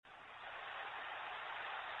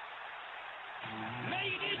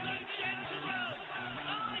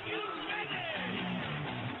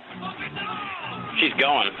She's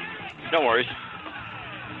going. No worries.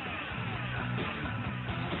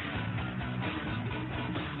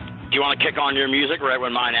 Do you want to kick on your music right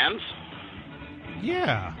when mine ends?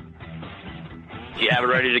 Yeah. Do you have it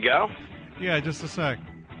ready to go? Yeah, just a sec.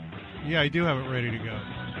 Yeah, I do have it ready to go.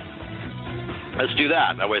 Let's do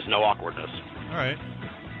that. That way it's no awkwardness. All right.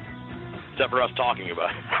 Except for us talking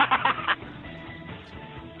about it.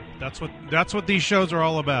 That's what these shows are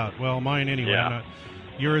all about. Well, mine anyway. Yeah.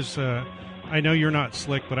 Yours, I know you're not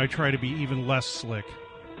slick, but I try to be even less slick.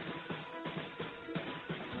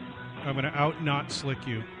 I'm going to not slick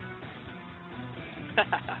you.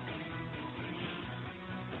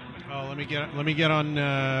 Oh, let me get on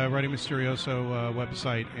Rey Mysterioso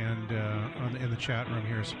website and in the chat room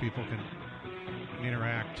here so people can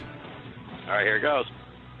interact. All right, here it goes.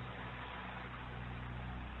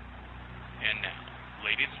 And now,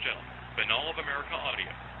 ladies and gentlemen, Binnall of America Audio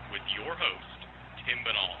with your host, Tim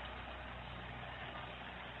Binnall.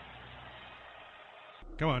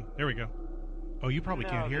 Come on, there we go. Oh, you probably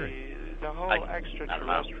can't hear it. The whole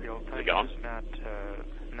extraterrestrial thing is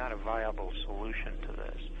not a viable solution to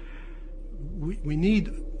this. We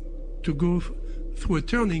need to go through a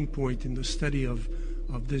turning point in the study of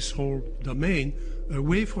this whole domain,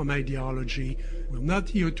 away from ideology. We're not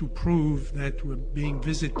here to prove that we're being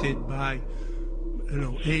visited by,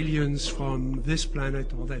 aliens from this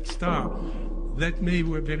planet or that star. That may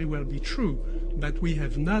very well be true, but we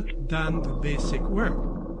have not done the basic work.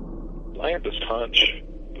 I have this hunch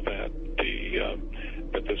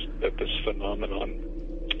that this phenomenon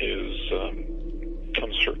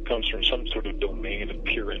comes from some sort of domain of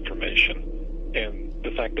pure information, and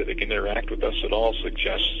the fact that it can interact with us at all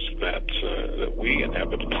suggests that we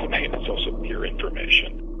inhabit a domain that's also pure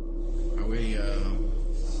information. Are we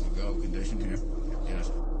go conditioned here?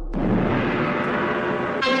 Yes.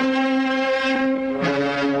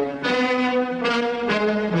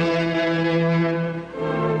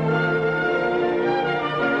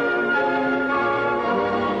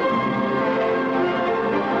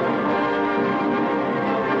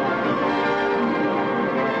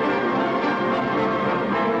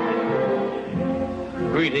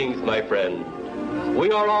 Greetings, my friend.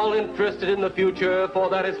 We are all interested in the future, for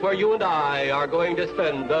that is where you and I are going to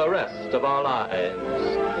spend the rest of our lives.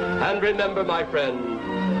 And remember, my friend,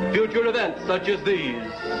 future events such as these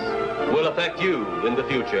will affect you in the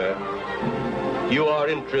future. You are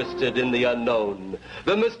interested in the unknown,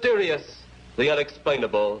 the mysterious, the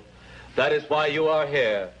unexplainable. That is why you are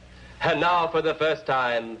here. And now, for the first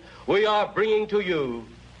time, we are bringing to you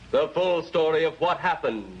the full story of what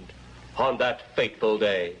happened on that fateful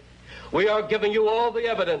day. We are giving you all the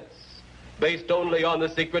evidence based only on the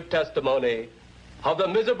secret testimony of the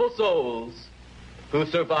miserable souls who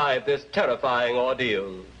survived this terrifying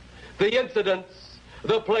ordeal. The incidents,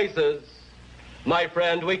 the places. My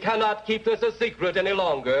friend, we cannot keep this a secret any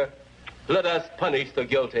longer. Let us punish the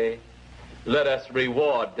guilty. Let us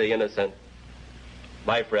reward the innocent.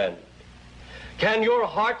 My friend, can your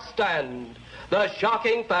heart stand the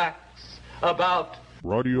shocking facts about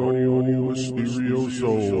Radio Mysterioso.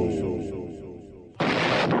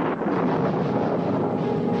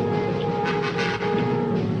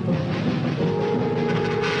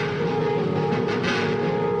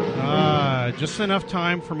 Just enough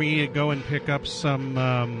time for me to go and pick up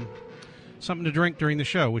some something to drink during the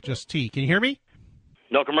show with just tea. Can you hear me?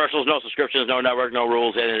 No commercials, no subscriptions, no network, no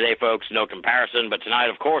rules. End of the day, folks, no comparison. But tonight,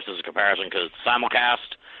 of course, is a comparison because it's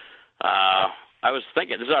simulcast. I was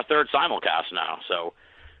thinking, this is our third simulcast now, so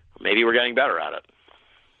maybe we're getting better at it.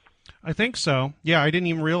 I think so. Yeah, I didn't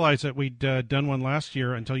even realize that we'd done one last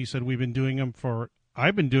year until you said we've been doing them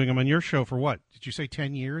I've been doing them on your show for what? Did you say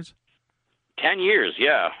 10 years? 10 years,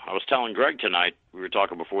 yeah. I was telling Greg tonight, we were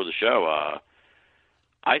talking before the show,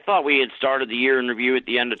 I thought we had started the year in review at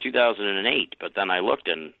the end of 2008, but then I looked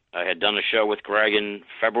and I had done a show with Greg in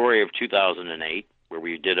February of 2008 where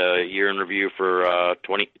we did a year in review for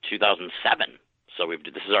 2007. So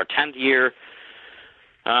this is our 10th year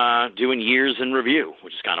doing years in review,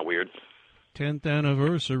 which is kind of weird. 10th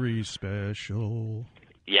anniversary special.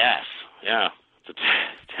 Yes, yeah. It's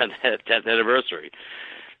a 10th anniversary.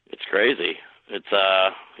 It's crazy. It's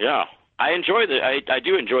yeah. I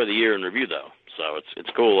do enjoy the year in review though. So it's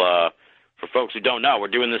cool. For folks who don't know, we're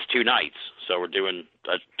doing this 2 nights. So we're doing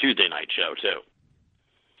a Tuesday night show too.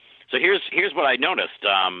 So here's what I noticed,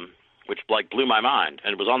 which blew my mind,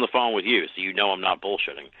 and it was on the phone with you, so you know I'm not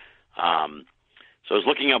bullshitting. So I was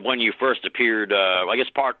looking up when you first appeared. I guess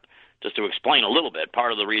just to explain a little bit,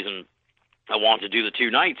 part of the reason I wanted to do the 2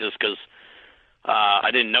 nights is because I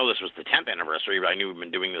didn't know this was the 10th anniversary, but I knew we've been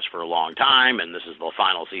doing this for a long time, and this is the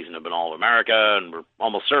final season of Banal of America, and we're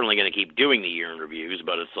almost certainly going to keep doing the year in reviews,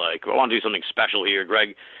 but it's like, I want to do something special here.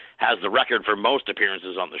 Greg has the record for most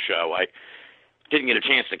appearances on the show. I didn't get a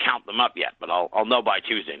chance to count them up yet, but I'll know by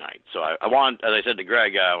Tuesday night. So I want, as I said to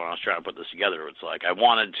Greg when I was trying to put this together, it's like I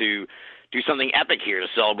wanted to do something epic here to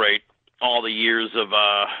celebrate all the years of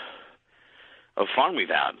fun we've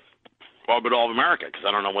had. Banal of America, because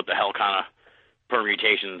I don't know what the hell kind of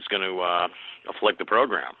permutation is going to afflict the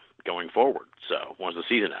program going forward. So once the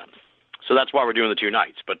season ends, so that's why we're doing the 2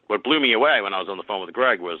 nights. But what blew me away when I was on the phone with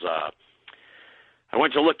Greg was I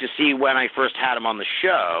went to look to see when I first had him on the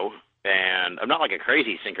show, and I'm not like a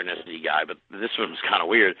crazy synchronicity guy, but this one was kind of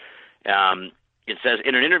weird. It says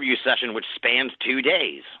in an interview session which spans 2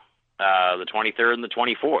 days, the 23rd and the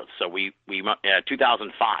 24th. So we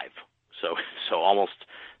 2005. So almost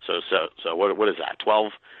so what is that?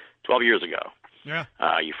 12 years ago. Yeah.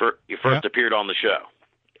 You first appeared on the show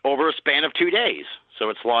over a span of 2 days. So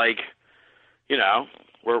it's like, you know,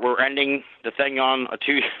 we're ending the thing on a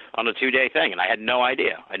 2-day thing, and I had no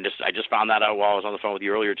idea. I just found that out while I was on the phone with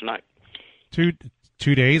you earlier tonight. 2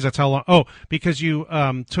 days? That's how long? Oh, because you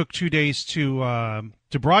took 2 days to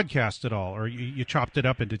broadcast it all, or you chopped it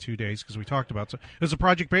up into 2 days because we talked about it. So it was a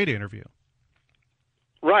Project Beta interview.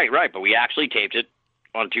 Right. But we actually taped it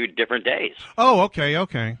on 2 different days. Oh, okay.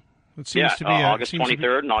 It seems to be August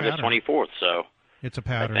 23rd and August 24th. So it's a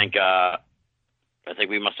pattern. I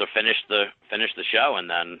think we must have finished the show, and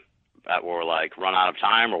then we're like run out of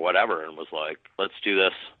time or whatever, and was like, let's do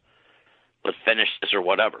this, let's finish this or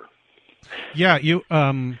whatever. Yeah, you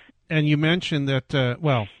and you mentioned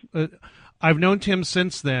that. I've known Tim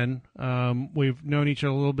since then. We've known each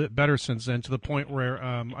other a little bit better since then, to the point where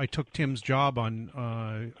I took Tim's job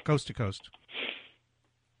on Coast to Coast.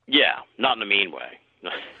 Yeah, not in a mean way.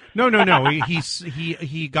 No.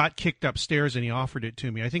 He got kicked upstairs and he offered it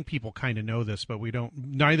to me. I think people kind of know this, but we don't.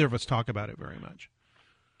 Neither of us talk about it very much.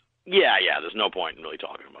 Yeah. There's no point in really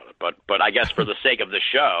talking about it. But I guess for the sake of the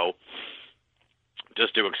show,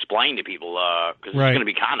 just to explain to people, because it's going to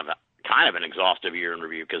be kind of an exhaustive year in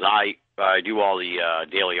review. Because I do all the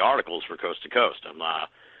daily articles for Coast to Coast. I'm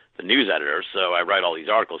the news editor, so I write all these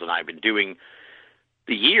articles, and I've been doing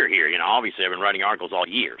the year here. You know, obviously I've been writing articles all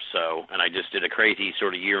year. So, and I just did a crazy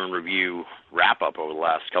sort of year in review wrap up over the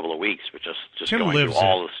last couple of weeks, which just Tim going through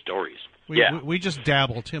all the stories. We just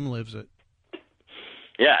dabble. Tim lives it.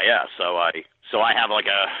 Yeah. So I have like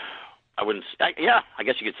I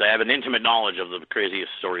guess you could say I have an intimate knowledge of the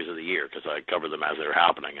craziest stories of the year because I cover them as they're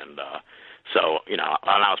happening. And so, you know,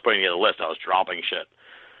 when I was putting together the list, I was dropping shit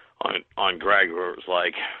on Greg where it was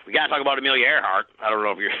like, we got to talk about Amelia Earhart. I don't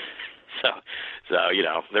know if you're so, you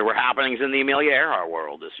know, there were happenings in the Amelia Earhart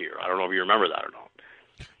world this year. I don't know if you remember that or not.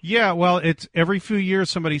 Yeah, well, it's every few years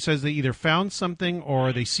somebody says they either found something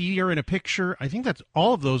or they see her in a picture. I think that's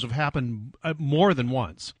all of those have happened more than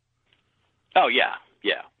once. Oh, yeah.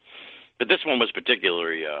 But this one was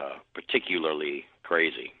particularly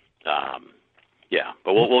crazy. Yeah,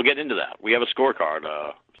 but we'll get into that. We have a scorecard.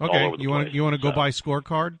 Okay, all over the you place, want to go by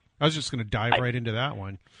scorecard? I was just going to dive right into that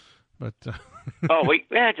one, but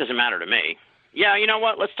it doesn't matter to me. Yeah, you know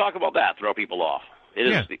what? Let's talk about that. Throw people off.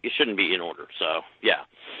 It shouldn't be in order. So yeah.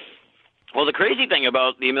 Well, the crazy thing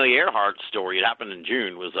about the Amelia Earhart story, it happened in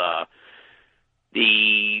June, was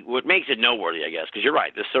what makes it noteworthy, I guess, because you're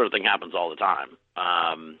right, this sort of thing happens all the time.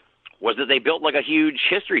 Was that they built like a huge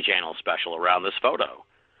History Channel special around this photo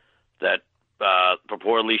that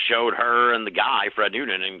purportedly showed her and the guy, Fred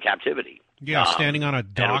Noonan, in captivity. Yeah, standing on a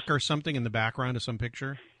dock or something in the background of some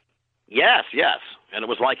picture. Yes, and it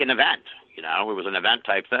was like an event. You know, it was an event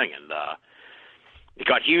type thing, and it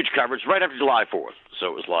got huge coverage right after July 4th. So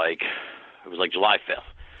it was like July 5th,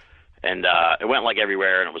 and it went like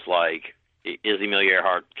everywhere, and it was like, is the Amelia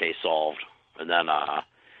Earhart case solved? And then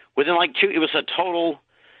within like it was a total.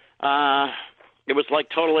 It was like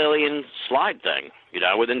total alien slide thing, you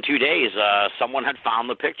know. Within 2 days, someone had found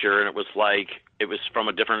the picture, and it was from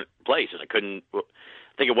a different place, and it couldn't. I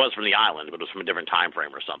think it was from the island, but it was from a different time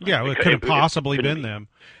frame or something. Yeah, it could have possibly been them.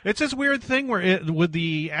 It's this weird thing where, with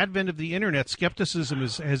the advent of the internet, skepticism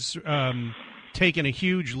has taken a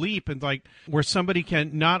huge leap, and like where somebody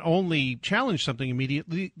can not only challenge something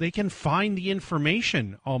immediately, they can find the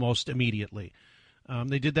information almost immediately.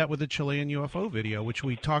 They did that with the Chilean UFO video, which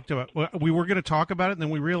we talked about. We were going to talk about it, and then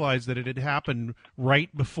we realized that it had happened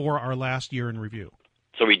right before our last year in review.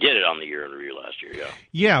 So we did it on the year in review last year, yeah.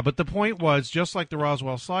 Yeah, but the point was, just like the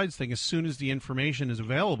Roswell Slides thing, as soon as the information is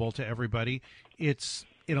available to everybody, it's,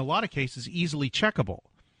 in a lot of cases, easily checkable.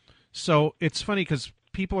 So it's funny because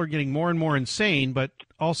people are getting more and more insane, but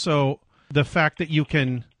also the fact that you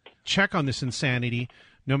can check on this insanity,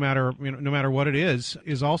 no matter what it is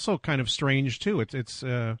also kind of strange too. It's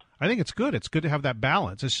I think it's good. It's good to have that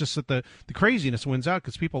balance. It's just that the craziness wins out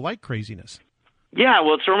because people like craziness. Yeah,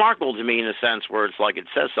 well, it's remarkable to me in a sense where it's like it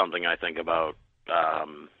says something, I think, about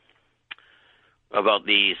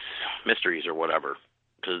these mysteries or whatever.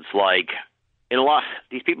 Because it's like, in a lot,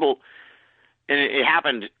 these people, and it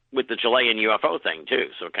happened with the Chilean UFO thing too,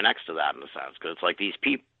 so it connects to that in a sense. Because it's like these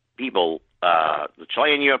people, the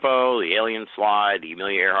Chilean UFO, the alien slide, the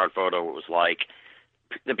Amelia Earhart photo, it was like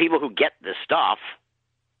the people who get this stuff,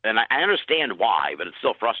 and I understand why, but it's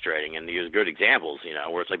still frustrating, and there's good examples,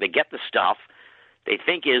 where it's like they get the stuff they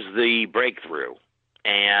think is the breakthrough,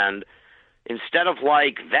 and instead of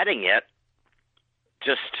like vetting it,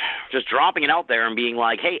 just dropping it out there and being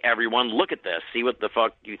like, hey, everyone, look at this, see what the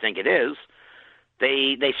fuck you think it is,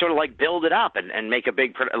 they sort of like build it up and make a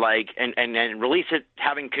big, and release it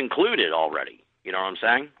having concluded already. You know what I'm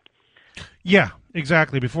saying? Yeah,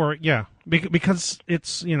 exactly. Because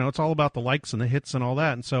it's, it's all about the likes and the hits and all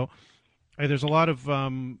that. And so there's a lot of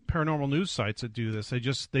paranormal news sites that do this.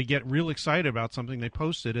 They get real excited about something they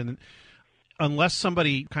posted, and unless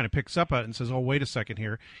somebody kind of picks up on it and says, oh, wait a second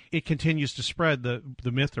here, it continues to spread, the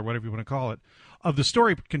myth or whatever you want to call it, of the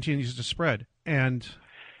story continues to spread. And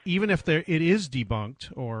even if it is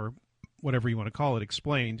debunked or whatever you want to call it,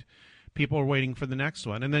 explained, people are waiting for the next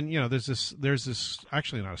one. And then, there's this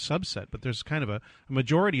actually not a subset, but there's kind of a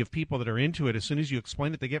majority of people that are into it. As soon as you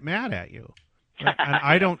explain it, they get mad at you.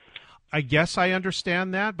 And I guess I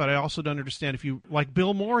understand that, but I also don't understand if you, like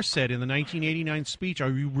Bill Moore said in the 1989 speech, are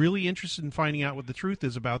you really interested in finding out what the truth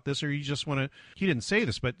is about this, or you just want to, he didn't say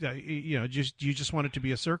this, but, you just want it to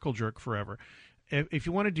be a circle jerk forever. If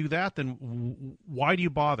you want to do that, then why do you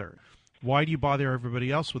bother? Why do you bother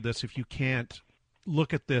everybody else with this if you can't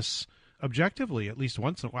look at this objectively at least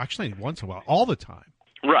once in a while, all the time?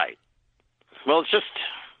 Right. Well, it's just,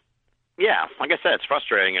 yeah, like I said, it's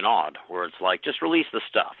frustrating and odd where it's like, just release the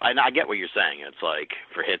stuff. I get what you're saying. It's like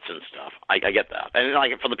for hits and stuff. I get that. And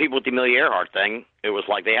like for the people with the Amelia Earhart thing, it was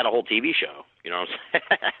like they had a whole TV show. You know what I'm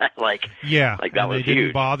saying? like that was huge. They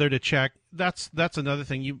didn't bother to check. That's another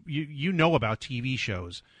thing. You know about TV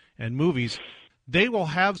shows and movies. They will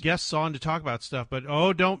have guests on to talk about stuff, but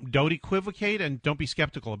don't equivocate and don't be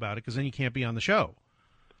skeptical about it because then you can't be on the show.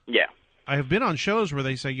 Yeah. I have been on shows where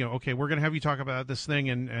they say, okay, we're going to have you talk about this thing,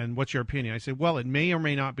 and what's your opinion? I say, well, it may or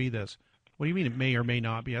may not be this. What do you mean it may or may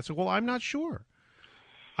not be? I said, well, I'm not sure.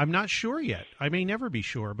 I'm not sure yet. I may never be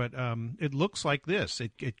sure, but it looks like this.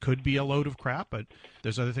 It could be a load of crap, but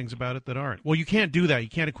there's other things about it that aren't. Well, you can't do that. You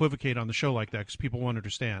can't equivocate on the show like that because people won't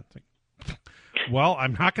understand. Well,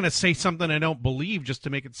 I'm not going to say something I don't believe just to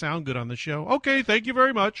make it sound good on the show. Okay, thank you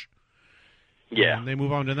very much. Yeah. And they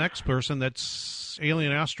move on to the next person that's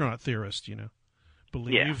alien astronaut theorist,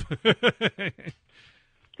 believe.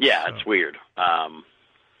 Yeah, so. It's weird.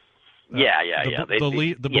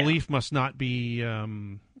 The belief must not be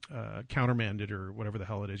countermanded or whatever the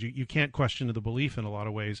hell it is. You can't question the belief in a lot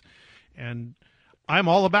of ways. And I'm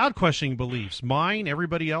all about questioning beliefs. Mine,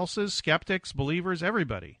 everybody else's, skeptics, believers,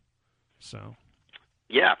 everybody. So.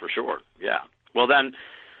 Yeah, for sure. Yeah. Well, then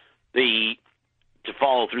to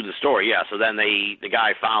follow through the story, yeah. So then the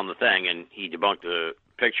guy found the thing and he debunked the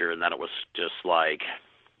picture, and then it was just like,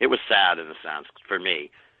 it was sad in a sense for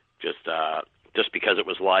me, just because it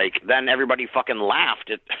was like, then everybody fucking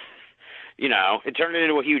laughed. It turned it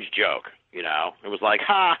into a huge joke. It was like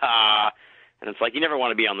ha ha, and it's like you never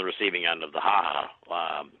want to be on the receiving end of the ha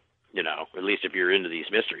ha. At least if you're into these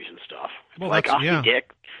mysteries and stuff. Well, like, you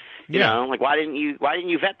dick. Like why didn't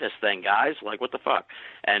you vet this thing, guys? Like what the fuck?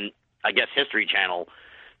 And I guess History Channel,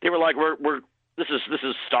 they were like, this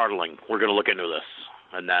is startling. We're going to look into this,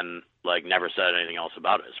 and then like never said anything else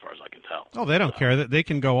about it, as far as I can tell. Oh, they don't care that they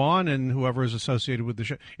can go on, and whoever is associated with the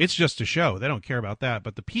show, it's just a show. They don't care about that.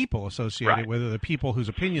 But the people associated with it, the people whose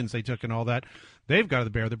opinions they took, and all that, they've got to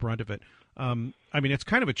bear the brunt of it. It's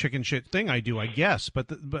kind of a chicken shit thing I do, I guess, but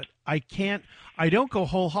I don't go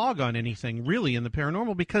whole hog on anything really in the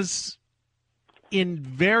paranormal because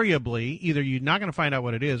invariably either you're not going to find out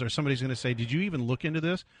what it is or somebody's going to say, did you even look into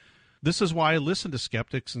this? This is why I listen to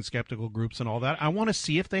skeptics and skeptical groups and all that. I want to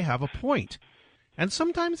see if they have a point. And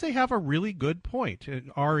sometimes they have a really good point. The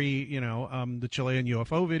Chilean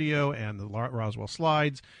UFO video and the Roswell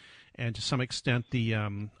slides, and to some extent the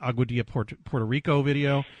Agua Dia Puerto Rico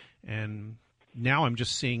video. And now I'm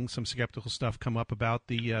just seeing some skeptical stuff come up about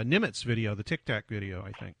the Nimitz video, the Tic Tac video,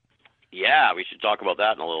 I think. Yeah, we should talk about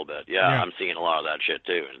that in a little bit. Yeah, I'm seeing a lot of that shit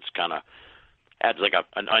too. And it's kind of, adds like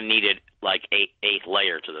an unneeded like eighth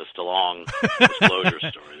layer to this DeLong disclosure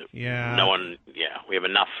story. Yeah. We have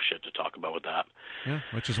enough shit to talk about with that. Yeah,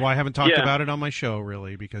 which is why I haven't talked about it on my show,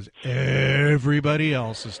 really, because everybody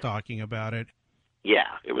else is talking about it. Yeah,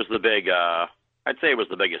 it was the big, I'd say it was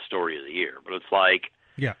the biggest story of the year, but it's like,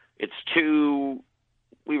 it's too,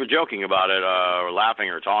 we were joking about it, or laughing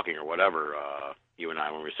or talking or whatever, you and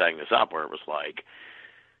I, when we were setting this up, where it was like,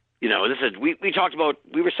 we talked about,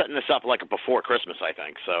 we were setting this up like before Christmas, I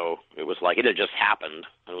think, so it was like, it had just happened.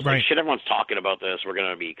 It was like, shit, everyone's talking about this, we're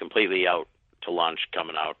going to be completely out to lunch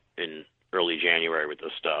coming out in early January with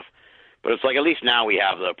this stuff. But it's like, at least now we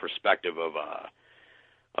have the perspective of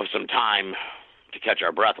some time to catch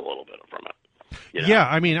our breath a little bit from it. You know? Yeah,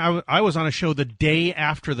 I mean, I was on a show the day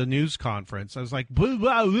after the news conference. I was like, blah,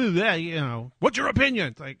 blah, blah, blah, what's your opinion?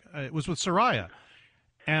 It's like, it was with Soraya.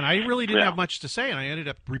 And I really didn't have much to say, and I ended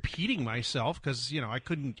up repeating myself because, I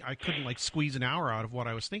couldn't like squeeze an hour out of what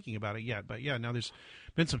I was thinking about it yet. But yeah, now there's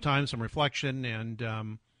been some time, some reflection,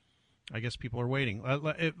 and I guess people are waiting.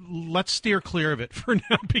 Let's steer clear of it for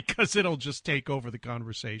now because it'll just take over the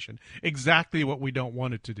conversation. Exactly what we don't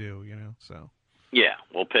want it to do, so. Yeah,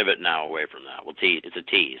 we'll pivot now away from that. We'll tease. It's a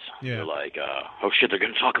tease. Yeah. We're like, oh shit, they're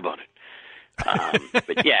going to talk about it.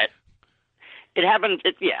 But yeah, it happened.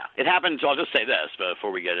 It happened. So I'll just say this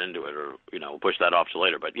before we get into it, or we'll push that off till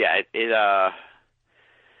later. But yeah, it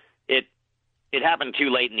happened too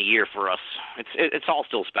late in the year for us. It's all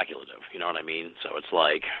still speculative. You know what I mean? So it's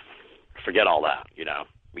like, forget all that.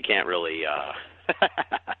 We can't really.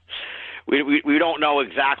 We don't know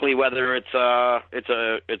exactly whether it's a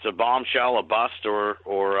bombshell, a bust, or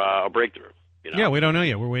a breakthrough. Yeah, we don't know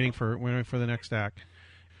yet. We're waiting for the next act.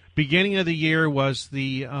 Beginning of the year was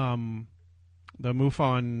the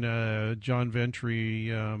MUFON John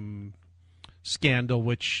Ventry scandal,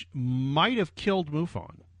 which might have killed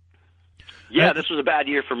MUFON. Yeah, this was a bad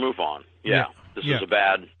year for MUFON. This was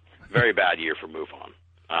a very bad year for MUFON.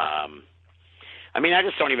 I mean, I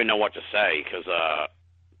just don't even know what to say because.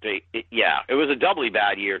 It was a doubly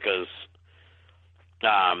bad year because,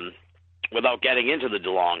 without getting into the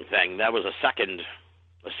DeLong thing, that was a second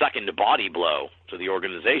body blow to the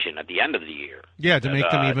organization at the end of the year. Yeah, to make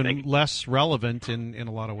them even less relevant in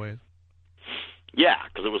a lot of ways. Yeah,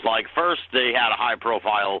 because it was like first they had a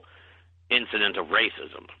high-profile incident of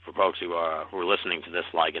racism for folks who are listening to this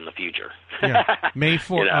like in the future. Yeah,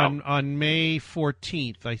 on May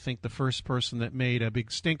 14th, I think the first person that made a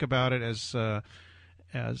big stink about it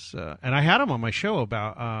and I had him on my show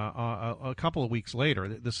about a couple of weeks later.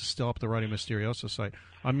 This is still up the Radio Mysterioso site.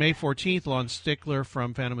 On May 14th, Lon Stickler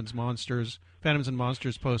from Phantoms and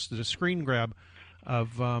Monsters posted a screen grab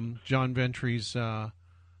of John Ventry's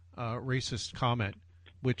racist comment,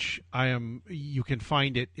 which you can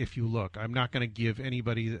find it if you look. I'm not going to give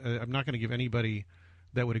anybody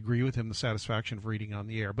that would agree with him the satisfaction of reading on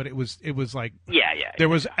the air, but it was like there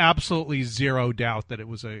was absolutely zero doubt that it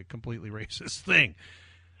was a completely racist thing.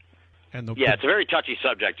 And it's a very touchy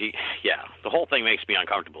subject. The whole thing makes me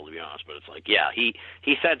uncomfortable, to be honest. But it's like, he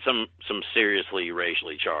said some seriously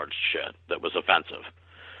racially charged shit that was offensive.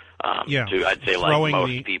 To I'd say like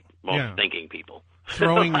most thinking people.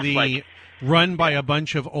 Throwing the run by a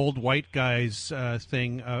bunch of old white guys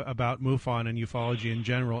thing about MUFON and ufology in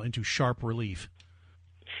general into sharp relief.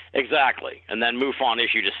 Exactly, and then MUFON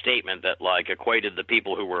issued a statement that like equated the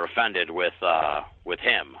people who were offended with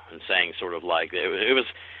him, and saying sort of like it was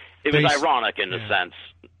ironic in the sense.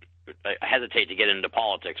 I hesitate to get into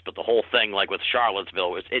politics, but the whole thing, like with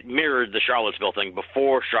Charlottesville, it mirrored the Charlottesville thing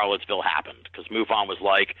before Charlottesville happened, because MUFON was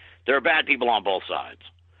like, there are bad people on both sides,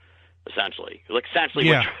 essentially. What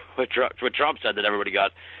Trump said that everybody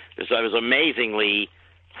got, it was amazingly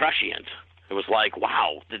prescient. It was like,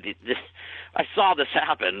 wow, I saw this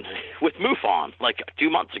happen with MUFON like 2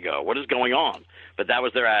 months ago. What is going on? But that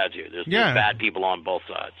was their attitude. There's bad people on both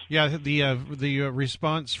sides. Yeah, the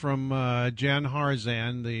response from Jan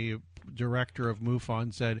Harzan, the director of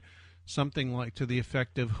MUFON, said something like to the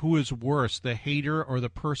effect of, who is worse, the hater or the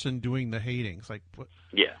person doing the hating? It's like, what?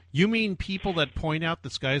 Yeah. You mean people that point out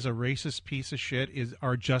this guy's a racist piece of shit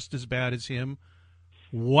are just as bad as him?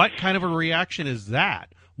 What kind of a reaction is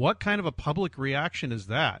that? What kind of a public reaction is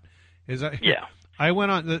that? Yeah. I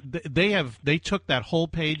went on. They took that whole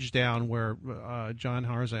page down where John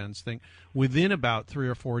Harzan's thing within about 3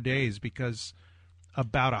 or 4 days, because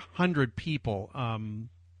about 100 people,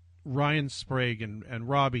 Ryan Sprague and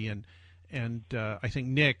Robbie and I think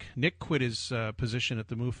Nick quit his position at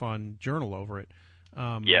the MUFON Journal over it.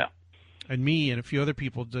 And me and a few other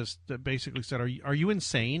people just basically said, "Are you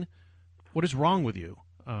insane? What is wrong with you?"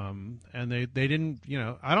 And they didn't,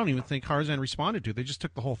 I don't even think Tarzan responded to it. They just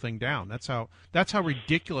took the whole thing down. That's how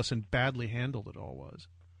ridiculous and badly handled it all was.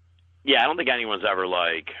 Yeah, I don't think anyone's ever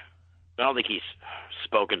I don't think he's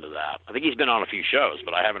spoken to that. I think he's been on a few shows,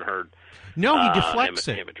 but I haven't heard. No, he deflects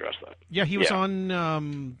him address that. Yeah, he was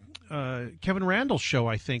on Kevin Randall's show,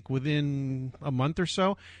 I think, within a month or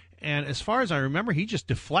so. And as far as I remember, he just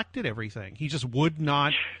deflected everything. He just would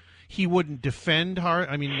not. He wouldn't defend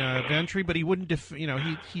Ventry, but he wouldn't.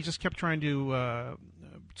 He just kept trying to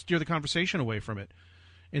steer the conversation away from it.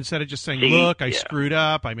 Instead of just saying, "Look, I screwed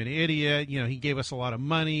up. I'm an idiot. He gave us a lot of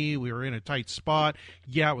money. We were in a tight spot.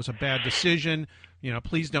 Yeah, it was a bad decision.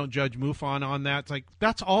 Please don't judge MUFON on that." It's like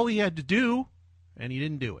that's all he had to do, and he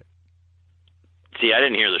didn't do it. See, I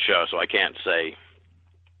didn't hear the show, so I can't say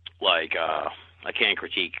I can't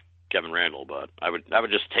critique Kevin Randall, but I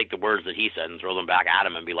would just take the words that he said and throw them back at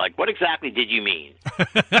him and be like, "What exactly did you mean?"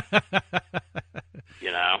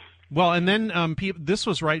 Well, and then this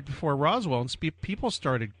was right before Roswell, and people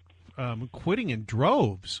started quitting in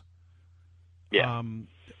droves. Yeah.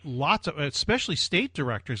 Lots of, especially state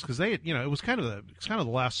directors, because they, it was kind of the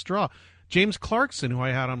last straw. James Clarkson, who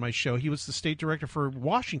I had on my show, he was the state director for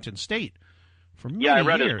Washington State for many years. Yeah, I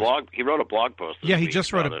read his blog. He wrote a blog post. Yeah, he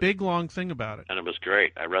just wrote a big long thing about it, and it was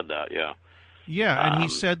great. I read that. Yeah. Yeah, and he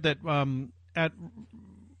said that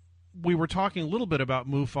we were talking a little bit about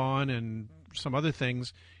MUFON and some other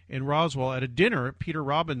things in Roswell at a dinner. Peter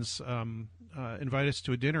Robbins invited us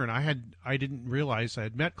to a dinner, and I didn't realize I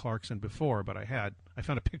had met Clarkson before, but I had. I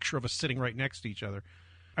found a picture of us sitting right next to each other.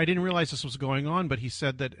 I didn't realize this was going on, but he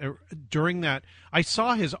said that during that, I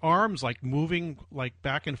saw his arms moving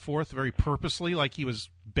back and forth very purposely, like he was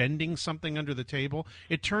bending something under the table.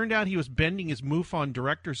 It turned out he was bending his MUFON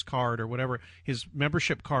director's card or whatever, his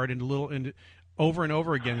membership card into over and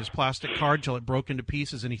over again, his plastic card, till it broke into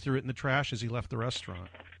pieces, and he threw it in the trash as he left the restaurant.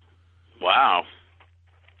 Wow.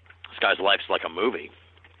 This guy's life's like a movie.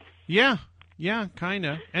 Yeah, kind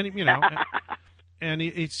of. And,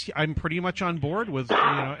 and I'm pretty much on board with,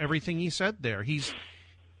 everything he said there.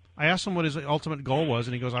 I asked him what his ultimate goal was,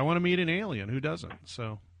 and he goes, "I want to meet an alien. Who doesn't?"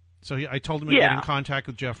 So I told him to get in contact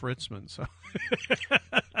with Jeff Ritzmann. So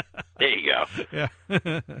there you go. Yeah.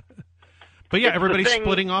 But yeah, everybody's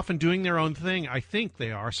splitting off and doing their own thing. I think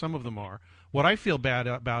they are. Some of them are. What I feel bad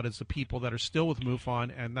about is the people that are still with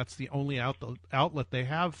MUFON, and that's the only outlet they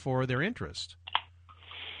have for their interest.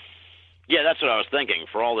 Yeah, that's what I was thinking.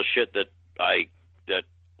 For all the shit that I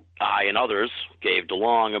and others gave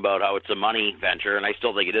DeLong about how it's a money venture, and I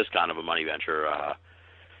still think it is kind of a money venture.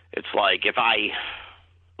 It's like let me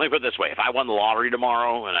put it this way: if I won the lottery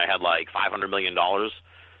tomorrow and I had $500 million,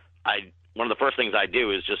 one of the first things I'd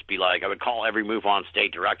do is just be I would call every MUFON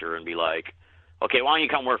state director and be like, "Okay, why don't you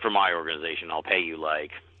come work for my organization? I'll pay you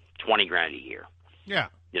 $20,000 a year." Yeah.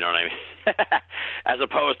 You know what I mean? As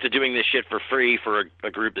opposed to doing this shit for free for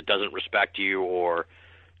a group that doesn't respect you or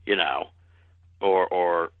anything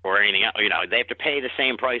else. They have to pay the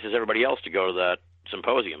same price as everybody else to go to that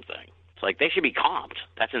symposium thing. It's they should be comped.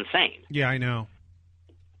 That's insane. Yeah, I know.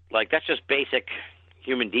 That's just basic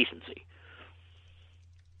human decency.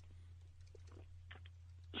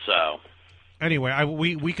 So, anyway,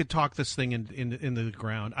 we could talk this thing in the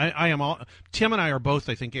ground. Tim and I are both,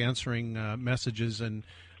 I think, answering messages and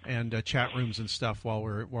chat rooms and stuff while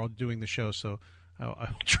we're doing the show. So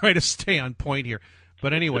I'll try to stay on point here.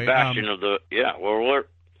 But anyway, the bastion of the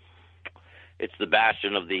it's the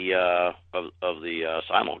bastion of the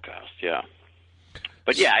simulcast. Yeah,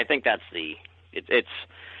 but yeah, I think that's it's.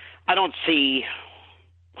 I don't see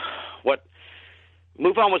what.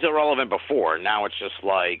 MUFON was irrelevant before. Now it's just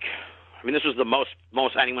this was the most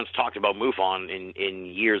anyone's talked about MUFON in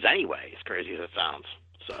years anyway, as crazy as it sounds.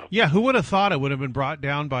 So yeah, who would have thought it would have been brought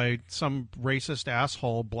down by some racist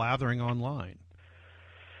asshole blathering online?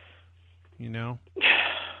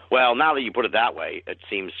 Well, now that you put it that way, it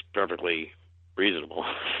seems perfectly reasonable.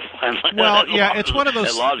 Well, yeah, it's one of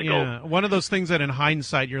those one of those things that in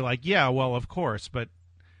hindsight you're like, yeah, well, of course, but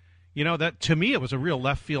that to me it was a real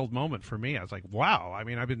left field moment for me. I was like, wow. I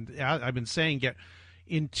mean, I've been saying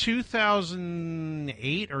in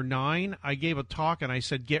 2008 or 9, I gave a talk and I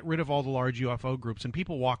said get rid of all the large UFO groups, and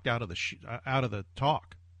people walked out of the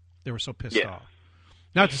talk. They were so pissed off.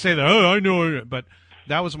 Not to say that I know, but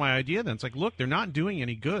that was my idea then. It's look, they're not doing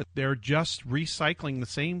any good. They're just recycling the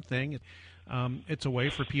same thing. It's a way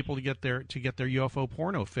for people to get their UFO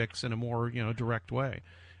porno fix in a more direct way,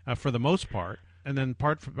 for the most part. And then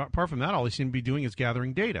apart from that, all they seem to be doing is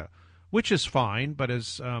gathering data, which is fine. But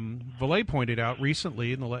as Valet pointed out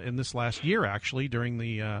recently in this last year, actually during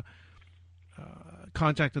the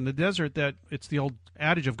Contact in the Desert, that it's the old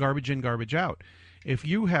adage of garbage in, garbage out. if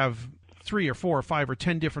you have 3 or 4 or 5 or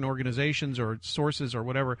 10 different organizations or sources or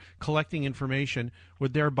whatever collecting information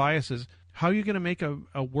with their biases, how are you going to make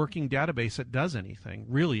a working database that does anything,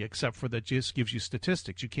 really, except for that just gives you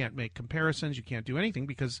statistics? You can't make comparisons. You can't do anything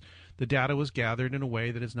because the data was gathered in a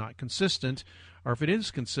way that is not consistent. Or if it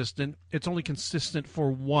is consistent, it's only consistent for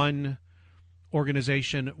one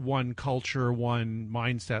organization, one culture, one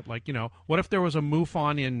mindset. Like, what if there was a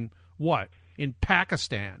MUFON in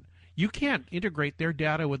Pakistan? You can't integrate their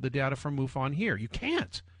data with the data from MUFON here. You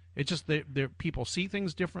can't. It's just that people see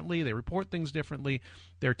things differently. They report things differently.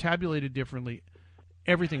 They're tabulated differently.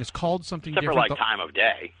 Everything is called something Except different. For time of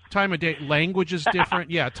day. Time of day. Language is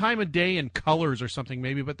different. Yeah, time of day and colors or something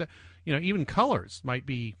maybe. But even colors might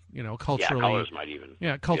be culturally. Yeah, colors might even.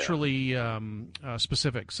 Yeah, culturally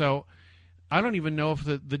specific. So I don't even know if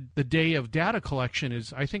the day of data collection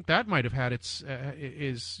is. I think that might have had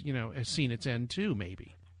has seen its end too,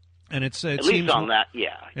 maybe. And it At seems least on that,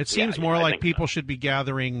 yeah. It seems more like people should be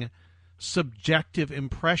gathering subjective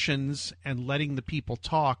impressions and letting the people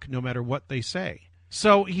talk, no matter what they say.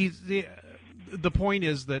 So the point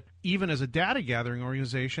is that even as a data gathering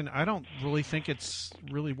organization, I don't really think it's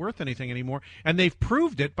really worth anything anymore. And they've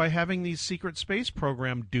proved it by having these secret space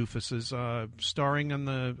program doofuses starring on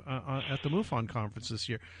at the MUFON conference this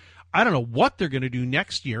year. I don't know what they're going to do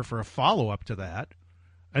next year for a follow up to that.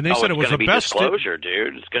 And they said it was the best disclosure,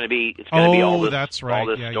 dude. It's going to be all this. That's right. All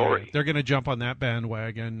this story. Yeah. They're going to jump on that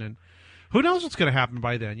bandwagon, and who knows what's going to happen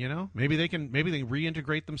by then? Maybe they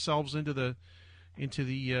reintegrate themselves into the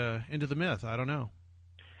myth. I don't know.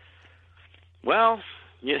 Well,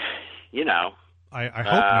 I hope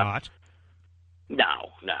not. No.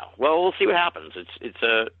 Well, we'll see what happens.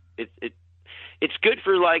 It's good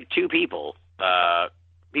for like two people.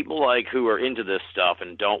 People like who are into this stuff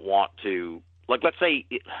and don't want to. Like, let's say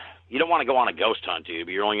you don't want to go on a ghost hunt, dude,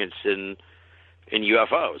 but you're only interested in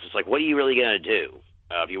UFOs. It's like, what are you really going to do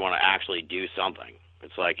if you want to actually do something?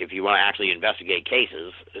 It's like if you want to actually investigate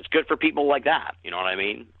cases, it's good for people like that. You know what I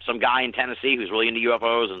mean? Some guy in Tennessee who's really into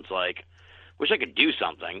UFOs, and it's like, wish I could do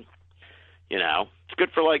something. It's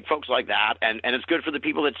good for like folks like that, and it's good for the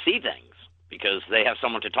people that see things because they have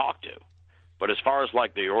someone to talk to. But as far as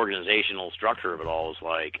like the organizational structure of it all is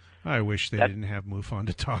like, I wish they didn't have MUFON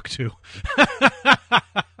to talk to.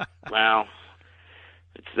 Well,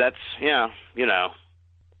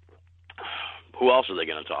 who else are they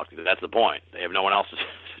going to talk to? That's the point. They have no one else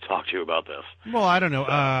to talk to about this. Well, I don't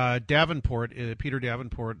know. Davenport, Peter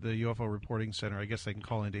Davenport, the UFO Reporting Center, I guess they can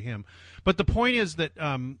call into him. But the point is that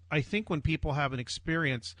I think when people have an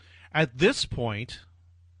experience at this point,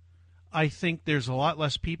 I think there's a lot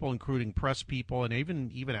less people, including press people and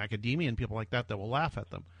even academia and people like that will laugh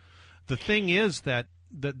at them. The thing is that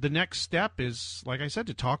the next step is, like I said,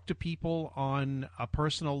 to talk to people on a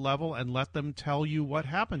personal level and let them tell you what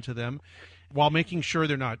happened to them while making sure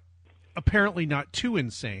they're apparently not too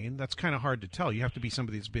insane. That's kind of hard to tell. You have to be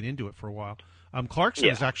somebody that's been into it for a while. Clarkson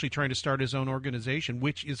is actually trying to start his own organization,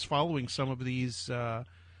 which is following some of these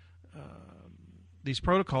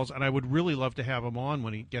protocols, and I would really love to have him on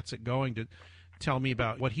when he gets it going to tell me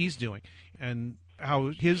about what he's doing and how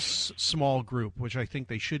his small group, which I think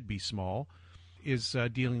they should be small, is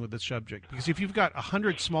dealing with the subject. Because if you've got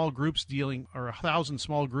 100 small groups or 1,000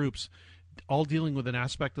 small groups all dealing with an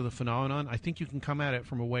aspect of the phenomenon, I think you can come at it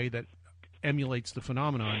from a way that emulates the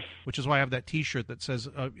phenomenon, which is why I have that T-shirt that says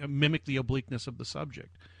mimic the obliqueness of the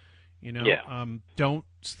subject. Don't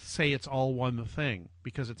say it's all one thing,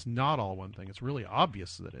 because it's not all one thing. It's really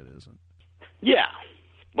obvious that it isn't. Yeah.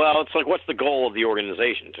 Well, it's like, what's the goal of the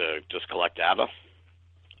organization? To just collect data?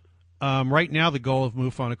 Right now, the goal of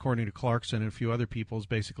MUFON, according to Clarkson and a few other people, is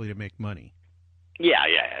basically to make money. Yeah.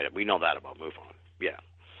 We know that about MUFON. Yeah.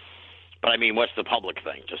 But, I mean, what's the public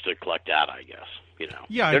thing? Just to collect data, I guess.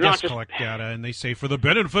 Yeah, I guess collect data, and they say for the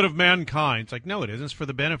benefit of mankind. It's like, no, it isn't. It's for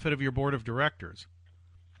the benefit of your board of directors.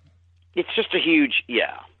 It's just a huge,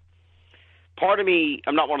 Part of me,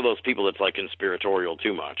 I'm not one of those people that's like conspiratorial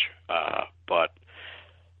too much, but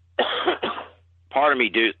part of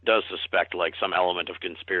me does suspect like some element of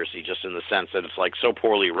conspiracy, just in the sense that it's like so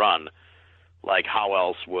poorly run. Like how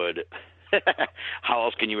else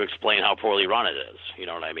can you explain how poorly run it is? You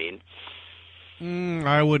know what I mean?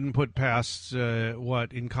 I wouldn't put past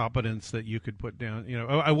incompetence that you could put down.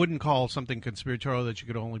 I wouldn't call something conspiratorial that you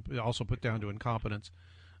could only also put down to incompetence,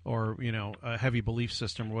 or a heavy belief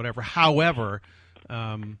system or whatever. However,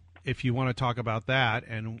 if you want to talk about that,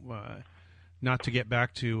 and not to get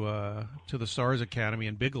back to the STARS Academy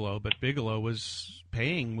and Bigelow, but Bigelow was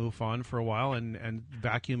paying MUFON for a while and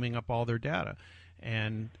vacuuming up all their data,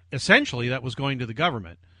 and essentially that was going to the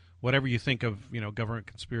government, whatever you think of, government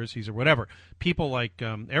conspiracies or whatever. People like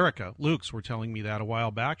Erica Lukes were telling me that a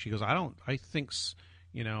while back. She goes, I think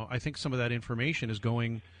some of that information is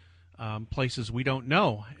going places we don't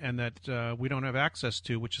know and that we don't have access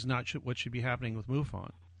to, which is not what should be happening with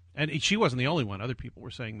MUFON. And she wasn't the only one. Other people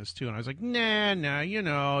were saying this too. And I was like,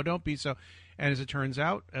 nah, don't be so. And as it turns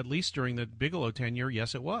out, at least during the Bigelow tenure,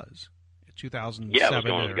 yes, it was. 2007 it was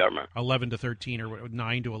going to the government. 11 to 13 or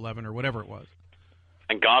 9 to 11 or whatever it was.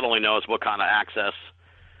 And God only knows what kind of access.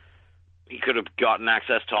 He could have gotten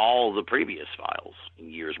access to all the previous files,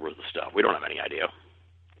 years worth of stuff. We don't have any idea.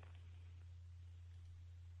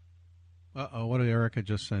 Uh-oh, what did Erica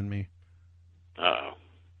just send me? Uh-oh.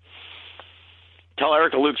 Tell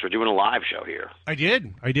Erica Lukes we're doing a live show here. I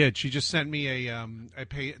did. She just sent me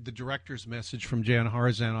the director's message from Jan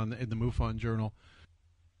Harzan in the MUFON Journal.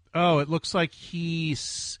 Oh, it looks like he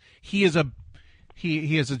is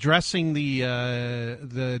addressing the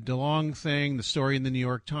DeLong thing, the story in the New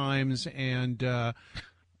York Times, and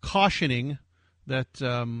cautioning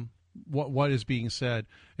that what is being said.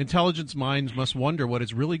 Intelligence minds must wonder what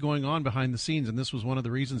is really going on behind the scenes, and this was one of the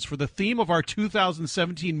reasons for the theme of our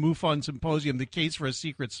 2017 MUFON Symposium, The Case for a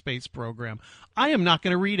Secret Space Program. I am not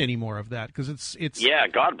going to read any more of that because it's. Yeah,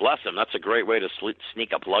 God bless him. That's a great way to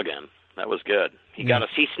sneak a plug in. That was good. He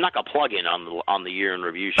snuck a plug in on the Year in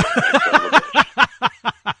Review show.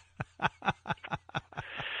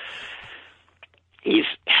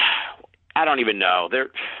 I don't even know.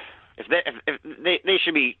 If they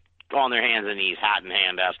should be on their hands and knees, hat in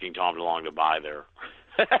hand, asking Tom DeLonge to buy their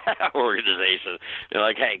organization. They're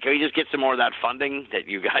like, hey, can we just get some more of that funding that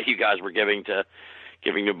you guys were giving to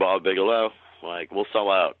Bob Bigelow? Like, we'll sell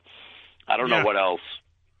out. I don't know what else.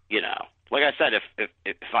 Like I said,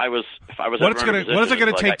 if I was what is it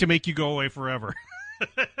going to take to make you go away forever?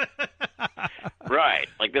 Right,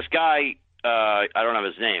 like this guy. I don't have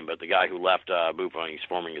his name, but the guy who left MUFON, he's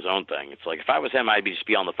forming his own thing. It's like if I was him, I'd just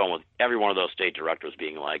be on the phone with every one of those state directors,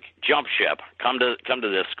 being like, "Jump ship, come to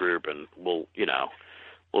this group, and we'll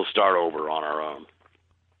start over on our own."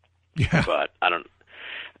 Yeah, but I don't.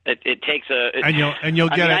 It takes a. You'll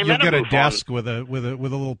get a desk with a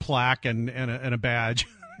little plaque and a badge.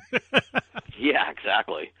 Yeah,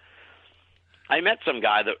 exactly. I met some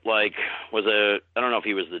guy that was I don't know if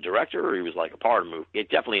he was the director or he was like a part of MUFON.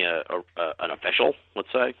 Definitely an official,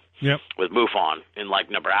 let's say. Yep. With MUFON in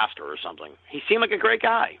Nebraska or something. He seemed like a great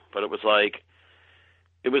guy, but it was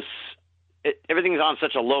everything's on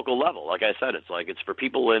such a local level. Like I said, it's for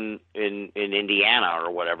people in Indiana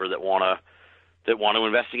or whatever that want to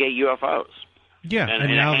investigate UFOs. Yeah,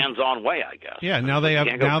 and in a hands-on way, I guess. Yeah, now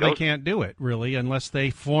they can't do it really unless they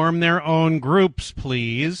form their own groups,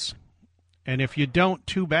 please. And if you don't,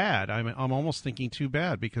 too bad. I'm almost thinking too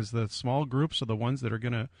bad because the small groups are the ones that are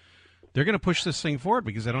gonna push this thing forward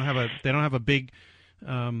because they don't have a big, they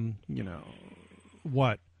don't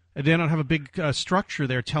have a big structure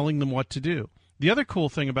there telling them what to do. The other cool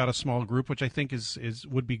thing about a small group, which I think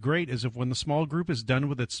would be great, is if when the small group is done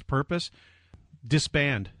with its purpose,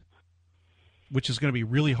 disband, which is going to be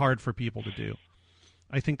really hard for people to do.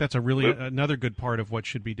 I think that's another good part of what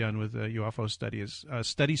should be done with UFO study is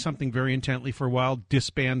study something very intently for a while,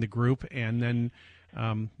 disband the group, and then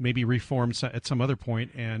maybe reform at some other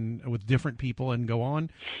point and with different people and go on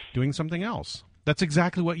doing something else. That's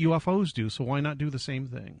exactly what UFOs do, so why not do the same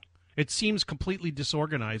thing? It seems completely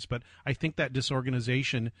disorganized, but I think that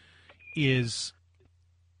disorganization is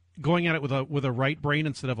going at it with a right brain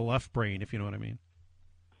instead of a left brain, if you know what I mean.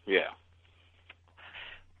 Yeah.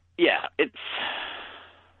 Yeah,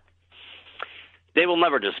 they will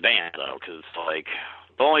never disband, though, because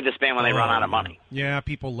they'll only disband when they run out of money. Yeah,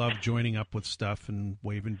 people love joining up with stuff and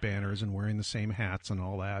waving banners and wearing the same hats and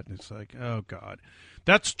all that. And it's like, oh, God.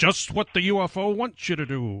 That's just what the UFO wants you to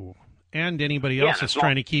do. And anybody else is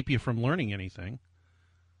trying to keep you from learning anything.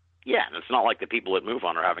 Yeah, and it's not like the people at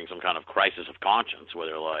MUFON are having some kind of crisis of conscience where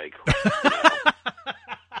they're like,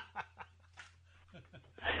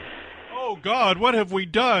 oh, God, what have we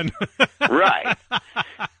done? Right.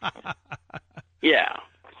 Yeah.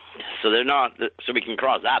 So they're not. So we can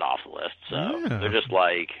cross that off the list. So they're just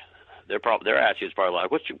like, their attitude is probably like,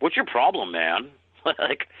 what's your problem, man?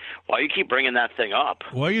 Like, why do you keep bringing that thing up?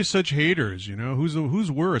 Why are you such haters?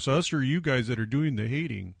 Who's worse, us or you guys that are doing the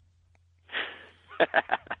hating?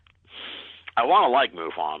 I want to like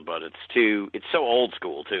MUFON, but it's so old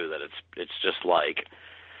school too that it's just like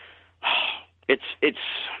it's.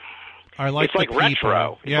 I like it's like the people.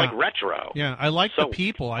 Retro. It's like retro. Yeah, I like so the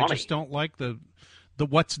people. funny. I just don't like the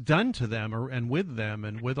what's done to them and with them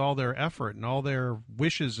and with all their effort and all their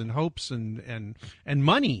wishes and hopes and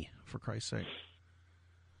money, for Christ's sake.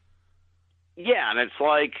 Yeah, and it's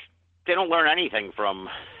like they don't learn anything from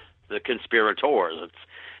the conspirators.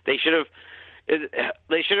 They should have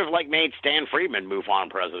like made Stan Friedman MUFON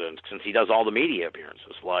president, since he does all the media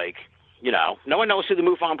appearances. Like, no one knows who the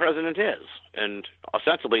MUFON president is, and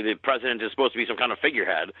ostensibly the president is supposed to be some kind of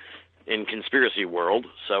figurehead in conspiracy world.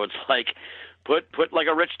 So it's like put like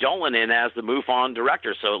a Rich Dolan in as the MUFON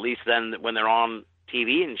director, so at least then when they're on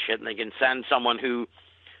TV and shit, and they can send someone who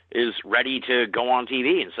is ready to go on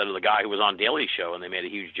TV instead of the guy who was on Daily Show and they made a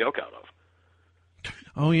huge joke out of.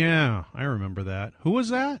 Oh yeah, I remember that. Who was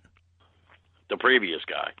that? The previous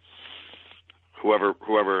guy. Whoever.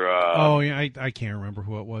 Oh yeah, I can't remember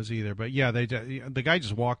who it was either. But yeah, the guy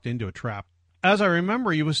just walked into a trap. As I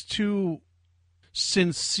remember, he was too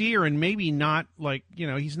sincere and maybe not like,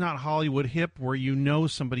 he's not Hollywood hip where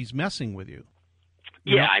somebody's messing with you.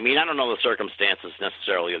 Yeah, I mean, I don't know the circumstances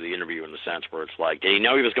necessarily of the interview in the sense where it's like, did he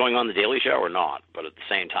know he was going on the Daily Show or not? But at the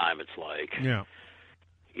same time, it's like, yeah,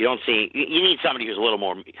 you need somebody who's a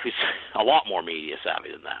lot more media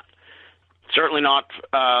savvy than that. Certainly not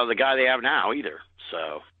the guy they have now either.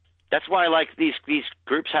 So that's why like these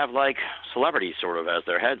groups have like celebrities sort of as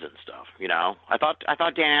their heads and stuff. I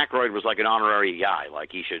thought Dan Aykroyd was like an honorary guy.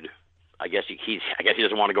 Like he should. I guess he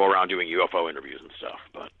doesn't want to go around doing UFO interviews and stuff.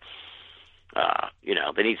 But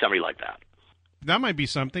they need somebody like that. That might be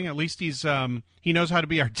something. At least he knows how to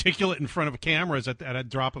be articulate in front of cameras at a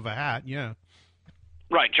drop of a hat. Yeah.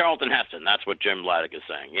 Right, Charlton Heston. That's what Jim Vladeck is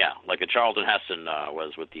saying. Yeah, like a Charlton Heston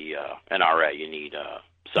was with the NRA. You need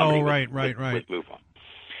somebody. Oh, right. With MUFON.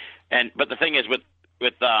 But the thing is with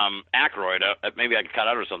Aykroyd, maybe I could cut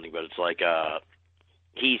out or something, but it's like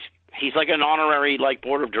he's like an honorary like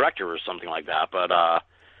board of director or something like that. But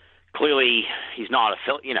clearly he's not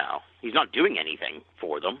he's not doing anything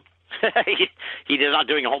for them. He's not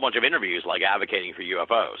doing a whole bunch of interviews like advocating for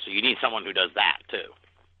UFOs. So you need someone who does that too.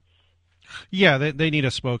 Yeah, they need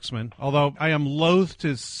a spokesman, although I am loath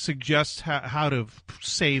to suggest how to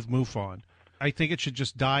save MUFON. I think it should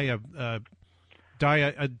just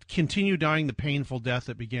continue dying the painful death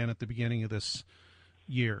that began at the beginning of this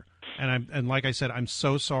year. And like I said, I'm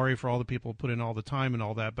so sorry for all the people who put in all the time and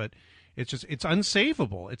all that, but it's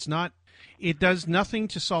unsavable. It does nothing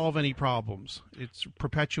to solve any problems. It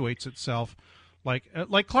perpetuates itself. Like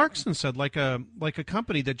Clarkson said, like a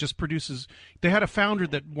company that just produces. They had a founder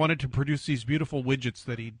that wanted to produce these beautiful widgets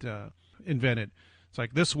that he'd invented. It's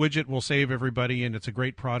like, this widget will save everybody, and it's a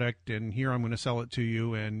great product, and here I'm going to sell it to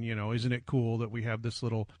you, and isn't it cool that we have this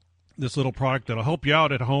little product that'll help you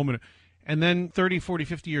out at home? And then 30, 40,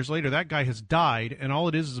 50 years later, that guy has died, and all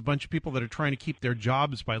it is a bunch of people that are trying to keep their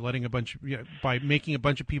jobs by by making a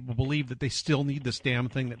bunch of people believe that they still need this damn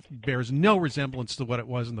thing that bears no resemblance to what it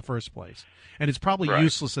was in the first place. And it's probably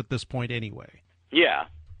useless at this point anyway. Yeah.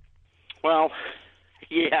 Well,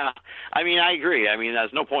 yeah. I mean, I agree. I mean,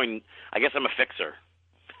 there's no point. I guess I'm a fixer.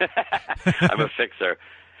 I'm a fixer.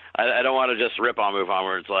 I don't want to just rip on MUFON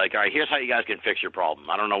where it's like, all right, here's how you guys can fix your problem.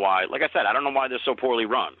 I don't know why. Like I said, I don't know why they're so poorly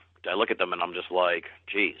run. I look at them and I'm just like,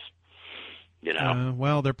 geez,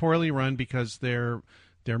 well, they're poorly run because their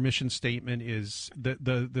mission statement is the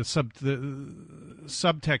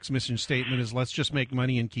subtext mission statement is, let's just make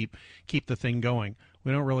money and keep the thing going.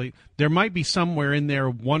 We don't really. There might be somewhere in there,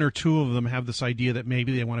 one or two of them have this idea that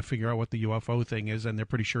maybe they want to figure out what the UFO thing is, and they're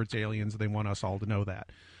pretty sure it's aliens. They want us all to know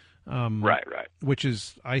that. Right. Which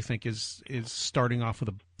I think is starting off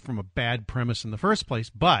from a bad premise in the first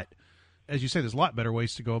place, but. As you say, there's a lot better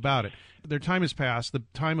ways to go about it. Their time has passed. The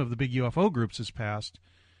time of the big UFO groups has passed,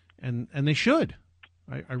 and they should.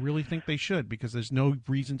 I really think they should, because there's no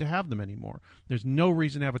reason to have them anymore. There's no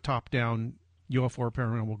reason to have a top-down UFO or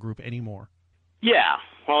paranormal group anymore. Yeah.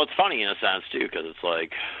 Well, it's funny in a sense, too, because it's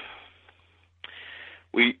like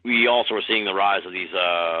we also are seeing the rise of these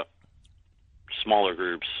smaller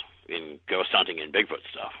groups in ghost hunting and Bigfoot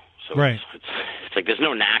stuff. So right. It's like there's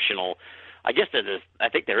no national... I guess I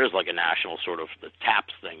think there is like a national sort of the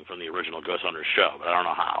TAPS thing from the original Ghost Hunters show, but I don't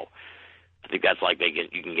know how. I think that's like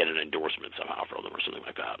you can get an endorsement somehow from them or something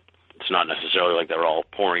like that. It's not necessarily like they're all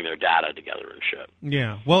pouring their data together and shit.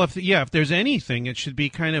 Yeah. Well, if there's anything, it should be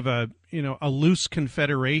kind of a loose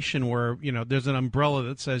confederation where, there's an umbrella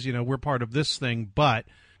that says, we're part of this thing, but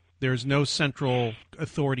there's no central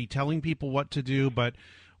authority telling people what to do, but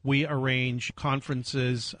we arrange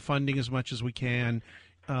conferences, funding as much as we can.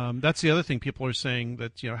 That's the other thing people are saying,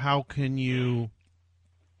 that, how can you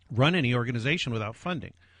run any organization without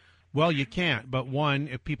funding? Well, you can't. But one,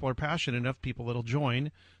 if people are passionate enough, people that'll join,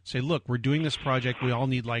 say, look, we're doing this project. We all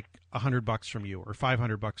need like $100 from you or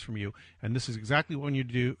 $500 from you. And this is exactly what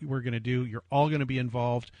we're going to do. You're all going to be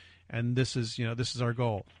involved. And this is our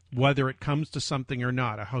goal. Whether it comes to something or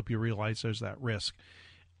not, I hope you realize there's that risk.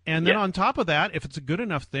 And then on top of that, if it's a good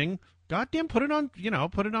enough thing, goddamn, put it on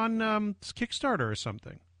Kickstarter or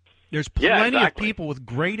something. There's plenty of people with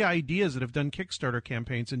great ideas that have done Kickstarter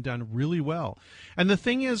campaigns and done really well. And the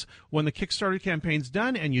thing is, when the Kickstarter campaign's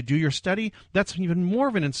done and you do your study, that's even more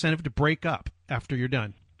of an incentive to break up after you're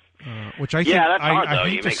done. Which I think that's hard, I though.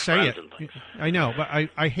 hate You to make say it. friends and things. I know, but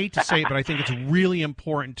I hate to say it, but I think it's really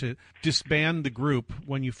important to disband the group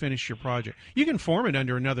when you finish your project. You can form it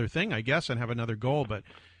under another thing, I guess, and have another goal, but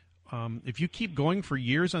if you keep going for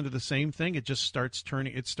years under the same thing, it just starts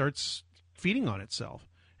feeding on itself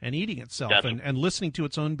and eating itself and listening to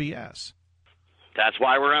its own BS. That's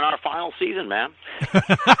why we're in our final season, man.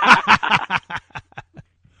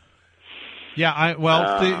 Yeah,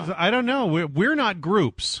 I don't know. We're not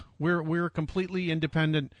groups. We're completely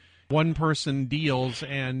independent, one-person deals,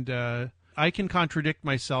 and I can contradict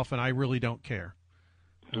myself, and I really don't care.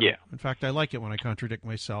 Yeah. In fact, I like it when I contradict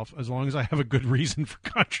myself, as long as I have a good reason for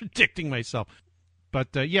contradicting myself.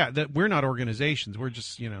 But that we're not organizations. We're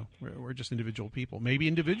just we're just individual people. Maybe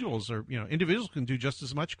individuals can do just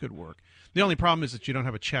as much good work. The only problem is that you don't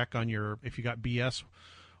have a check on if you got BS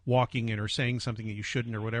walking in or saying something that you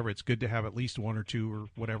shouldn't or whatever. It's good to have at least one or two or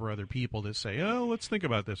whatever other people that say, oh, let's think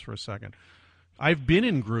about this for a second. I've been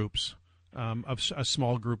in groups of a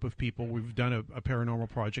small group of people. We've done a paranormal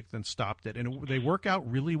project, then stopped it, and they work out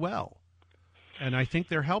really well. And I think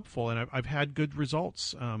they're helpful, and I've had good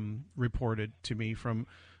results reported to me from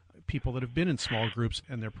people that have been in small groups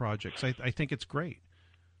and their projects. I think it's great.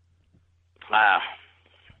 I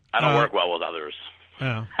don't work well with others.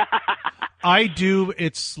 I do.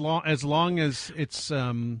 As long as it's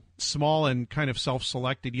small and kind of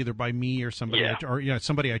self-selected, either by me or somebody, or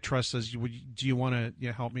somebody I trust says, "Do you want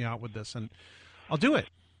to help me out with this?" And I'll do it.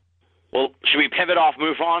 Well, should we pivot off,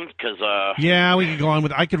 move on? Because we can go on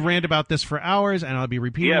with. I could rant about this for hours, and I'll be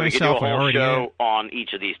repeating myself. We could do a whole show on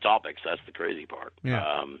each of these topics. That's the crazy part.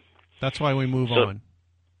 Yeah, that's why we move on.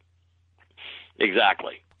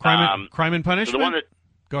 Exactly. Crime and Punishment. So the one that,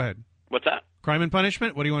 go ahead. What's that? Crime and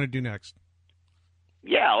Punishment. What do you want to do next?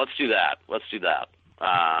 Yeah, let's do that.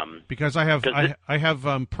 Because I have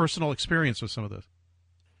personal experience with some of this.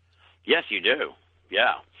 Yes, you do.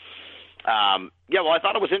 Yeah. Well, I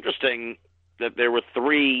thought it was interesting that there were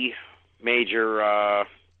three major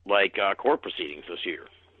court proceedings this year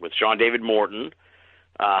with Sean David Morton,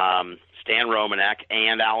 Stan Romanek,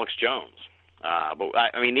 and Alex Jones. But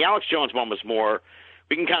the Alex Jones one was more.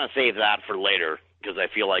 We can kind of save that for later because I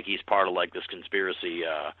feel like he's part of this conspiracy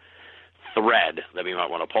thread that we might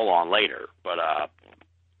want to pull on later. But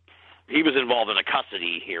he was involved in a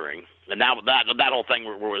custody hearing, and that whole thing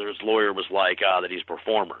where his lawyer was that he's a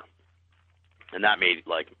performer. And that made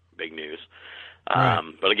big news. Right.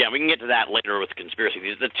 But again, we can get to that later with conspiracy.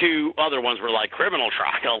 The two other ones were criminal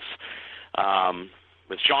trials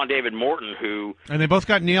with Sean David Morton, and they both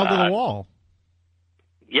got nailed to the wall.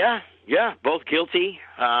 Yeah, both guilty.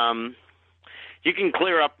 You can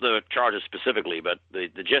clear up the charges specifically, but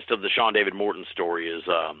the gist of the Sean David Morton story is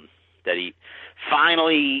that he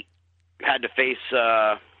finally had to face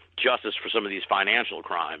justice for some of these financial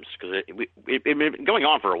crimes because it been going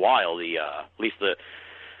on for a while.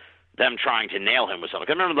 Them trying to nail him with something.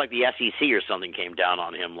 I remember the SEC or something came down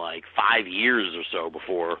on him 5 years or so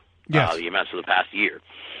before the events of the past year.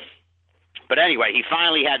 But anyway, he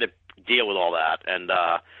finally had to deal with all that, and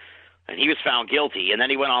he was found guilty. And then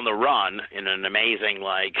he went on the run in an amazing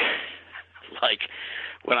what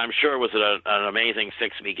I'm sure was an amazing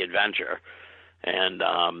 6-week adventure, and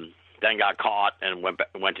then got caught and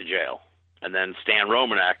went to jail. And then Stan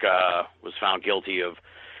Romanek was found guilty of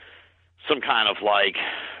some kind of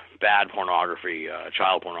bad pornography,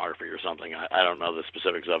 child pornography or something. I don't know the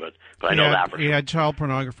specifics of it, but I know that for sure. He had child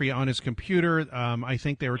pornography on his computer. I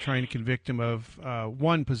think they were trying to convict him of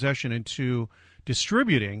 1, possession, and 2,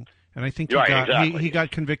 distributing. And I think he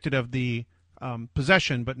got convicted of the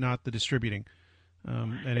possession, but not the distributing.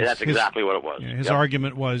 And that's exactly what it was. His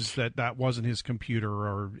argument was that wasn't his computer,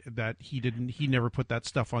 or that he never put that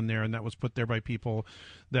stuff on there, and that was put there by people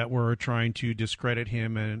that were trying to discredit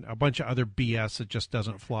him, and a bunch of other BS that just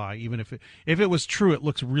doesn't fly. Even if it was true, it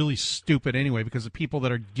looks really stupid anyway, because the people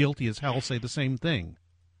that are guilty as hell say the same thing.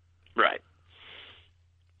 Right.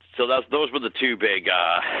 So those were the two big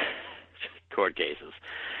court cases.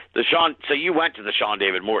 So you went to the Sean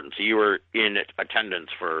David Morton. So you were in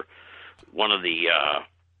attendance for one of the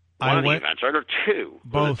events, right? Or two?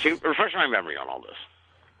 Both. Refresh my memory on all this.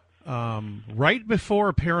 Right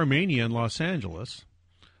before Paramania in Los Angeles,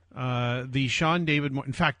 the Sean David Morton,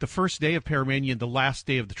 in fact, the first day of Paramania and the last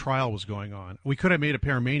day of the trial was going on. We could have made a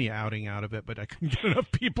Paramania outing out of it, but I couldn't get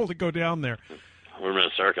enough people to go down there. We're in a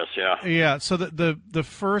circus, yeah. Yeah, so the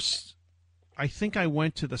first, I think I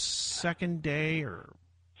went to the second day or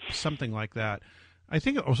something like that. I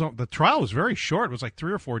think it was, the trial was very short. It was like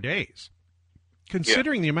 3 or 4 days.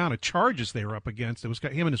 Considering the amount of charges they were up against,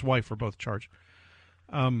 him and his wife were both charged.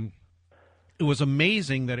 It was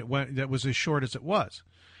amazing that that was as short as it was.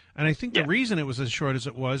 And I think the reason it was as short as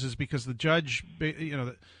it was is because the judge,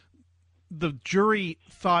 the jury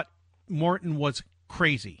thought Morton was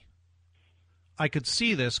crazy. I could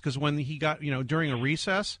see this because when he got, during a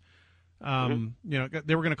recess, they were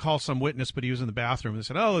going to call some witness, but he was in the bathroom. They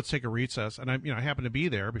said, "Oh, let's take a recess." And I happened to be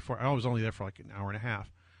there before. I was only there for like an hour and a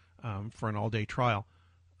half for an all-day trial.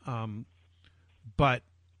 But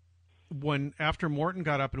after Morton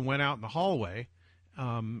got up and went out in the hallway,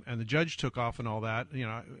 and the judge took off and all that,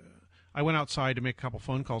 I went outside to make a couple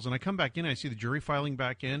phone calls, and I come back in, and I see the jury filing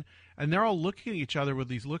back in, and they're all looking at each other with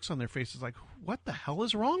these looks on their faces like, what the hell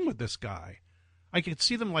is wrong with this guy? I could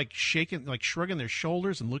see them like shaking, like shrugging their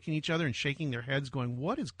shoulders and looking at each other and shaking their heads going,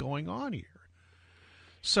 what is going on here?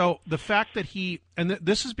 So the fact that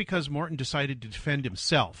this is because Morton decided to defend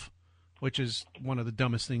himself, which is one of the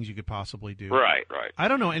dumbest things you could possibly do. Right. I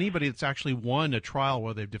don't know anybody that's actually won a trial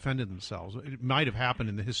where they've defended themselves. It might have happened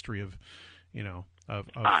in the history of,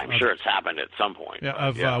 I'm sure it's happened at some point.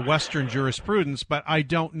 Western jurisprudence, but I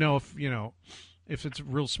don't know if it's a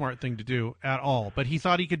real smart thing to do at all. But he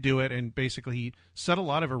thought he could do it, and basically he said a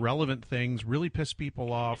lot of irrelevant things, really pissed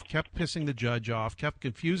people off, kept pissing the judge off, kept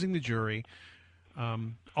confusing the jury.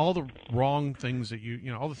 All the wrong things that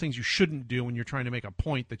all the things you shouldn't do when you're trying to make a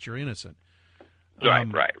point that you're innocent. Right.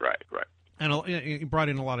 And he brought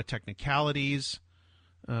in a lot of technicalities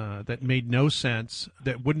that made no sense,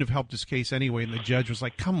 that wouldn't have helped his case anyway. And the judge was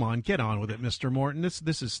like, "Come on, get on with it, Mr. Morton.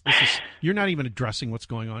 This is you're not even addressing what's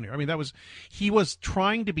going on here." I mean, he was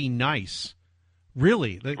trying to be nice,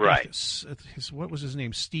 really. Right. What was his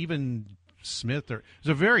name? Stephen Smith, or it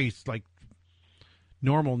was a very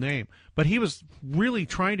normal name, but he was really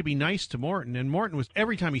trying to be nice to Morton, and Morton was,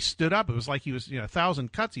 every time he stood up, it was like he was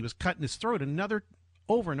 1,000 cuts. He was cutting his throat, another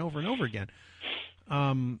over and over and over again.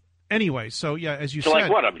 Anyway, so as you said,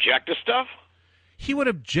 like what, object to stuff? He would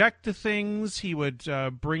object to things. He would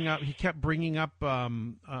he kept bringing up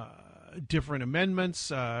different amendments,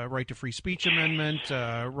 right to free speech amendment,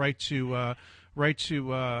 right to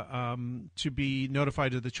be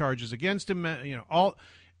notified of the charges against him.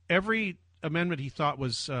 Every amendment he thought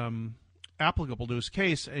was applicable to his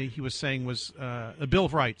case, he was saying was the Bill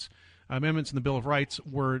of Rights. Amendments in the Bill of Rights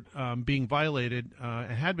were being violated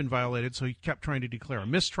and had been violated, so he kept trying to declare a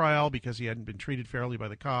mistrial because he hadn't been treated fairly by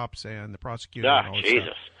the cops and the prosecutor. And all that Jesus.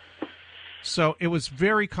 Stuff. So it was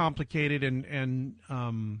very complicated, and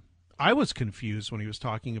I was confused when he was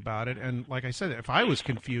talking about it. And like I said, if I was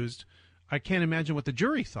confused, I can't imagine what the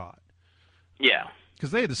jury thought. Yeah.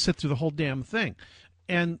 Because they had to sit through the whole damn thing.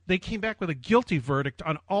 And they came back with a guilty verdict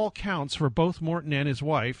on all counts for both Morton and his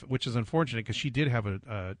wife, which is unfortunate because she did have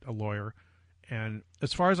a lawyer. And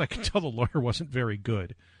as far as I can tell, the lawyer wasn't very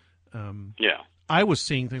good. I was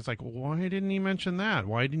seeing things like, why didn't he mention that?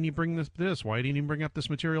 Why didn't he bring this? Why didn't he bring up this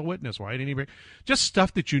material witness? Why didn't he bring... Just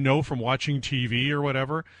stuff that from watching TV or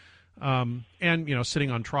whatever. And,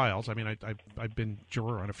 sitting on trials. I mean, I've been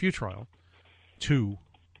juror on a few trials. Two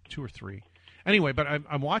or three. Anyway, but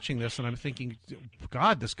I'm watching this and I'm thinking,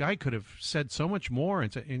 God, this guy could have said so much more,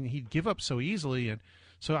 and he'd give up so easily, and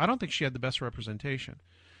so I don't think she had the best representation.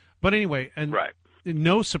 But anyway, and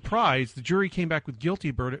no surprise, the jury came back with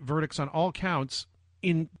guilty verdicts on all counts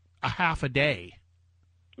in a half a day.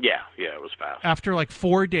 Yeah, it was fast. After like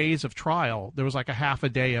 4 days of trial, there was like a half a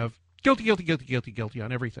day of guilty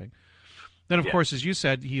on everything. Then, of course, as you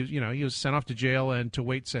said, he was sent off to jail and to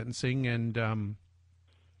wait sentencing, and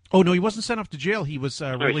oh, no, he wasn't sent off to jail. He was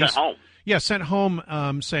released. He sent home. Yeah, sent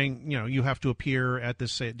home saying, you have to appear at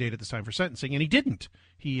this date at this time for sentencing. And he didn't.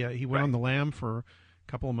 He went on the lam for a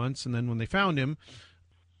couple of months. And then when they found him,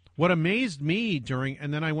 what amazed me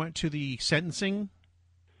and then I went to the sentencing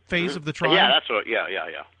phase of the trial. Yeah, that's what,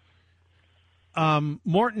 yeah.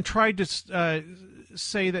 Morton tried to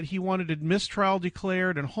say that he wanted a mistrial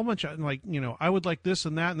declared and a whole bunch of, I would like this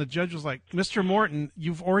and that. And the judge was like, Mr. Morton,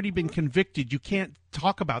 you've already been convicted. You can't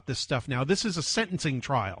talk about this stuff now. This is a sentencing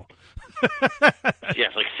trial.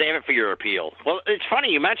 Yes, save it for your appeal. Well, it's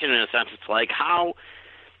funny you mentioned, in a sense, it's like, how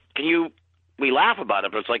can you, we laugh about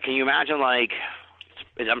it, but it's like, can you imagine,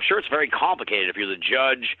 I'm sure it's very complicated if you're the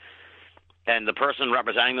judge and the person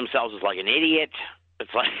representing themselves is like an idiot.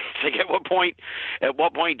 It's like at what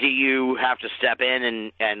point do you have to step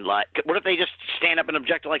in and what if they just stand up and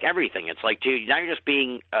object to everything? It's like, dude, now you're just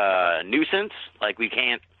being a nuisance. We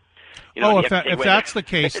can't. You know, if that's the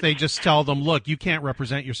case, they just tell them, look, you can't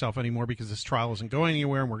represent yourself anymore because this trial isn't going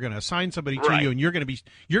anywhere, and we're going to assign somebody to you, and you're going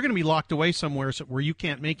to be locked away somewhere where you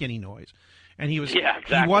can't make any noise. And he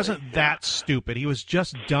wasn't that stupid. He was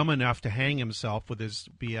just dumb enough to hang himself with his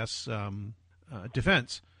BS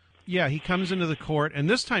defense. Yeah, he comes into the court, and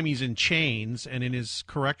this time he's in chains and in his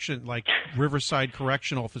Riverside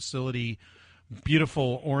Correctional Facility,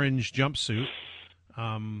 beautiful orange jumpsuit.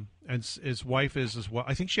 And his wife is as well.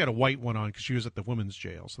 I think she had a white one on because she was at the women's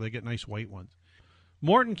jail, so they get nice white ones.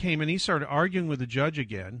 Morton came in. He started arguing with the judge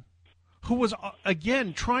again, who was,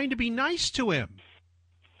 again, trying to be nice to him.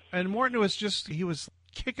 And Morton was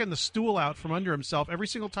kicking the stool out from under himself. Every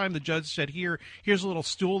single time the judge said, here's a little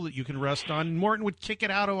stool that you can rest on, and Morton would kick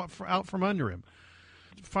it out from under him.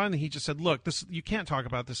 Finally, he just said, look, you can't talk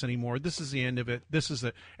about this anymore. This is the end of it. This is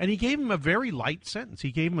it. And he gave him a very light sentence.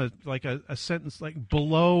 He gave him a sentence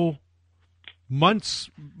below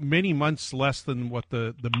many months less than what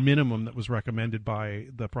the minimum that was recommended by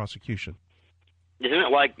the prosecution. Isn't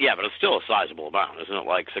it but it's still a sizable amount. Isn't it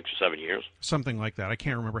like 6 or 7 years? Something like that. I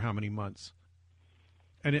can't remember how many months.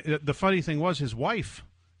 And the funny thing was his wife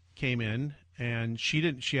came in, and she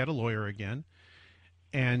had a lawyer again.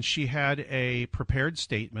 And she had a prepared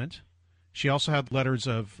statement. She also had letters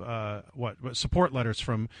of support letters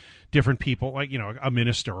from different people, like a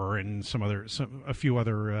minister and a few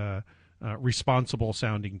other responsible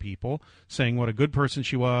sounding people, saying what a good person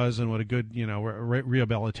she was and what a good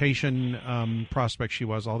rehabilitation prospect she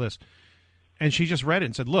was. All this, and she just read it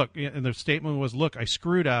and said, "Look," and the statement was, "Look, I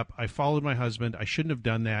screwed up. I followed my husband. I shouldn't have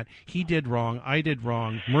done that. He did wrong. I did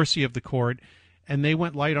wrong. Mercy of the court," and they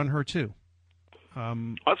went light on her too.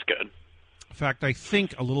 That's good. In fact, I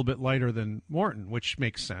think a little bit lighter than Morton, which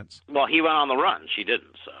makes sense. Well, he went on the run. She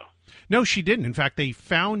didn't, so. No, she didn't. In fact, they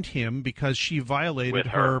found him because she violated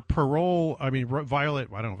her parole. I don't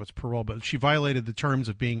know if it's parole, but she violated the terms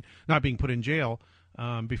of not being put in jail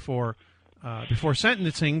before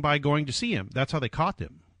sentencing by going to see him. That's how they caught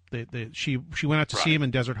him. She went out to see him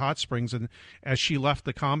in Desert Hot Springs, and as she left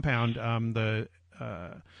the compound,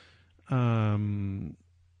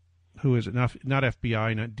 who is it? Not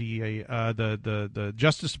FBI, not DEA. The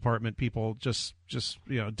Justice Department people just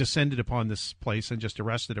descended upon this place and just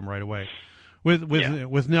arrested him right away, with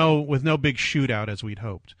no big shootout as we'd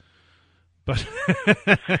hoped. But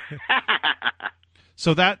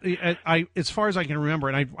so that as far as I can remember,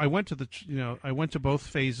 and I went to both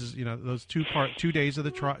phases, those 2 days of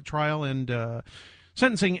the trial and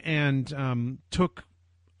sentencing, and took.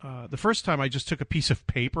 The first time I just took a piece of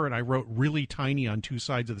paper and I wrote really tiny on 2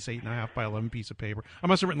 sides of this 8.5 by 11 piece of paper. I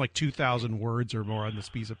must have written like 2,000 words or more on this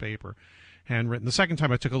piece of paper, handwritten. The second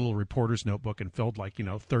time I took a little reporter's notebook and filled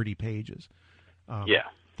 30 pages.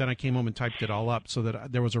 Then I came home and typed it all up so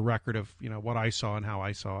that there was a record of what I saw and how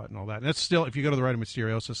I saw it and all that. And that's still, if you go to the Writer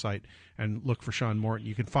Mysteriosa site and look for Sean Morton,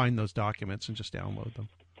 you can find those documents and just download them.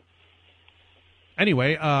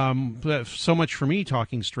 Anyway, so much for me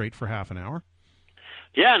talking straight for half an hour.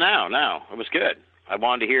 Yeah, no, it was good. I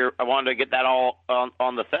wanted to get that all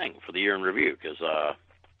on the thing for the year in review because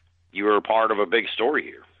you were a part of a big story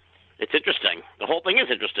here. It's interesting. The whole thing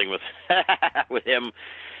is interesting with with him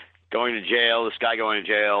going to jail, this guy going to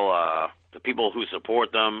jail, the people who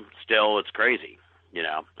support them. Still, it's crazy.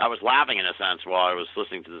 I was laughing in a sense while I was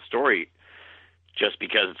listening to the story, just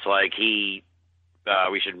because it's like we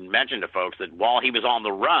should mention to folks that while he was on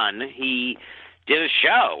the run, he did a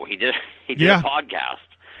show. He did a podcast.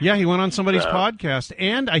 Yeah, he went on somebody's podcast,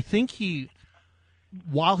 and I think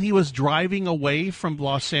while he was driving away from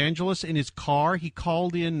Los Angeles in his car, he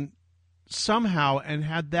called in somehow and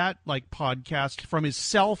had that podcast from his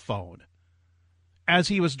cell phone. As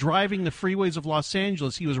he was driving the freeways of Los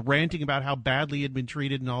Angeles, he was ranting about how badly he had been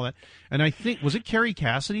treated and all that. And I think, was it Carrie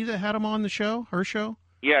Cassidy that had him on the show, her show?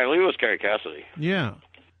 Yeah, I believe it was Carrie Cassidy. Yeah.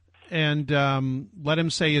 And let him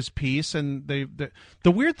say his piece. And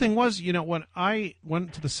the weird thing was, when I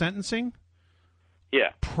went to the sentencing,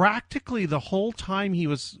 practically the whole time he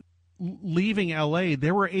was leaving L.A.,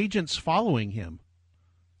 there were agents following him.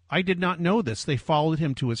 I did not know this. They followed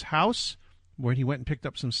him to his house where he went and picked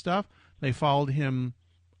up some stuff. They followed him.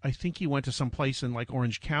 I think he went to some place in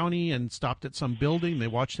Orange County and stopped at some building. They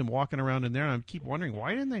watched him walking around in there. And I keep wondering,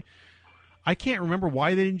 why didn't they? I can't remember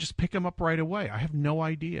why they didn't just pick him up right away. I have no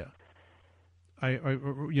idea.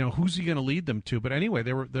 Who's he going to lead them to? But anyway,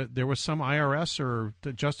 there was some IRS or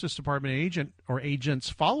the Justice Department agent or agents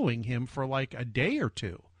following him for a day or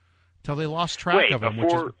two till they lost track of him.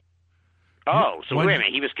 Wait a minute.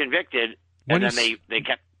 He was convicted, and then he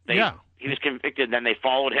was convicted, and then they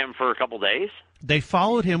followed him for a couple days? They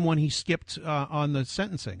followed him when he skipped on the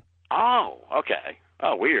sentencing. Oh, okay.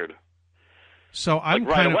 Oh, weird. So I'm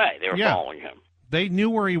right kind away they were following him. They knew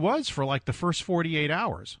where he was for like the first 48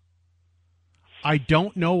 hours. I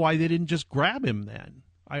don't know why they didn't just grab him then.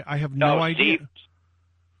 I have no idea.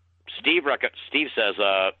 Steve says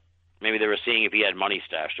maybe they were seeing if he had money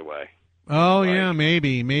stashed away. Oh, yeah,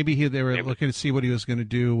 maybe. Maybe they were looking to see what he was going to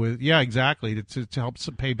do with. Yeah, exactly, to help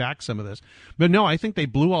pay back some of this. But no, I think they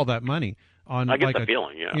blew all that money on I get the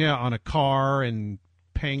feeling, yeah. Yeah, on a car and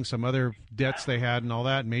paying some other debts they had and all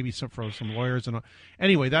that, and maybe for some lawyers and all.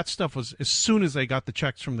 Anyway, that stuff was as soon as they got the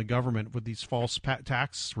checks from the government with these false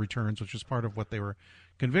tax returns, which was part of what they were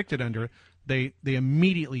convicted under. They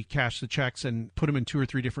immediately cashed the checks and put them in 2 or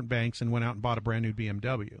 3 different banks and went out and bought a brand new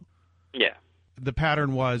BMW. Yeah. The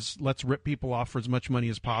pattern was, let's rip people off for as much money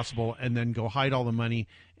as possible and then go hide all the money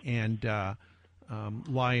and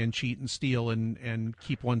lie and cheat and steal and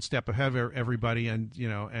keep one step ahead of everybody, and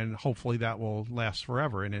and hopefully that will last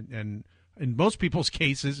forever. And in most people's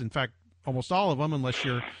cases, in fact, almost all of them, unless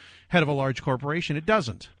you're head of a large corporation, it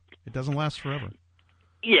doesn't. It doesn't last forever.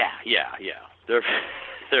 Yeah. There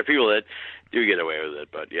are people that do get away with it,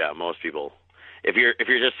 but yeah, most people. If you're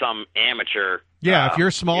just some amateur. Yeah, if you're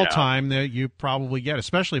small time, you probably get,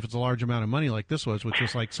 especially if it's a large amount of money like this was, which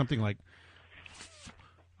was like something like,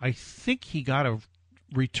 I think he got a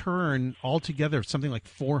return altogether of something like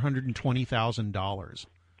 $420,000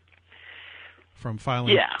 from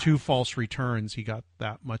filing 2 false returns. He got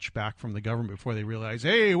that much back from the government before they realized,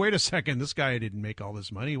 hey, wait a second, this guy didn't make all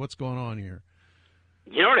this money. What's going on here?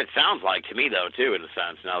 You know what it sounds like to me, though, too, in a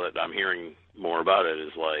sense, now that I'm hearing more about it,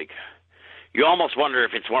 is like, you almost wonder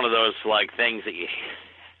if it's one of those like things that you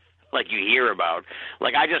hear about.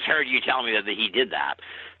 Like, I just heard you tell me that he did that,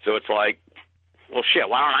 so it's like, well, shit,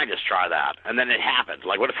 why don't I just try that? And then it happened.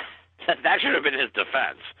 Like, what if that should have been his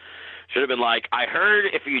defense? Should have been like, I heard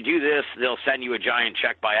if you do this, they'll send you a giant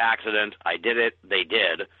check by accident. I did it. They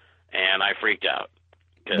did, and I freaked out.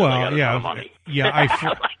 Well, money.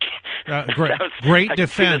 Great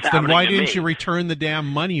defense. Then why didn't you return the damn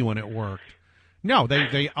money when it worked? No,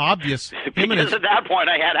 they obvious. Because at that point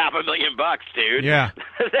I had $500,000, dude. Yeah.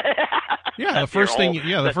 Yeah, the first thing.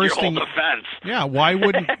 Yeah, the first thing. Defense. Yeah, why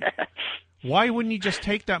wouldn't you just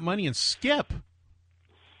take that money and skip?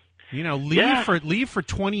 Leave for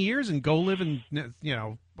 20 years and go live in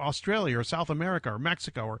Australia or South America or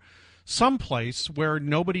Mexico or someplace where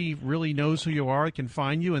nobody really knows who you are, can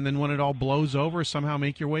find you, and then when it all blows over, somehow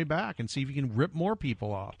make your way back and see if you can rip more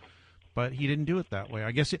people off. But he didn't do it that way.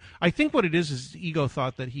 I think what it is ego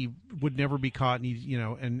thought that he would never be caught,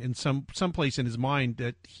 and and in some place in his mind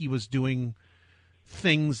that he was doing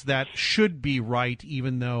things that should be right,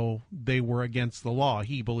 even though they were against the law.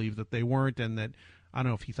 He believed that they weren't, and that I don't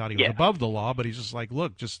know if he thought he was above the law, but he's just like,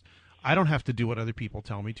 look, I don't have to do what other people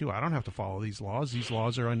tell me to. I don't have to follow these laws. These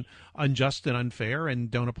laws are unjust and unfair and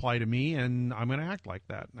don't apply to me, and I'm going to act like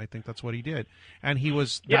that. And I think that's what he did. And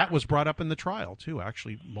that was brought up in the trial, too,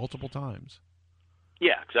 actually, multiple times.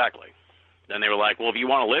 Yeah, exactly. Then they were like, well, if you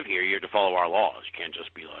want to live here, you have to follow our laws. You can't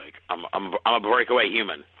just be like, I'm a breakaway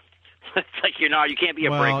human. It's like, you can't be a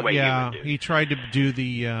breakaway human, dude. He tried to do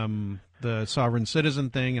the sovereign citizen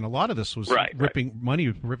thing, and a lot of this was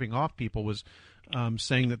ripping off people was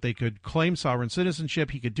saying that they could claim sovereign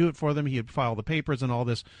citizenship. He could do it for them. He would file the papers and all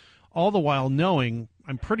this, all the while I'm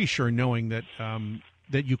pretty sure knowing that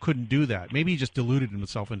you couldn't do that. Maybe he just deluded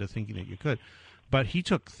himself into thinking that you could. But he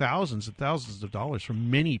took thousands and thousands of dollars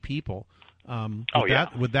from many people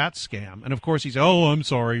with that scam. And, of course, he's, I'm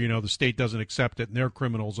sorry, the state doesn't accept it, and they're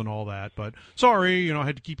criminals and all that. But, sorry, I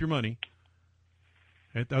had to keep your money.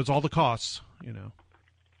 That was all the costs,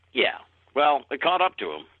 Yeah. Well, it caught up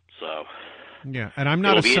to him, so... Yeah, and I'm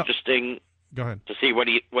not. It'll be interesting. Go ahead. To see what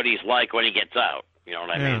he's like when he gets out. You know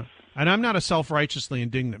what I mean? And I'm not a self-righteously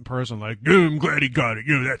indignant person. Like, I'm glad he got it.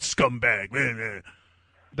 That scumbag.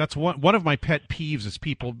 That's one of my pet peeves is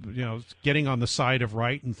people, getting on the side of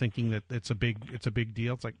right and thinking that it's a big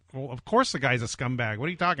deal. It's like, well, of course the guy's a scumbag. What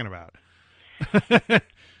are you talking about?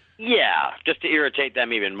 Yeah, just to irritate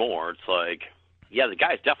them even more. It's like, yeah, the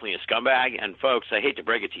guy's definitely a scumbag. And folks, I hate to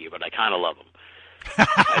break it to you, but I kind of love him.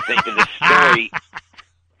 I think that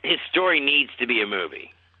his story needs to be a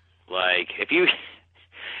movie. Like, if you're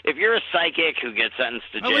a psychic who gets sentenced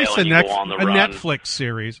to jail and you go on the run, a Netflix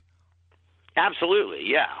series. Absolutely,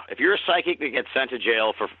 yeah. If you're a psychic that gets sent to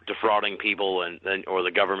jail for defrauding people or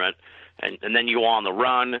the government, and then you go on the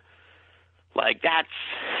run, like that's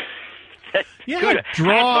good.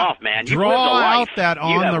 Draw out that on the run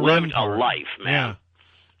part. You have lived a life, man. Yeah.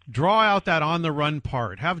 Draw out that on the run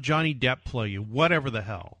part. Have Johnny Depp play you, whatever the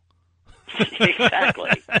hell.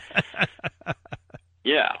 Exactly.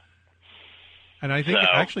 Yeah. And I think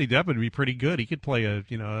actually Depp would be pretty good. He could play a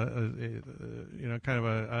kind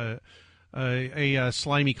of a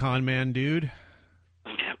slimy con man dude.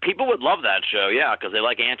 People would love that show, yeah, because they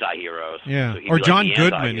like anti-heroes. Yeah, so or John like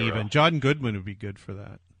Goodman anti-hero. even. John Goodman would be good for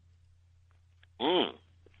that.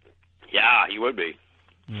 Yeah, he would be.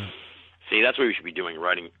 Yeah. See, that's what we should be doing,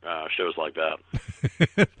 writing shows like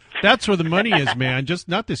that. That's where the money is, man. Just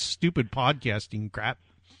not this stupid podcasting crap.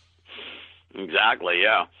 Exactly,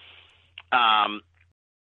 yeah.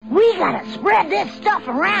 We gotta spread this stuff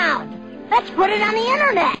around. Let's put it on the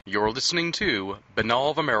internet. You're listening to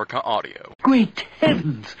Banal of America Audio. Great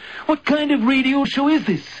heavens! What kind of radio show is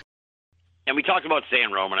this? And we talked about Stan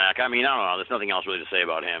Romanek. I mean, I don't know. There's nothing else really to say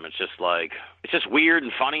about him. It's just weird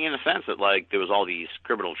and funny in a sense that, like, there was all these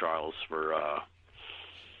criminal trials for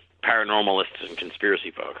paranormalists and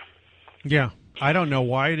conspiracy folk. Yeah. I don't know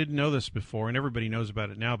why I didn't know this before, and everybody knows about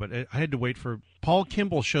it now, but I had to wait for... Paul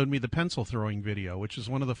Kimball showed me the pencil throwing video, which is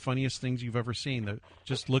one of the funniest things you've ever seen.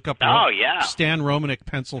 Just look up Stan Romanek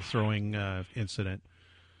pencil throwing incident.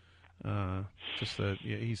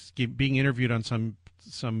 He's being interviewed on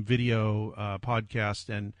some video podcast,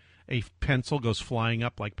 and a pencil goes flying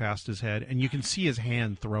up like past his head, and you can see his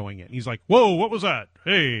hand throwing it. And he's like, "Whoa, what was that?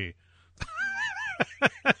 Hey!"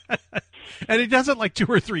 And he does it like 2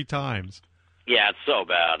 or 3 times. Yeah, it's so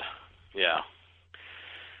bad. Yeah.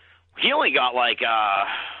 He only got I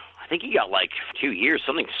think he got 2 years,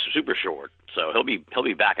 something super short. So he'll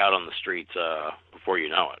be back out on the streets before you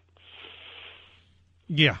know it.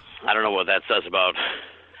 Yeah. I don't know what that says about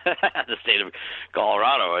the state of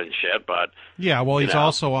Colorado and shit, but... Yeah, well, he's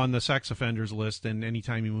also on the sex offenders list, and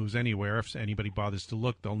anytime he moves anywhere, if anybody bothers to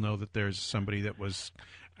look, they'll know that there's somebody that was...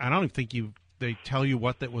 I don't think they tell you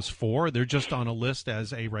what that was for. They're just on a list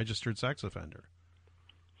as a registered sex offender.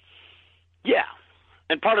 Yeah.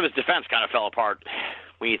 And part of his defense kind of fell apart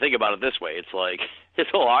when you think about it this way. It's like, his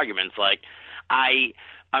whole argument's like,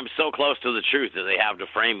 I'm so close to the truth that they have to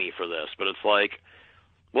frame me for this. But it's like,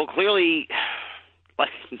 well, clearly,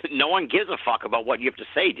 no one gives a fuck about what you have to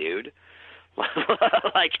say, dude.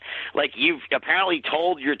 like you've apparently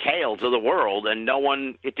told your tale to the world, and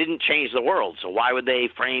it didn't change the world. So why would they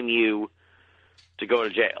frame you to go to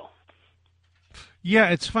jail? Yeah,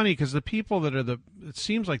 it's funny because the people that are it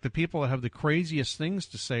seems like the people that have the craziest things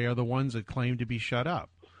to say are the ones that claim to be shut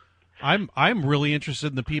up. I'm really interested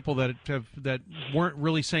in the people that weren't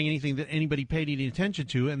really saying anything that anybody paid any attention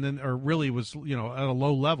to, and then or really was at a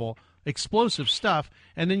low level, explosive stuff,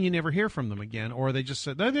 and then you never hear from them again, or they just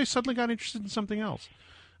said they suddenly got interested in something else.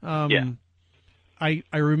 Yeah. I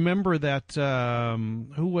remember that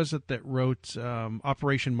who was it that wrote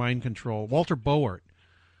Operation Mind Control? Walter Boart.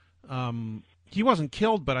 He wasn't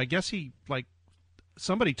killed, but I guess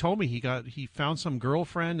somebody told me he found some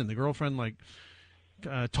girlfriend, and the girlfriend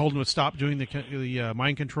told him to stop doing the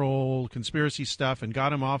mind control conspiracy stuff and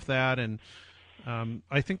got him off that. And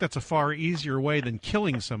I think that's a far easier way than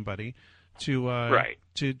killing somebody to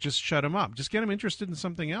just shut him up, just get him interested in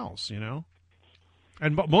something else,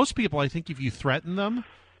 And most people, I think, if you threaten them,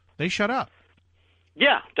 they shut up.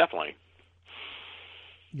 Yeah, definitely.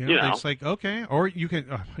 It's like, okay, or you can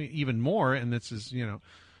even more, and this is,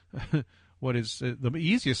 what is the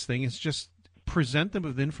easiest thing is just present them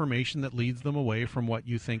with information that leads them away from what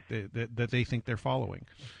you think that they think they're following.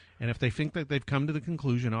 And if they think that they've come to the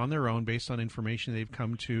conclusion on their own based on information they've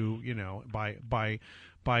come to,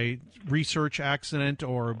 by research accident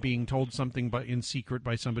or being told something in secret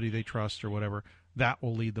by somebody they trust or whatever, that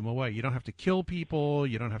will lead them away. You don't have to kill people.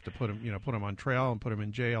 You don't have to put them on trial and put them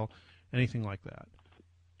in jail, anything like that.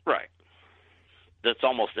 Right. That's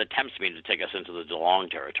almost tempts me to take us into the DeLong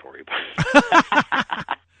territory.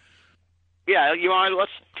 Yeah,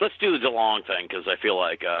 let's do the DeLong thing because I feel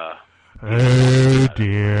like. Oh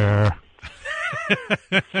dear.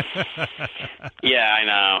 Yeah, I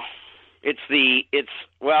know. It's the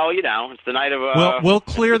night of. We'll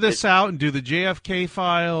clear this out and do the JFK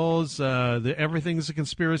files. Everything's a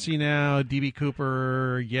conspiracy now. DB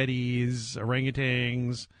Cooper, Yetis,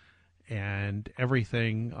 orangutans, and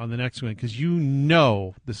everything on the next one because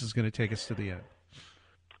this is going to take us to the end.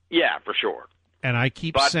 Yeah, for sure. And I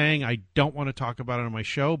keep saying I don't want to talk about it on my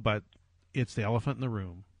show, but it's the elephant in the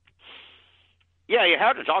room. Yeah, you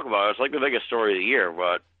have to talk about it. It's like the biggest story of the year,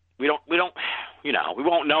 but we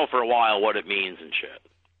won't know for a while what it means and shit.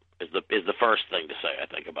 Is the first thing to say, I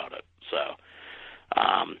think, about it. So,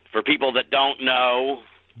 for people that don't know,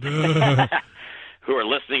 who are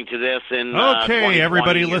listening to this in okay,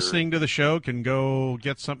 everybody listening to the show can go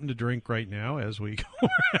get something to drink right now as we go.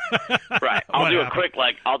 Right, I'm going to do a quick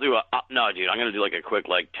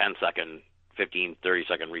 10-second 15,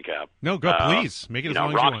 30-second recap. No, go, please. Make it as long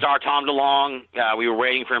as you want. Rockstar Tom DeLonge, we were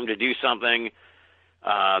waiting for him to do something.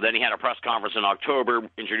 Then he had a press conference in October,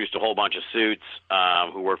 introduced a whole bunch of suits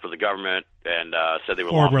who worked for the government, and said they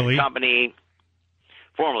were launching a company.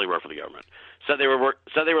 Formerly worked for the government. Said they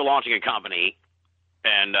were launching a company,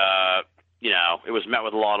 and it was met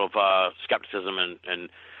with a lot of skepticism and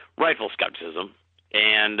rightful skepticism.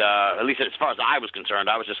 And at least as far as I was concerned,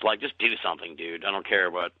 I was just like, just do something, dude. I don't care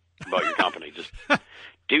about your company. Just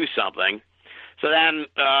do something. So then,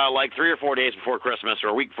 like 3 or 4 days before Christmas or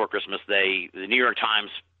a week before Christmas, the New York Times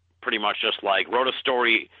pretty much just like wrote a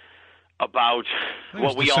story about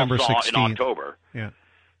what we all saw 16th. In October. Yeah.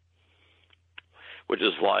 Which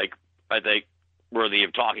is like, I think, worthy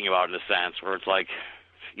of talking about in a sense, where it's like,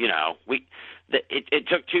 it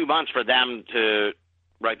took 2 months for them to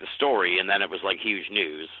write the story, and then it was like huge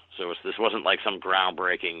news. So this wasn't like some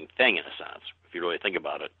groundbreaking thing in a sense, if you really think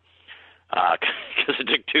about it, because it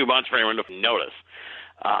took 2 months for anyone to notice.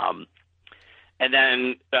 And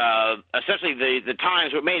then essentially the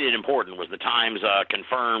Times, what made it important was the Times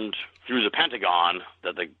confirmed through the Pentagon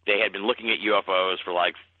that they had been looking at UFOs for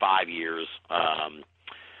like 5 years.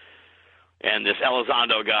 And this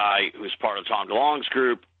Elizondo guy, who's part of Tom DeLonge's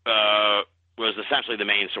group, was essentially the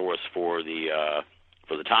main source for the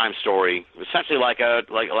Times story. It was essentially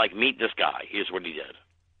like meet this guy. Here's what he did.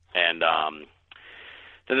 And then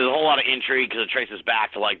there's a whole lot of intrigue because it traces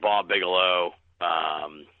back to like Bob Bigelow,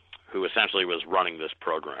 who essentially was running this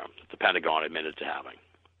program that the Pentagon admitted to having.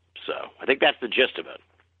 So I think that's the gist of it.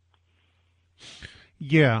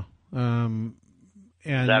 Yeah. And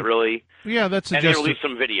is that really? Yeah, that's the gist. And they released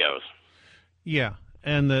some videos. Yeah,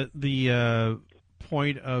 and the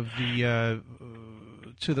point of the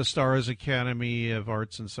To the Stars Academy of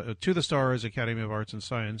Arts and To the Stars Academy of Arts and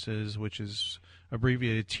Sciences, which is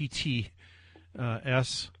abbreviated TTS.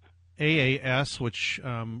 AAS, which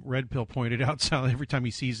Red Pill pointed out, so every time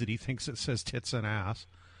he sees it, he thinks it says tits and ass.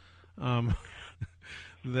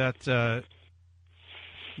 That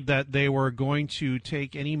they were going to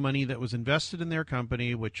take any money that was invested in their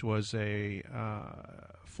company, which was a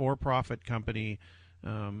for-profit company,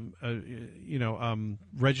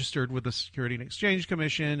 registered with the Security and Exchange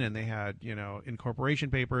Commission, and they had, incorporation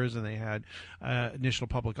papers, and they had initial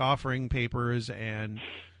public offering papers, and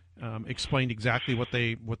explained exactly what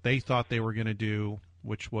they thought they were going to do,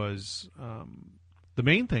 which was the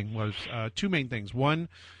main thing was two main things. One,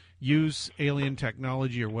 use alien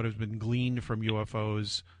technology or what has been gleaned from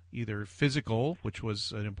UFOs, either physical, which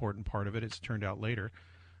was an important part of it, it's turned out later,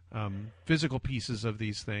 physical pieces of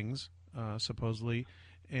these things, supposedly,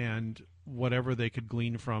 and whatever they could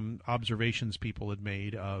glean from observations people had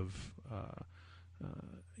made of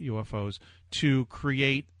UFOs to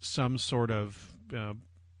create some sort of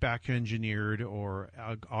back-engineered or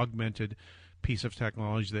augmented piece of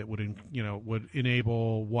technology that would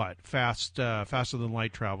enable what faster than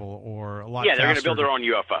light travel or a lot. Yeah, they're going to build their own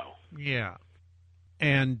UFO. Yeah,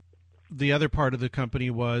 and the other part of the company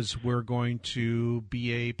was we're going to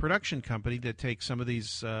be a production company that takes some of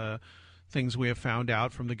these things we have found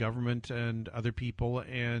out from the government and other people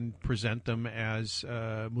and present them as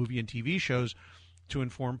movie and TV shows to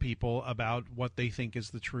inform people about what they think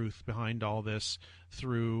is the truth behind all this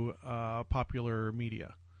through popular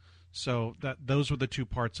media. So those were the two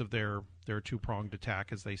parts of their two-pronged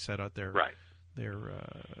attack as they set out their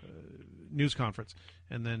news conference.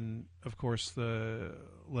 And then, of course, the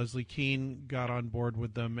Leslie Kean got on board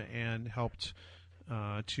with them and helped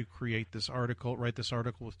to write this article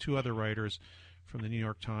with two other writers from the New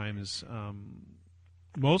York Times,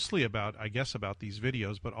 mostly about these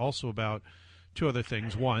videos, but also about two other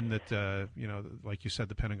things. One, that, like you said,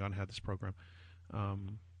 the Pentagon had this program.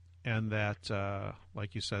 And that,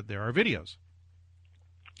 like you said, there are videos.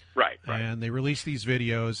 Right. And they release these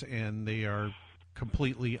videos, and they are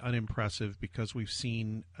completely unimpressive because we've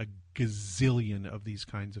seen a gazillion of these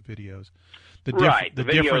kinds of videos. The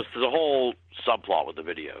videos, there's a whole subplot with the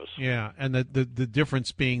videos. Yeah, and the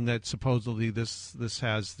difference being that supposedly this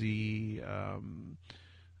has the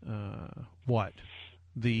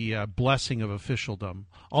the blessing of officialdom.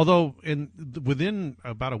 Although within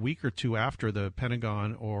about a week or two after the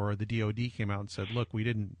Pentagon or the DOD came out and said, look, we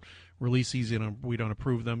didn't release these and we don't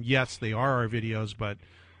approve them. Yes, they are our videos, but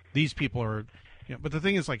these people are... but the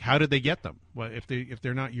thing is, like, how did they get them? Well, if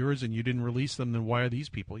they're not yours and you didn't release them, then why are these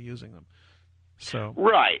people using them? So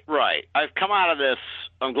Right. I've come out of this...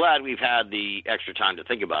 I'm glad we've had the extra time to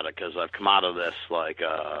think about it, because I've come out of this,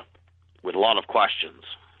 with a lot of questions.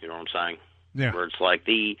 You know what I'm saying? Yeah. Where it's like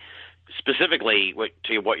specifically what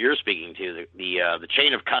you're speaking to, the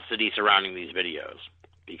chain of custody surrounding these videos,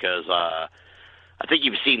 because I think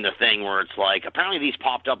you've seen the thing where it's like apparently these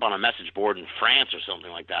popped up on a message board in France or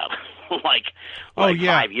something like that, like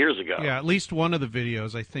 5 years ago. Yeah, at least one of the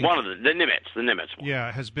videos, I think. One of the Nimitz one.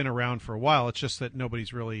 Yeah, has been around for a while. It's just that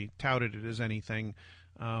nobody's really touted it as anything.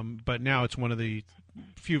 But now it's one of the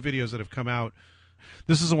few videos that have come out.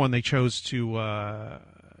 This is the one they chose to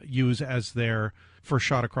use as their first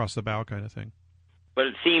shot across the bow kind of thing. But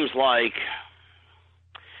it seems like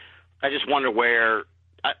I just wonder where.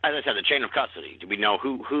 As I said, the chain of custody. Do we know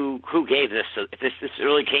who gave this? If this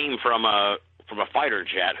really came from a fighter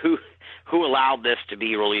jet, who allowed this to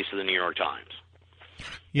be released to the New York Times?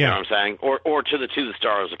 Yeah, you know what I'm saying, or to the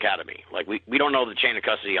Stars Academy. Like we don't know the chain of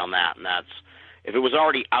custody on that, and that's if it was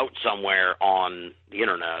already out somewhere on the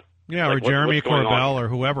internet. Yeah, like or Jeremy Corbell or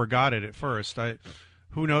whoever got it at first.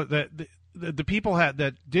 Who knows that the people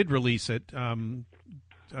that did release it.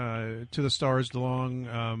 To the Stars,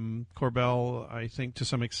 DeLong, Corbell, I think to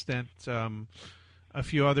some extent, a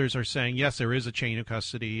few others are saying yes, there is a chain of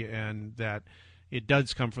custody, and that it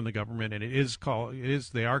does come from the government, and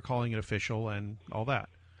they are calling it official and all that.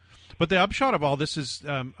 But the upshot of all this is,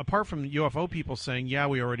 apart from UFO people saying, yeah,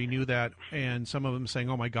 we already knew that, and some of them saying,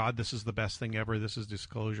 oh my God, this is the best thing ever, this is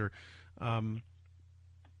disclosure.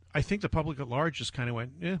 I think the public at large just kind of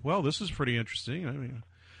went, well, this is pretty interesting. I mean.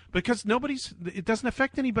 Because it doesn't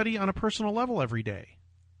affect anybody on a personal level every day,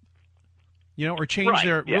 or change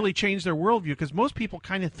really change their worldview. Because most people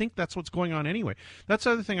kind of think that's what's going on anyway. That's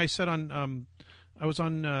the other thing I said on, I was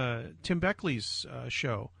on Tim Beckley's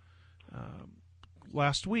show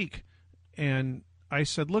last week, and I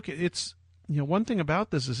said, look, it's one thing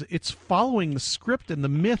about this is it's following the script and the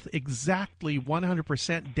myth exactly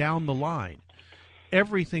 100% down the line.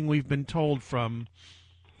 Everything we've been told from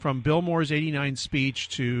Bill Moore's '89 speech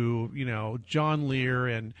to John Lear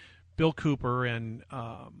and Bill Cooper and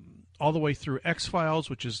all the way through X-Files,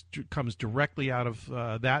 which comes directly out of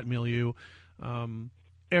that milieu.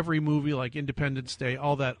 Every movie like Independence Day,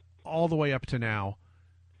 all that, all the way up to now,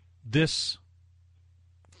 this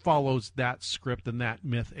follows that script and that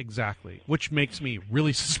myth exactly, which makes me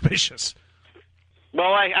really suspicious.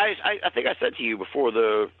 Well, I think I said to you before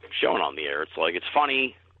the show went on the air, it's like it's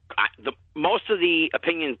funny. Most of the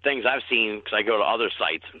opinion things I've seen, because I go to other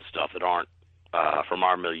sites and stuff that aren't from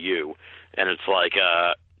our milieu, and it's like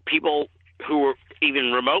people who are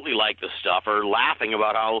even remotely like this stuff are laughing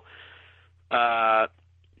about how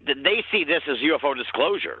they see this as UFO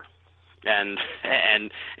disclosure, and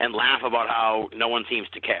laugh about how no one seems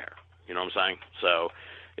to care. You know what I'm saying? So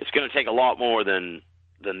it's going to take a lot more than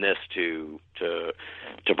this to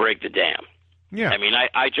break the dam. Yeah. I mean,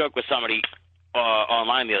 I joked with somebody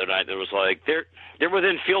online the other night that was like, they're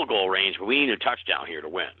within field goal range, but we need a touchdown here to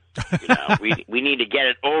win. We need to get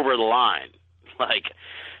it over the line.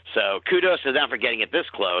 So kudos to them for getting it this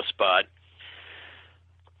close, but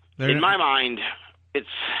in my mind, it's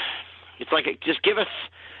like, just give us.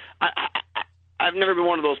 I've never been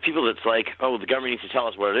one of those people that's like, oh, the government needs to tell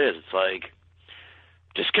us what it is. It's like,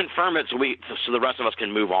 just confirm it so the rest of us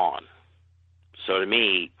can move on. So to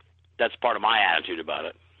me, that's part of my attitude about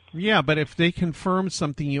it. Yeah, but if they confirm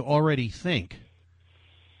something you already think,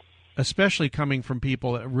 especially coming from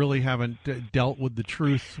people that really haven't dealt with the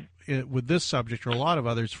truth with this subject or a lot of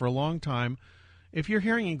others for a long time, if you're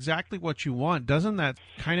hearing exactly what you want, doesn't that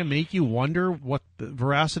kind of make you wonder what the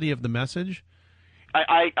veracity of the message?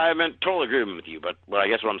 I'm in total agreement with you, but I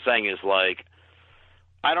guess what I'm saying is, like,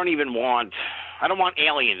 I don't want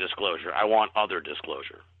alien disclosure. I want other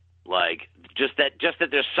disclosure. Like, just that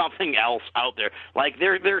there's something else out there. Like,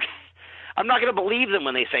 I'm not going to believe them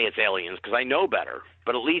when they say it's aliens because I know better.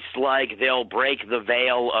 But at least, like, they'll break the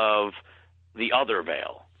veil of the other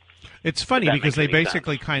veil. It's funny because they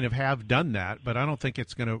basically kind of have done that, but I don't think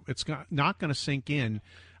it's not going to sink in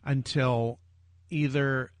until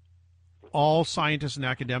either all scientists and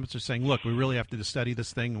academics are saying, look, we really have to study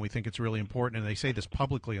this thing and we think it's really important, and they say this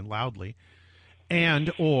publicly and loudly,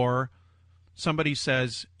 or somebody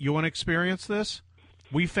says, you want to experience this?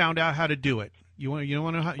 We found out how to do it. You want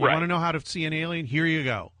to know how to see an alien? Here you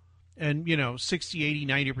go. And 60, 80,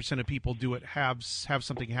 90% of people do it, have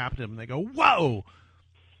something happen to them, and they go, whoa,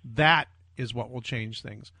 that is what will change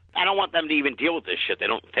things. I don't want them to even deal with this shit. They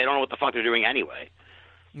don't know what the fuck they're doing anyway.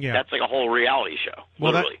 Yeah, that's like a whole reality show.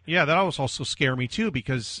 Well, that also scare me too,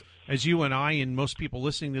 because as you and I and most people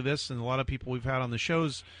listening to this and a lot of people we've had on the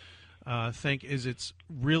shows think is it's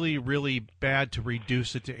really, really bad to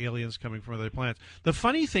reduce it to aliens coming from other planets. The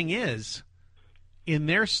funny thing is, in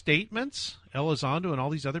their statements, Elizondo and all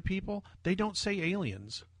these other people, they don't say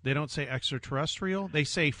aliens. They don't say extraterrestrial. They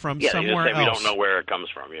say from somewhere else. We don't know where it comes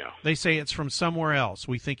from, yeah. They say it's from somewhere else.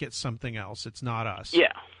 We think it's something else. It's not us.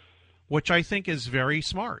 Yeah. which I think is very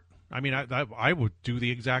smart. I mean, I would do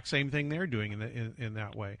the exact same thing they're doing in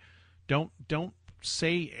that way. Don't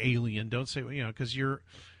say alien. Don't say, because you're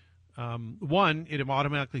one, it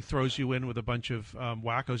automatically throws you in with a bunch of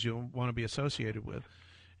wackos you don't want to be associated with,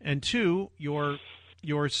 and two, you're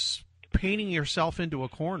painting yourself into a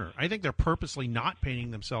corner. I think they're purposely not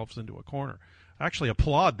painting themselves into a corner. I actually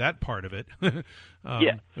applaud that part of it.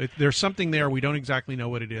 There's something there, we don't exactly know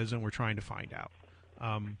what it is, and we're trying to find out.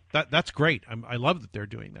 That's great. I love that they're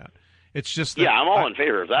doing that. It's just that I'm all in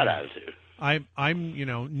favor of that attitude. I'm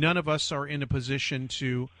none of us are in a position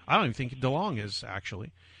to. I don't even think DeLong is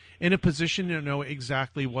actually in a position to know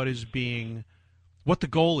exactly what the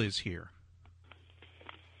goal is here.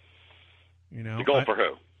 The goal for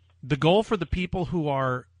who? The goal for the people who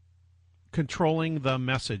are controlling the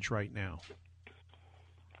message right now.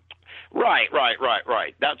 Right.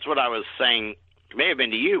 That's what I was saying. It may have been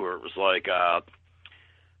to you, where it was like off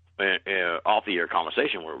the air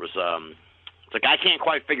conversation, where it was it's like I can't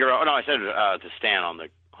quite figure out. Oh, no, I said to Stan on the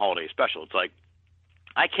holiday special. It's like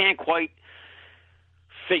I can't quite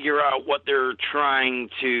figure out what they're trying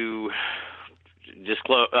to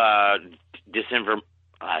disclose, I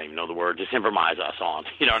don't even know the word, disinformize us on.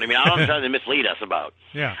 You know what I mean? I don't know what they're trying to mislead us about.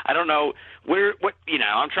 Yeah. I don't know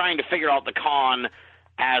I'm trying to figure out the con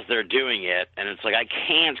as they're doing it, and it's like I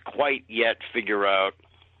can't quite yet figure out.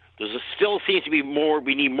 Still seems to be more.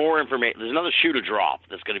 We need more information. There's another shoe to drop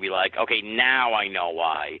that's going to be like, okay, now I know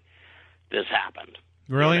why this happened.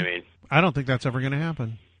 Really? You know what I mean? I don't think that's ever going to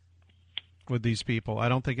happen with these people. I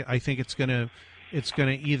think it's going to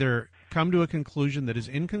either come to a conclusion that is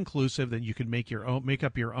inconclusive, that you can make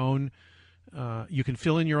up your own. You can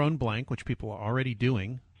fill in your own blank, which people are already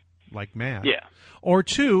doing, like mad. Yeah. Or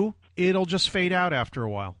two, it'll just fade out after a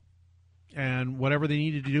while. And whatever they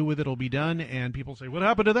needed to do with it will be done, and people say, what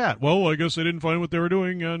happened to that? Well, I guess they didn't find what they were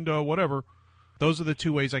doing, and whatever. Those are the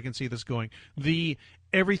two ways I can see this going.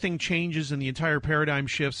 Everything changes and the entire paradigm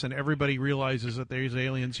shifts, and everybody realizes that there's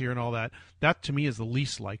aliens here and all that. That, to me, is the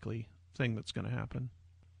least likely thing that's going to happen.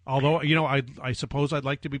 Although, I suppose I'd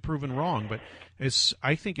like to be proven wrong, but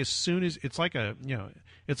I think as soon as it's like a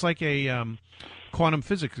quantum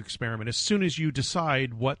physics experiment. As soon as you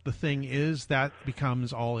decide what the thing is, that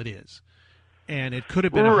becomes all it is. And it could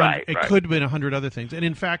have been could have been 100 other things. And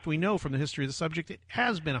in fact, we know from the history of the subject, it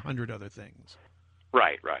has been 100 other things.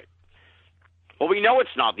 Right. Well, we know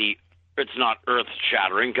it's not earth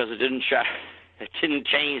shattering because it didn't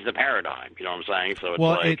change the paradigm. You know what I'm saying? So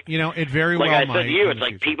it's it very well might. Like I said to you, it's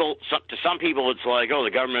like to some people, it's like, oh,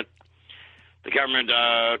 the government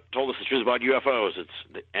told us the truth about UFOs.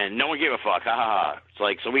 And no one gave a fuck. Ha ha ha. It's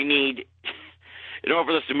like, so we need. In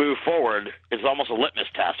order for this to move forward, it's almost a litmus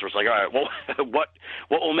test where it's like, all right, well, what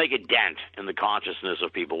will make a dent in the consciousness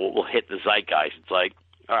of people? What will hit the zeitgeist? It's like,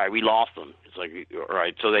 all right, we lost them. It's like, all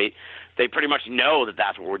right, so they pretty much know that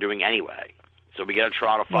that's what we're doing anyway. So we got to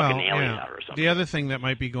trot a fucking alien out or something. The other thing that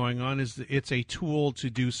might be going on is it's a tool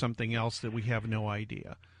to do something else that we have no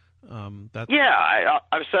idea. I've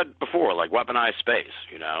said before, like weaponized space.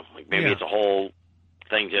 Like maybe it's a whole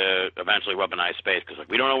thing to eventually weaponize space because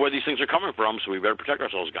we don't know where these things are coming from, so we better protect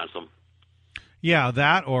ourselves against them. Yeah,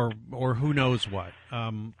 that or who knows what.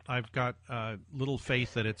 I've got little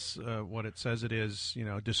faith that it's what it says it is.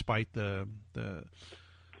 Despite the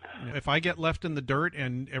if I get left in the dirt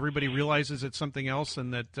and everybody realizes it's something else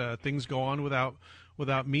and that things go on without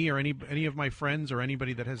me or any of my friends or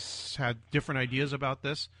anybody that has had different ideas about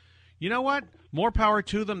this, you know what? More power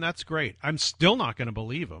to them. That's great. I'm still not going to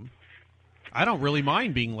believe them. I don't really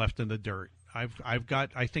mind being left in the dirt. I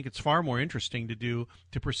think it's far more interesting to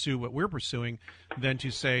pursue what we're pursuing than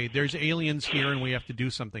to say there's aliens here and we have to do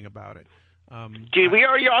something about it. Dude, we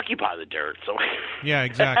already occupy the dirt, so yeah,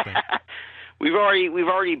 exactly. We've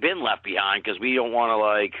already been left behind because we don't want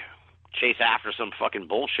to chase after some fucking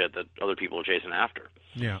bullshit that other people are chasing after.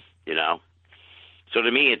 Yeah, So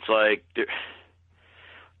to me, it's like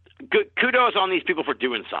kudos on these people for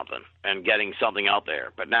doing something and getting something out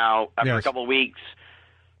there. But now, after a couple of weeks,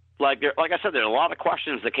 like I said, there are a lot of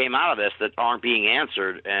questions that came out of this that aren't being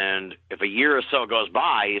answered. And if a year or so goes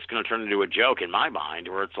by, it's going to turn into a joke in my mind,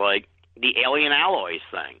 where it's like the alien alloys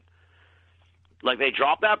thing. Like they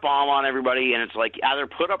dropped that bomb on everybody, and it's like either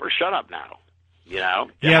put up or shut up now. Yeah,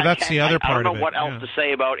 that's the other part of it. I don't know what else to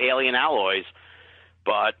say about alien alloys,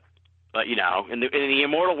 but. In the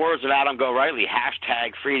immortal words of Adam Gorightly,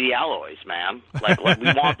 # free the alloys, man. Like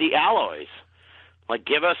we want the alloys. Like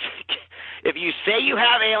give us, if you say you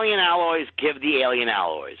have alien alloys, give the alien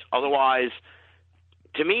alloys. Otherwise,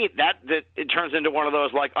 to me, that it turns into one of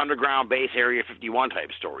those like underground base Area 51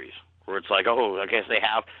 type stories. where it's like, oh, I guess they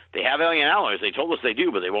have alien alloys. They told us they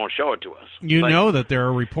do, but they won't show it to us. You know that there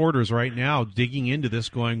are reporters right now digging into this,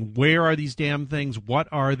 going, where are these damn things? What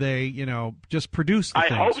are they? You know, just produce the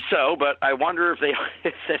things. I hope so, but I wonder if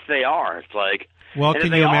they are. It's like, well,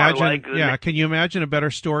 can you imagine? Can you imagine a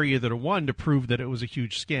better story, either to one, to prove that it was a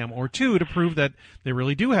huge scam, or two, to prove that they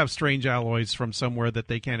really do have strange alloys from somewhere that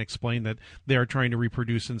they can't explain, that they are trying to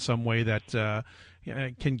reproduce in some way that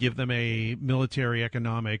can give them a military,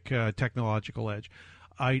 economic, technological edge.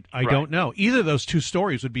 I don't know. Either of those two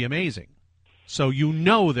stories would be amazing. So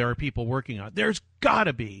there are people working on it. There's got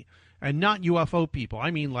to be, and not UFO people.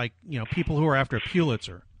 I mean, like, people who are after a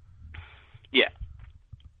Pulitzer. Yeah.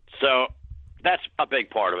 So that's a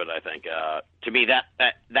big part of it, I think. To me,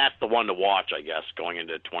 that's the one to watch, I guess, going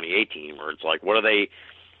into 2018, where it's like,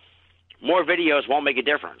 more videos won't make a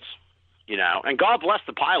difference, And God bless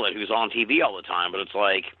the pilot who's on TV all the time, but it's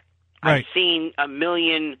like, right. I've seen a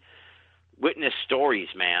million witness stories,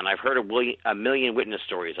 man. I've heard a million witness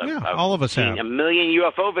stories. All of us have. I've seen a million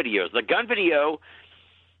UFO videos. The gun video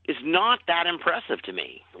is not that impressive to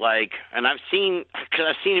me. And I've seen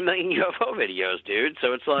a million UFO videos, dude.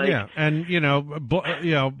 So it's like, yeah, and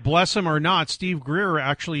bless him or not, Steve Greer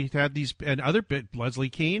actually had these, and Leslie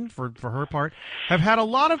Keane for her part, have had a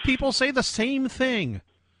lot of people say the same thing,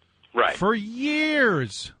 right, for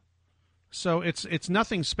years. So it's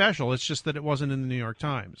nothing special. It's just that it wasn't in the New York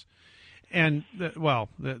Times. And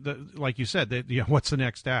like you said, what's the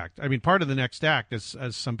next act? I mean, part of the next act, as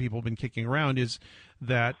some people have been kicking around, is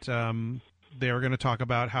that they're going to talk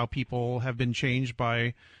about how people have been changed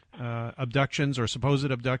by abductions or supposed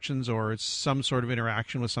abductions, or it's some sort of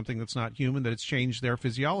interaction with something that's not human, that it's changed their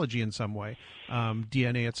physiology in some way,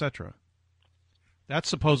 DNA, etc. That's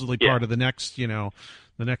supposedly part of the next, the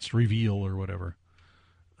next reveal or whatever.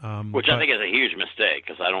 Which I think is a huge mistake,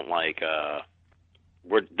 because I don't like.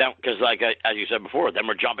 Because, as you said before, then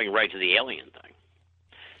we're jumping right to the alien thing.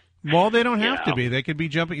 Well, they don't have to be. They could be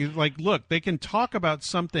jumping. Look, they can talk about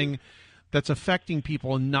something that's affecting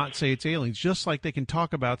people and not say it's aliens, just like they can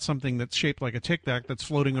talk about something that's shaped like a Tic Tac that's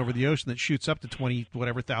floating over the ocean that shoots up to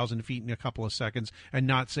 20,000 feet in a couple of seconds and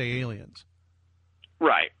not say aliens.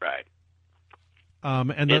 Right.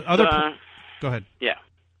 And the other. Go ahead. Yeah.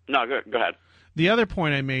 No, go ahead. The other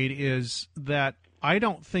point I made is that I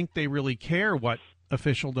don't think they really care what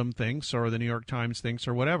officialdom thinks or the New York Times thinks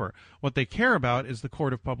or whatever. What they care about is the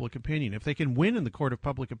court of public opinion. If they can win in the court of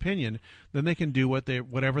public opinion, then they can do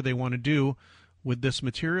whatever they want to do with this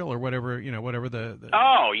material or whatever, whatever the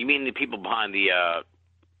Oh, you mean the people behind the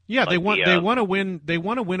yeah, they want to win. They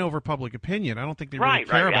want to win over public opinion. I don't think they really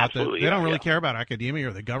care about that. They don't really care about academia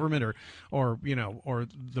or the government or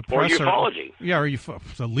the press or ufology. Or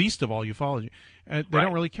the least of all ufology. They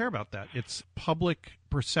don't really care about that. It's public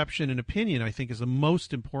perception and opinion, I think, is the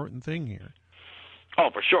most important thing here. Oh,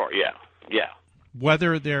 for sure. Yeah.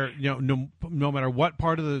 Whether they're no matter what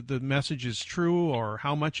part of the message is true or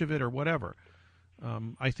how much of it or whatever.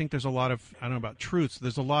 I think there's a lot of, I don't know about truths.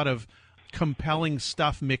 There's a lot of compelling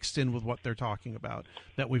stuff mixed in with what they're talking about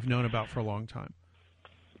that we've known about for a long time.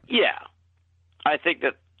 Yeah. I think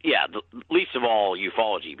that, the least of all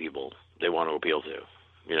ufology people they want to appeal to,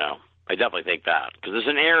 I definitely think that. Because there's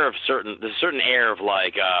a certain air of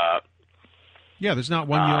like... there's not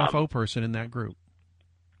one UFO person in that group.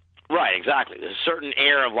 Right, exactly. There's a certain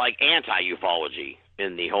air of like anti-ufology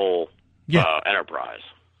in the whole enterprise.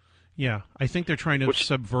 Yeah, I think they're trying to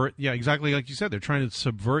subvert... Yeah, exactly like you said. They're trying to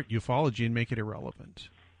subvert ufology and make it irrelevant.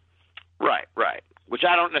 Right. Which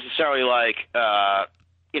I don't necessarily like...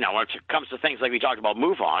 when it comes to things like we talked about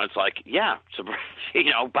MUFON, it's like,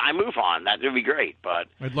 buy MUFON. That would be great, but...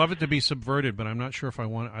 I'd love it to be subverted, but I'm not sure if I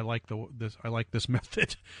want... I like this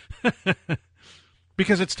method.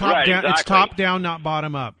 Because it's top down. Exactly. It's top down, not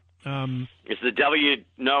bottom up. It's the W you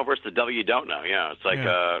know versus the W you don't know. Yeah, it's like...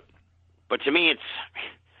 but to me, it's...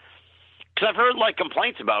 Because I've heard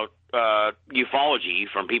complaints about ufology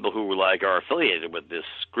from people who are affiliated with this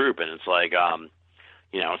group, and it's like,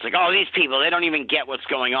 it's like, oh, these people, they don't even get what's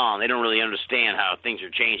going on. They don't really understand how things are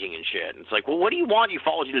changing and shit. And it's like, well, what do you want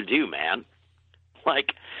ufology to do, man?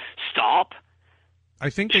 Stop? I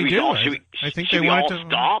think they do. I think they want it to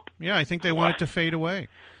stop. Yeah, I think they want it to fade away.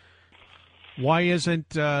 Why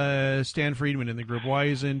isn't Stan Friedman in the group? Why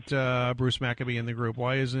isn't Bruce Maccabee in the group?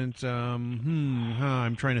 Why isn't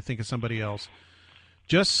I'm trying to think of somebody else.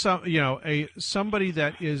 Just somebody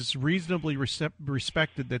that is reasonably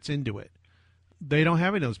respected that's into it. They don't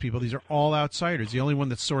have any of those people. These are all outsiders. The only one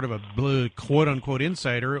that's sort of a quote unquote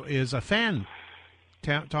insider is a fan.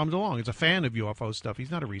 Tom DeLonge is a fan of UFO stuff.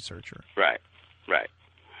 He's not a researcher. Right.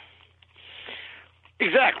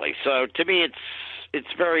 Exactly. So to me, it's it's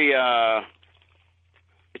very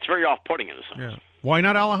off-putting in a sense. Yeah. Why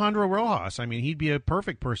not Alejandro Rojas? I mean, he'd be a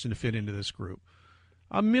perfect person to fit into this group.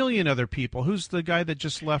 A million other people. Who's the guy that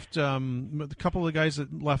just left? A couple of the guys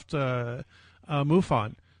that left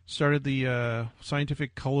MUFON, started the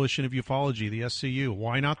Scientific Coalition of Ufology, the SCU.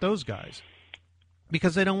 Why not those guys?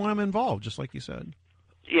 Because they don't want them involved, just like you said.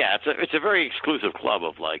 Yeah, it's a very exclusive club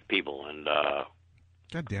of like people, and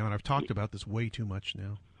God damn it, I've talked about this way too much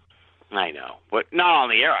now. I know, but not on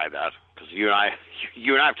the air, I bet, because you and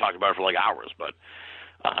I have talked about it for like hours. But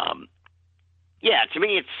yeah, to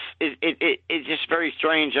me, it's just very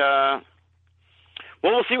strange. Well,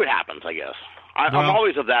 we'll see what happens, I guess. I'm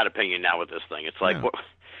always of that opinion now with this thing. It's like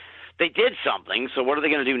they did something, so what are they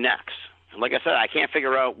going to do next? And like I said, I can't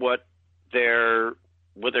figure out what they're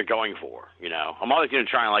going for. You know, I'm always going to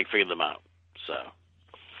try and like figure them out. So,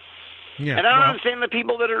 yeah, and I don't understand the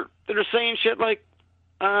people that are saying shit like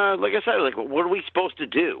I said, like, what are we supposed to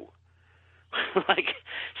do? Like,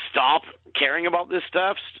 stop caring about this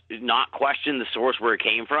stuff, not question the source where it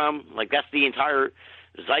came from. Like, that's the entire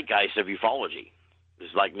zeitgeist of ufology.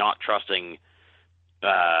 Is like not trusting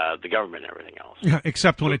the government and everything else. Yeah,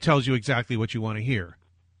 except when it tells you exactly what you want to hear.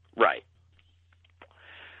 Right.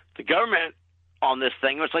 The government on this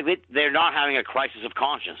thing, it's like they're not having a crisis of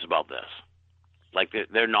conscience about this. Like,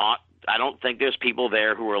 they're not. I don't think there's people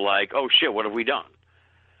there who are like, oh, shit, what have we done?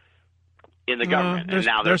 In the government. And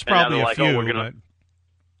now there's probably now a like, few. oh, we're gonna...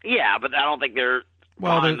 Yeah, but I don't think they're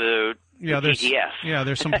behind the GTS. Yeah,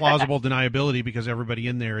 there's some plausible deniability because everybody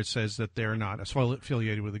in there says that they're not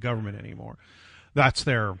affiliated with the government anymore. That's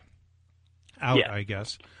their out, I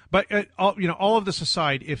guess. But all of this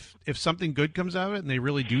aside, if something good comes out of it and they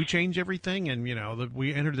really do change everything, and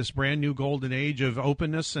we enter this brand new golden age of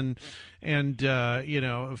openness and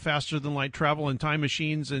faster than light travel and time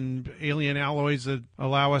machines and alien alloys that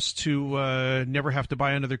allow us to never have to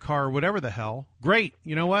buy another car or whatever the hell, great.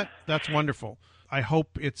 You know what? That's wonderful. I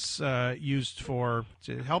hope it's used to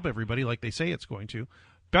help everybody like they say it's going to.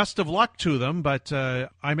 Best of luck to them, but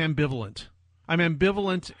I'm ambivalent. I'm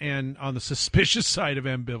ambivalent and on the suspicious side of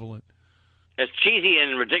ambivalent. As cheesy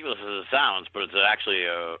and ridiculous as it sounds, but it's actually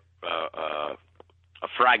a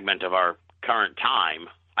fragment of our current time.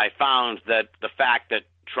 I found that the fact that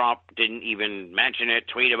Trump didn't even mention it,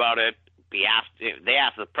 tweet about it, they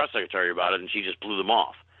asked the press secretary about it, and she just blew them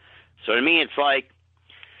off. So to me, it's like,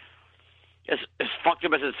 as fucked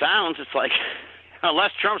up as it sounds, it's like,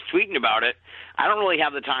 unless Trump's tweeting about it, I don't really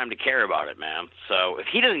have the time to care about it, man. So if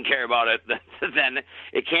he doesn't care about it, then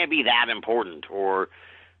it can't be that important. Or,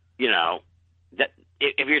 that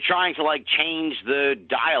if you're trying to like change the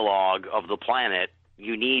dialogue of the planet,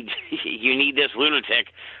 you need this lunatic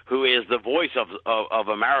who is the voice of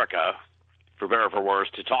America, for better or for worse,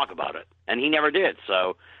 to talk about it. And he never did.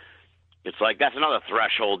 So it's like that's another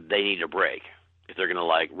threshold they need to break if they're going to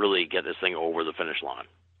like really get this thing over the finish line.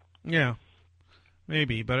 Yeah.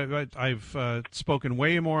 Maybe, but I've spoken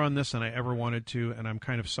way more on this than I ever wanted to, and I'm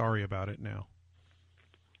kind of sorry about it now.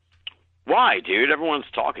 Why, dude? Everyone's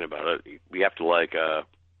talking about it. We have to like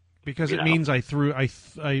because it means I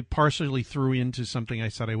partially threw into something I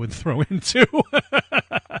said I would throw into.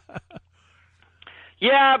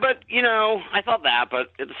 Yeah, but I thought that,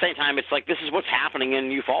 but at the same time, it's like this is what's happening in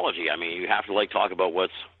ufology. I mean, you have to like talk about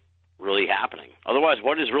what's really happening. Otherwise,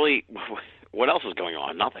 what else is going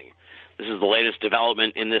on? Nothing. This is the latest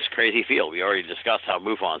development in this crazy field. We already discussed how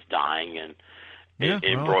MUFON's dying and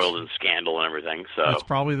embroiled in scandal and everything. So that's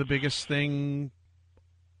probably the biggest thing.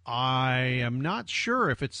 I am not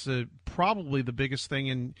sure if it's probably the biggest thing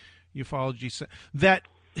in ufology that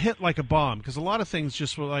hit like a bomb, because a lot of things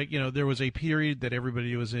just were like, there was a period that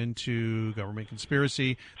everybody was into government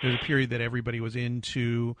conspiracy. There's a period that everybody was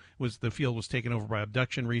into the field was taken over by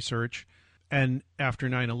abduction research. And after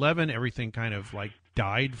 9/11, everything kind of like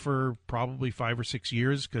died for probably 5 or 6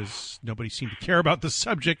 years because nobody seemed to care about the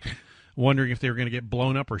subject, wondering if they were going to get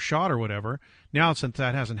blown up or shot or whatever. Now, since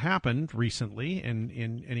that hasn't happened recently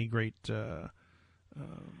in any great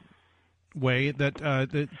way,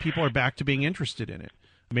 that people are back to being interested in it.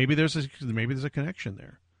 Maybe there's a connection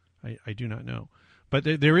there. I do not know. But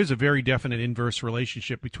there is a very definite inverse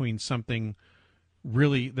relationship between something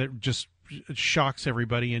really that just shocks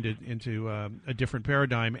everybody into a different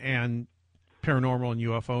paradigm and paranormal and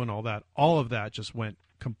UFO and all that. All of that just went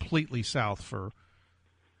completely south for,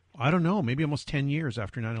 I don't know, maybe almost 10 years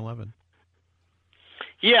after 9/11.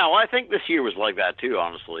 Yeah, well, I think this year was like that too,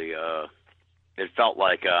 honestly. It felt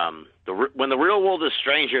like when the real world is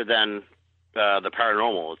stranger than the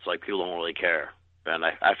paranormal, it's like people don't really care. And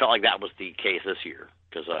I felt like that was the case this year,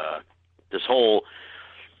 because this whole,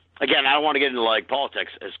 again, I don't want to get into like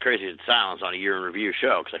politics, as crazy as it sounds, on a year in review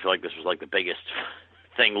show, because I feel like this was like the biggest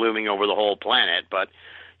thing looming over the whole planet. But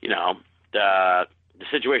the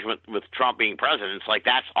situation with Trump being president, it's like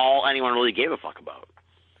that's all anyone really gave a fuck about.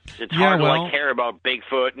 It's hard to like care about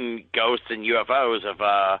Bigfoot and ghosts and UFOs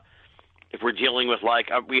if we're dealing with like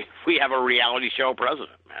we have a reality show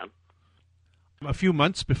president, man. A few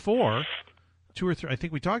months before, 2 or 3, I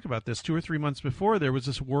think we talked about this, 2 or 3 months before, there was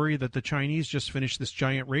this worry that the Chinese just finished this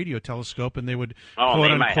giant radio telescope and they would quote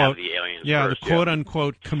unquote, quote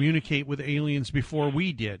unquote communicate with aliens before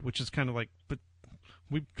we did, which is kind of like, but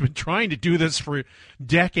we've been trying to do this for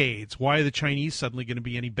decades. Why are the Chinese suddenly going to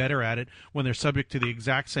be any better at it when they're subject to the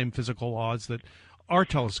exact same physical laws that our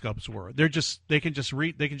telescopes were? They can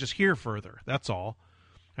just hear further. That's all,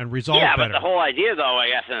 and resolve better. Yeah, but the whole idea, though, I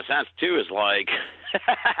guess in a sense too, is like,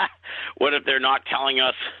 what if they're not telling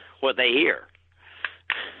us what they hear?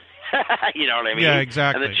 You know what I mean? Yeah,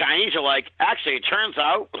 exactly. And the Chinese are like, actually, it turns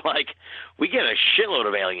out, like, we get a shitload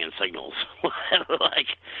of alien signals. Like,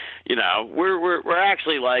 we're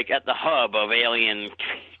actually, like, at the hub of alien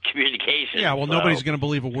communication. Yeah, well, nobody's going to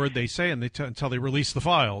believe a word they say until they release the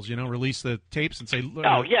files, release the tapes and say...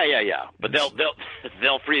 Oh, yeah. But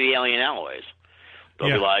they'll free the alien alloys.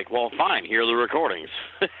 They'll be like, well, fine, here are the recordings.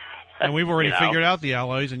 And we've already figured out the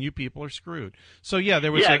alloys, and you people are screwed. So, yeah,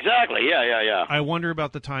 there was... Yeah, exactly. Yeah. I wonder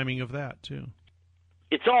about the timing of that, too.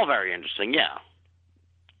 It's all very interesting, yeah.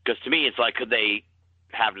 Because to me, it's like, could they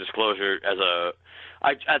have disclosure as a...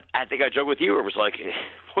 I think I joked with you, it was like,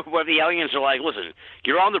 what if the aliens are like, listen,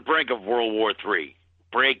 you're on the brink of World War III.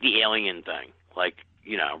 Break the alien thing. Like,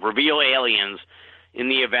 reveal aliens in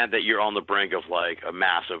the event that you're on the brink of, like, a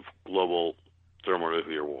massive global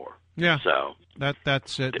thermonuclear war. Yeah, so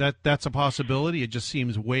that's a possibility. It just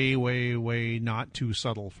seems way, way, way not too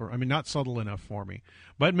subtle not subtle enough for me.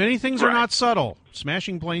 But many things are not subtle.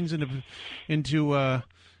 Smashing planes into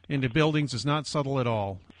buildings is not subtle at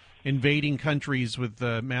all. Invading countries with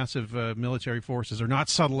massive military forces are not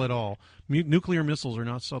subtle at all. Nuclear missiles are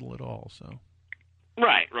not subtle at all. So,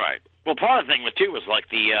 right. Well, part of the thing with too was like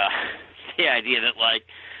the idea that like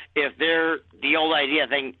if they're the old idea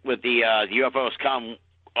thing with the UFOs come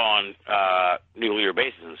on nuclear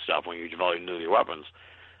bases and stuff when you're developing nuclear weapons.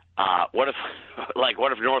 What if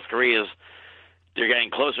North Korea's they're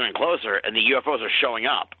getting closer and closer and the UFOs are showing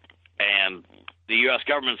up and the U.S.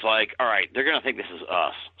 government's like, all right, they're going to think this is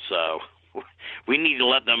us, so we need to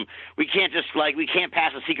let them. We can't just we can't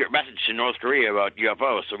pass a secret message to North Korea about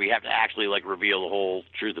UFOs, so we have to actually reveal the whole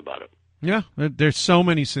truth about it. Yeah, there's so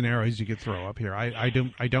many scenarios you could throw up here. I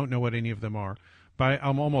don't know what any of them are. But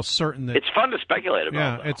I'm almost certain that it's fun to speculate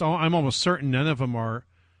about. Yeah, I'm almost certain none of them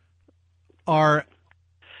are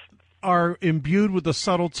imbued with the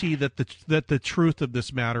subtlety that the truth of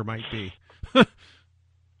this matter might be.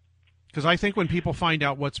 Because I think when people find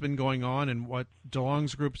out what's been going on and what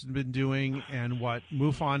DeLong's group's been doing and what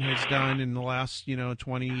MUFON has done in the last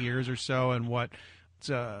 20 years or so and what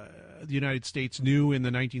the United States knew in the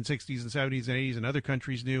 1960s and 70s and 80s and other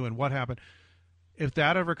countries knew and what happened. If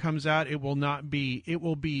that ever comes out, it will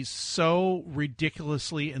be so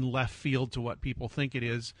ridiculously in left field to what people think it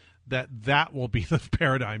is that will be the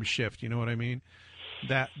paradigm shift. You know what I mean?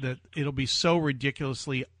 That it'll be so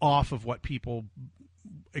ridiculously off of what people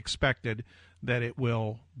expected that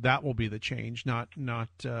will be the change. Not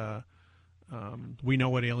we know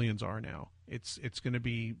what aliens are now. It's going to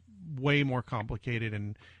be way more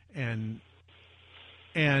complicated and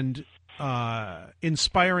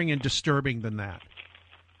inspiring and disturbing than that.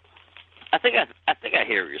 I think I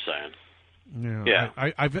hear what you're saying. Yeah.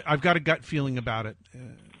 I've got a gut feeling about it,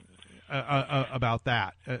 about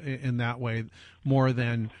that in that way, more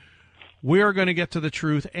than we're going to get to the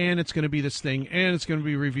truth and it's going to be this thing and it's going to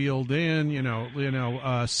be revealed in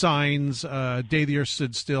signs, day the earth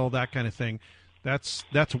stood still, that kind of thing. That's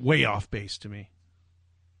way off base to me.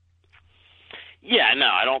 Yeah, no,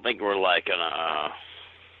 I don't think we're gonna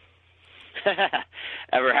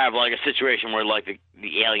ever have a situation where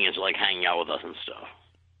the aliens are hanging out with us and stuff.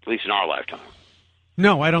 At least in our lifetime.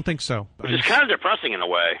 No, I don't think so. Which is kind of depressing in a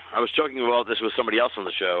way. I was joking about this with somebody else on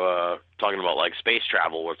the show, talking about space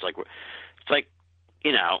travel, where it's like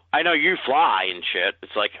I know you fly and shit.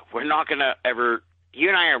 It's like we're not gonna ever. You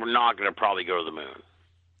and I are not gonna probably go to the moon.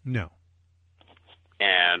 No.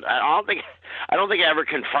 And I don't think I ever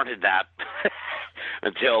confronted that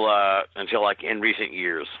until in recent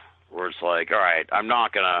years, where it's all right, I'm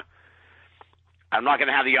not gonna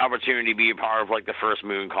have the opportunity to be a part of the first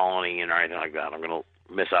moon colony and anything like that. I'm gonna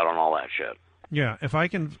miss out on all that shit. Yeah, if I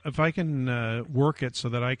can work it so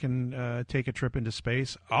that I can take a trip into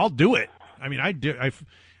space, I'll do it. I mean,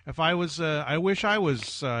 If I was, I wish I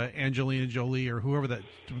was Angelina Jolie or whoever that,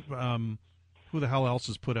 who the hell else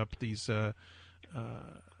has put up these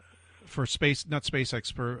for space, not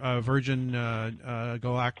SpaceX, for Virgin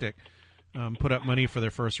Galactic, put up money for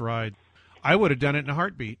their first ride. I would have done it in a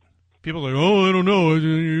heartbeat. People are like, oh, I don't know,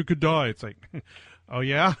 you could die. It's like, oh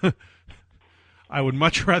yeah. I would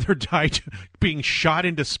much rather die being shot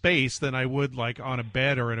into space than I would like on a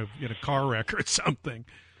bed or in a car wreck or something.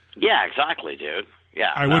 Yeah, exactly, dude.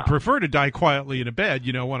 Yeah, I would prefer to die quietly in a bed,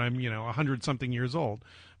 when I'm 100-something years old.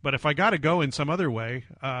 But if I got to go in some other way,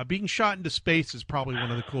 being shot into space is probably one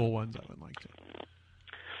of the cool ones I would like to.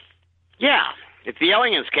 Yeah, if the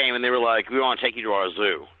aliens came and they were like, "We want to take you to our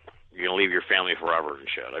zoo. You're gonna leave your family forever and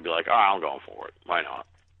shit," I'd be like, "Oh, I'm going for it. Why not?"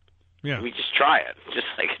 Yeah. Let me just try it. It's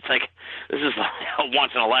like this is a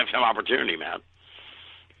once in a lifetime opportunity, man.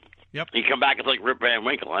 Yep. You come back, it's like Rip Van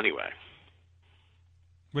Winkle anyway.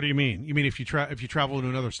 What do you mean? You mean if you travel to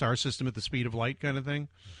another star system at the speed of light, kind of thing?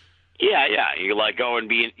 Yeah. You like go and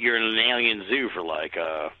you're in an alien zoo for like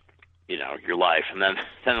your life, and then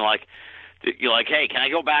like you're like, hey, can I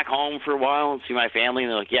go back home for a while and see my family? And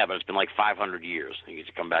they're like, yeah, but it's been like 500 years. You get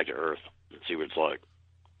to come back to Earth and see what it's like.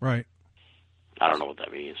 Right. I don't know what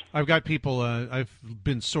that means. I've got people. I've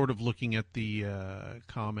been sort of looking at the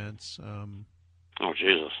comments. Oh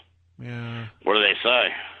Jesus! Yeah. What do they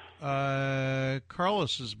say?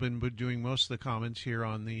 Carlos has been doing most of the comments here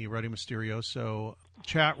on the Radio Mysterioso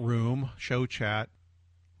chat room, show chat.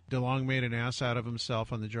 DeLong made an ass out of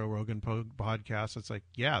himself on the Joe Rogan podcast. It's like,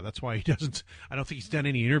 yeah, that's why he doesn't. I don't think he's done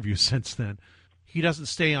any interviews since then. He doesn't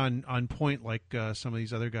stay on point like some of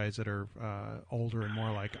these other guys that are older and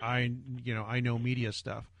more like I know media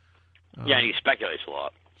stuff. Yeah, and he speculates a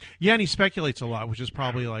lot. Yeah, and he speculates a lot, which is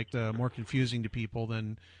probably like more confusing to people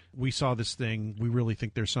than we saw this thing. We really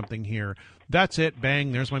think there's something here. That's it.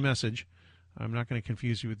 Bang. There's my message. I'm not going to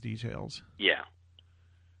confuse you with details. Yeah.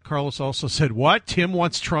 Carlos also said, what? Tim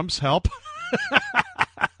wants Trump's help?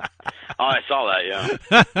 Oh, I saw that,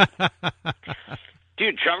 yeah.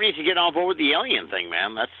 Dude, Trump needs to get on board with the alien thing,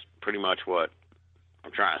 man. That's pretty much what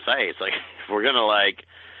I'm trying to say. It's like, if we're going to,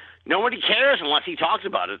 nobody cares unless he talks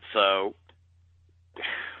about it, so...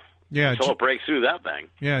 Yeah, until it breaks through that thing.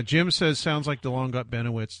 Yeah, Jim says, sounds like DeLong got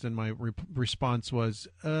Benowitz, and my response was,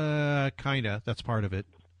 kinda. That's part of it.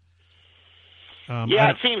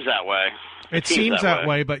 It seems that way. It seems that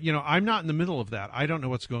way, but, I'm not in the middle of that. I don't know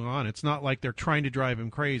what's going on. It's not like they're trying to drive him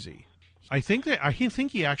crazy. I think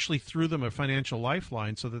he actually threw them a financial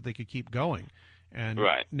lifeline so that they could keep going. And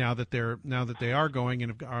right. now that they are going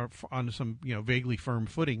and are on some vaguely firm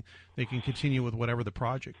footing, they can continue with whatever the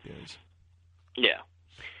project is. Yeah.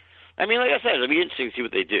 I mean, like I said, it'll be interesting to see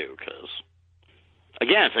what they do, because,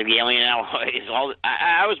 again, it's like the alien alloys.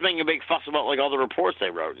 I was making a big fuss about, all the reports they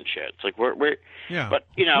wrote and shit. It's like, where yeah. But,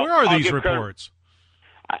 where are these reports?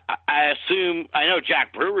 I assume, I know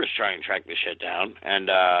Jack Brewer's trying to track this shit down, and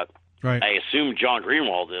right. I assume John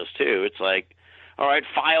Greenwald is, too. It's like, all right,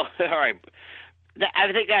 all right.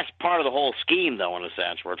 I think that's part of the whole scheme, though, in a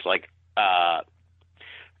sense, where it's like, fire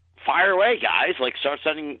away, guys. Start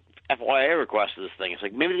sending FYI requests to this thing. It's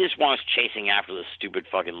like, maybe they just want us chasing after this stupid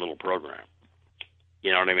fucking little program.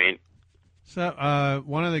 You know what I mean? So,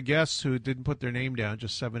 one of the guests who didn't put their name down,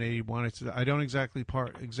 just 781, said, I don't exactly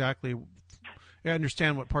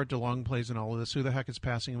understand what part DeLong plays in all of this. Who the heck is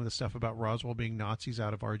passing him the stuff about Roswell being Nazis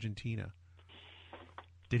out of Argentina?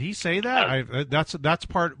 Did he say that? That's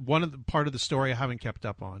part of the story I haven't kept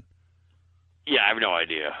up on. Yeah, I have no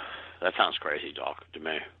idea. That sounds crazy, Doc, to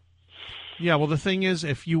me. Yeah, well, the thing is,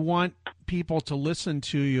 if you want people to listen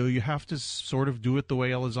to you, you have to sort of do it the way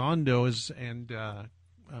Elizondo is, and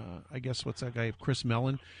I guess what's that guy, Chris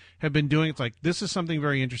Mellon, have been doing. It's like, this is something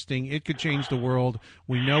very interesting. It could change the world.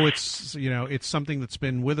 We know it's something that's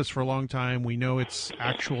been with us for a long time. We know it's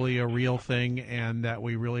actually a real thing, and that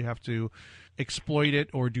we really have to exploit it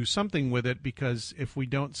or do something with it, because if we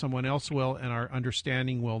don't, someone else will, and our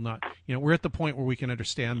understanding will not. We're at the point where we can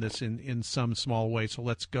understand this in some small way, so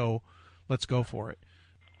let's go for it.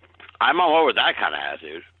 I'm all over that kind of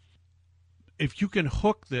attitude. If you can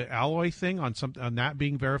hook the alloy thing on that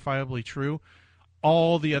being verifiably true,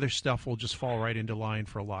 all the other stuff will just fall right into line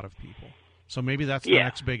for a lot of people. So maybe that's the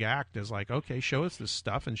next big act, is like, okay, show us this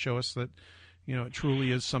stuff and show us that it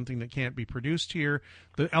truly is something that can't be produced here.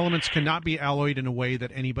 The elements cannot be alloyed in a way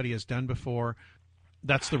that anybody has done before.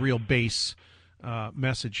 That's the real base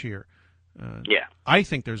message here. I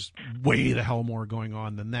think there's way the hell more going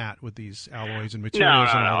on than that with these alloys and materials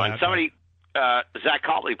and all that. And somebody, Zach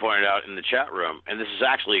Copley pointed out in the chat room, and this is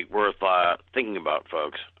actually worth thinking about,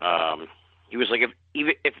 folks. He was like,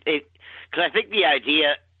 because I think the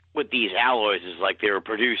idea with these alloys is like they were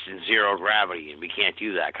produced in zero gravity, and we can't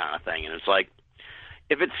do that kind of thing. And it's like,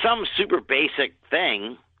 if it's some super basic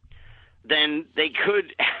thing, then they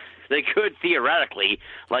could theoretically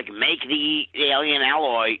like make the alien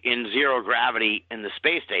alloy in zero gravity in the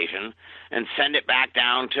space station and send it back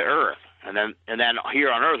down to Earth. And then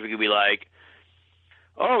here on Earth we could be like,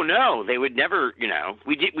 oh no, they would never,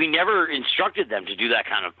 we never instructed them to do that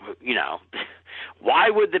kind of, why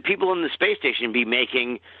would the people in the space station be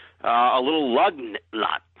making a little lug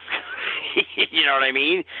nut? You know what I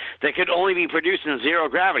mean? That could only be produced in zero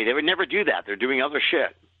gravity. They would never do that. They're doing other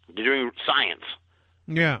shit. They're doing science.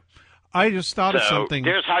 Yeah. I just thought of something.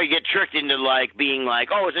 There's how you get tricked into like being like,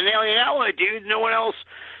 oh, it's an alien alloy, dude. No one else.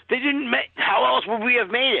 They didn't make. How else would we have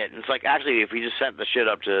made it? And it's like, actually, if we just sent the shit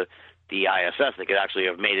up to the ISS, they could actually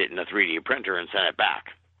have made it in a 3D printer and sent it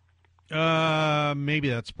back. Maybe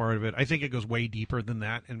that's part of it. I think it goes way deeper than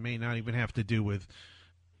that and may not even have to do with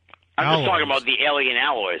I'm alloys. just talking about the alien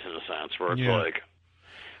alloys in a sense, where it's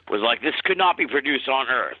was like, this could not be produced on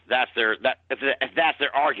Earth. If that's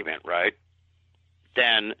their argument, right?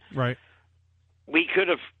 Then we could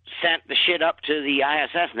have sent the shit up to the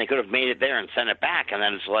ISS and they could have made it there and sent it back, and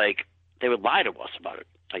then it's like they would lie to us about it.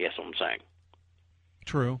 I guess what I'm saying.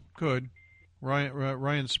 True. Good.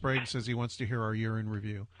 Ryan Sprague says he wants to hear our year in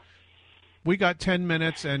review. We got 10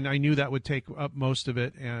 minutes, and I knew that would take up most of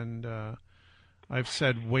it, and I've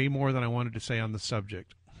said way more than I wanted to say on the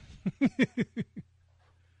subject.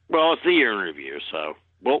 Well, it's the year in review, so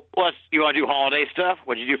you want to do holiday stuff?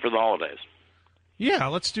 What did you do for the holidays? Yeah,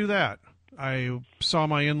 let's do that. I saw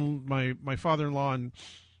my father-in-law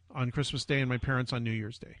on Christmas Day and my parents on New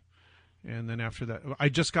Year's Day. And then after that, I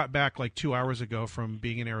just got back like 2 hours ago from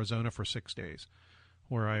being in Arizona for 6 days,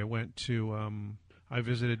 where I went to I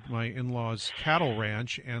visited my in-laws' cattle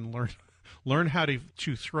ranch and learned how to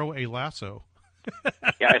throw a lasso.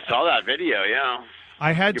 Yeah, I saw that video. Yeah,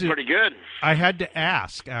 You're pretty good. I had to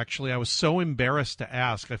ask. Actually, I was so embarrassed to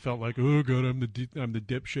ask. I felt like, oh god, I'm the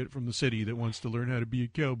dipshit from the city that wants to learn how to be a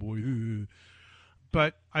cowboy.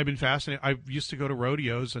 But I've been fascinated. I used to go to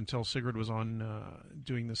rodeos until Sigrid was on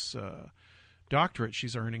doing this doctorate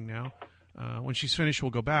she's earning now. When she's finished, we'll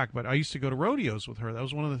go back. But I used to go to rodeos with her. That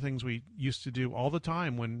was one of the things we used to do all the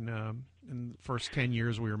time when in the first 10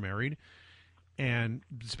 years we were married. And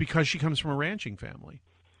it's because she comes from a ranching family.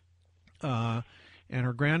 And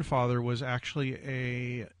her grandfather was actually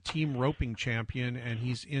a team roping champion, and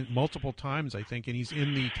he's in multiple times, I think, and he's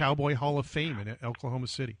in the Cowboy Hall of Fame in Oklahoma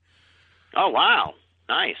City. Oh, wow.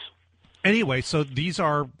 Nice. Anyway, so these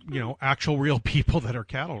are, actual real people that are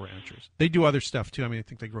cattle ranchers. They do other stuff, too. I mean, I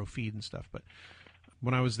think they grow feed and stuff. But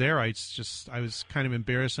when I was there, I was kind of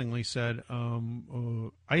embarrassingly said,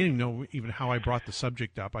 I didn't know even how I brought the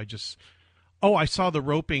subject up. I saw the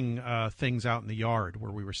roping things out in the yard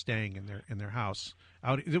where we were staying in their house.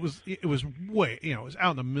 It was way, it was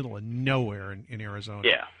out in the middle of nowhere in Arizona.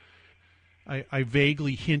 Yeah. I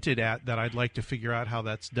vaguely hinted at that I'd like to figure out how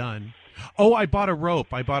that's done. Oh, I bought a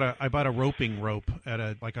rope. I bought a roping rope at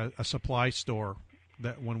a supply store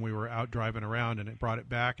that when we were out driving around, and it brought it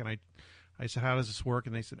back, and I said, how does this work?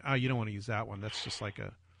 And they said, oh, you don't want to use that one. That's just like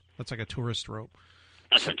a tourist rope.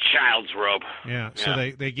 That's a child's rope. Yeah.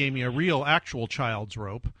 So they gave me a real actual child's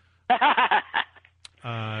rope.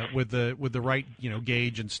 With the right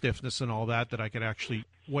gauge and stiffness and all that I could actually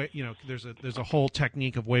there's a whole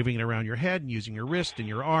technique of waving it around your head and using your wrist and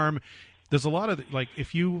your arm. There's a lot of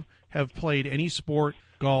if you have played any sport,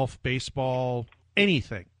 golf, baseball,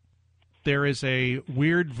 anything, there is a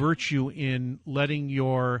weird virtue in letting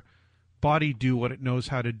your body do what it knows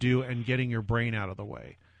how to do and getting your brain out of the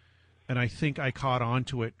way. And I think I caught on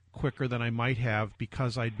to it quicker than I might have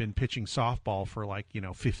because I'd been pitching softball for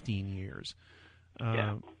 15 years.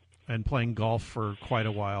 And playing golf for quite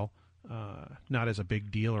a while, not as a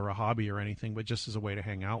big deal or a hobby or anything, but just as a way to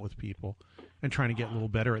hang out with people and trying to get a little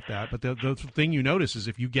better at that. But the thing you notice is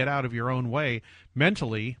if you get out of your own way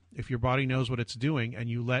mentally, if your body knows what it's doing and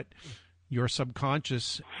you let your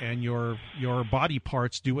subconscious and your body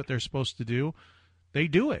parts do what they're supposed to do, they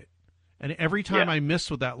do it. And every time I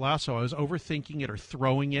missed with that lasso, I was overthinking it or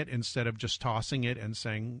throwing it instead of just tossing it and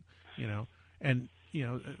saying,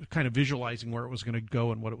 kind of visualizing where it was going to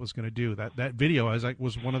go and what it was going to do. That video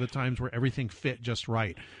was one of the times where everything fit just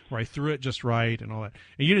right, where I threw it just right and all that.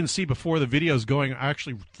 And you didn't see before the video's going, I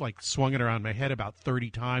actually swung it around my head about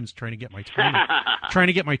 30 times trying to get my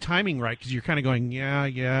timing right, because you're kind of going, yeah.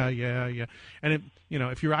 And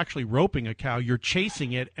if you're actually roping a cow, you're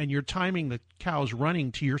chasing it and you're timing the cow's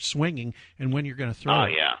running to your swinging and when you're going to throw it. Oh,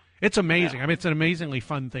 yeah. It's amazing. Yeah. I mean, it's an amazingly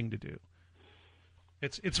fun thing to do.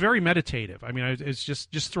 It's very meditative. I mean, it's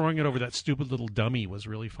just throwing it over that stupid little dummy was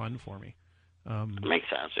really fun for me. Makes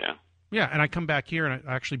sense, yeah. Yeah, and I come back here and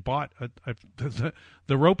I actually bought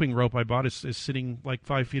the roping rope I bought is sitting like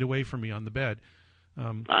 5 feet away from me on the bed.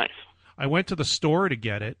 Nice. I went to the store to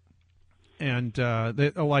get it, and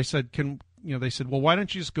I said, they said, well, why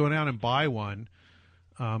don't you just go down and buy one,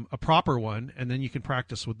 a proper one, and then you can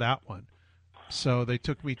practice with that one. So they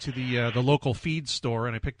took me to the local feed store,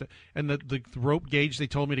 and I picked the rope gauge they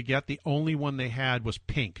told me to get. The only one they had was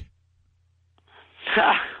pink.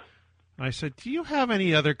 I said, do you have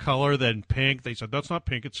any other color than pink? They said, that's not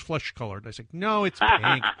pink, it's flesh colored. I said, no, it's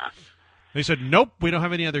pink. They said, nope, we don't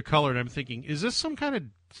have any other color. And I'm thinking, is this some kind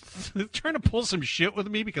of trying to pull some shit with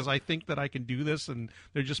me because I think that I can do this and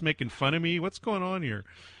they're just making fun of me? What's going on here?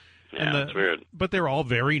 Yeah, that's weird. But they're all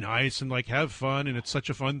very nice and like have fun, and it's such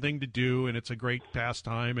a fun thing to do, and it's a great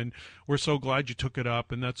pastime, and we're so glad you took it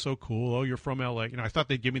up, and that's so cool. Oh, you're from L.A. I thought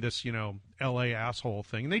they'd give me this, L.A. asshole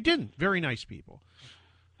thing, and they didn't. Very nice people.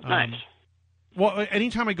 Nice. Well,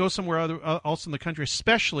 anytime I go somewhere else in the country,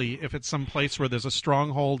 especially if it's some place where there's a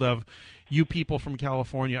stronghold of you people from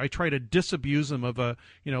California, I try to disabuse them of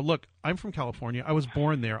look, I'm from California. I was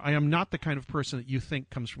born there. I am not the kind of person that you think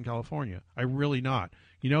comes from California. I'm really not.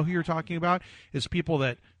 You know who you're talking about? Is people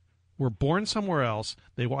that were born somewhere else.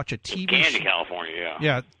 They watch a TV show. California, yeah.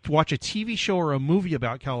 Yeah, watch a TV show or a movie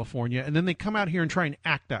about California, and then they come out here and try and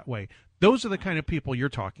act that way. Those are the kind of people you're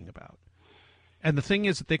talking about. And the thing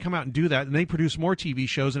is that they come out and do that, and they produce more TV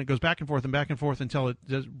shows, and it goes back and forth until it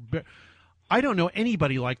does. I don't know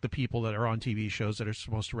anybody like the people that are on TV shows that are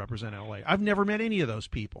supposed to represent L.A. I've never met any of those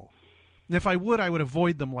people. And if I would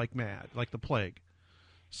avoid them like mad, like the plague.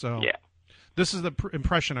 So yeah. This is the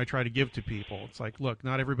impression I try to give to people. It's like, look,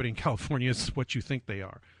 not everybody in California is what you think they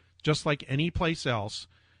are. Just like any place else,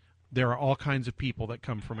 there are all kinds of people that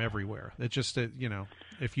come from everywhere. It's just that,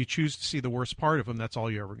 if you choose to see the worst part of them, that's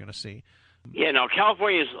all you're ever going to see. Yeah, no,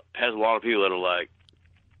 California has a lot of people that are like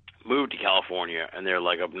moved to California and they're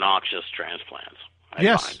like obnoxious transplants.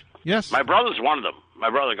 I find. Yes. My brother's one of them. My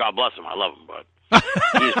brother, God bless him, I love him, but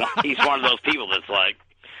he's one of those people that's like,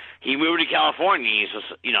 he moved to California. He's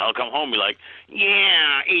just, he'll come home and be like,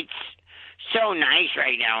 yeah, it's so nice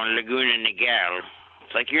right now in Laguna Niguel.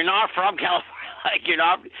 It's like, you're not from California. Like,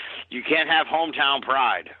 you can't have hometown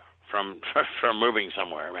pride from moving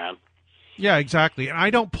somewhere, man. Yeah, exactly. And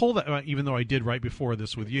I don't pull that, even though I did right before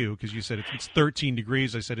this with you, because you said it's 13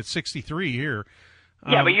 degrees. I said it's 63 here.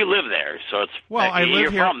 Yeah, but you live there, so it's I live you're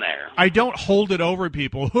here. From there. I don't hold it over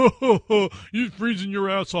people. You're freezing your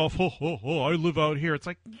ass off. I live out here. It's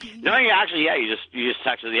like no, you actually, you just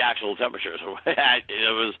texted the actual temperature. So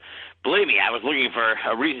it was, believe me, I was looking for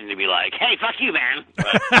a reason to be like, hey, fuck you, man.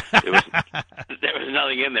 But there was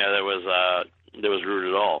nothing in there that was rude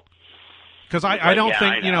at all. Because I don't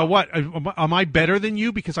think, what, am I better than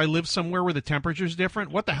you because I live somewhere where the temperature's different?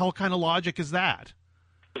 What the hell kind of logic is that?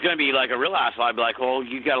 It's going to be like a real asshole. I'd be like, well,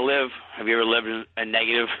 you got to live. Have you ever lived in a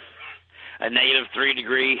negative 3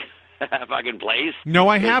 degree fucking place? No,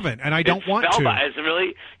 I haven't, and I don't want to. It's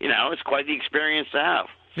really, it's quite the experience to have.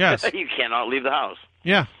 Yes. You cannot leave the house.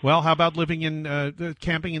 Yeah. Well, how about living in,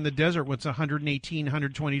 camping in the desert when it's 118,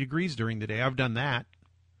 120 degrees during the day? I've done that.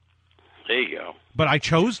 There you go. But I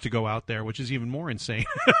chose to go out there, which is even more insane.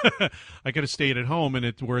 I could have stayed at home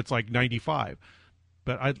where it's like 95.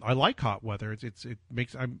 But I like hot weather. It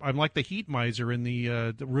makes I'm like the heat miser in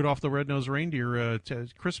the Rudolph the Red-Nosed Reindeer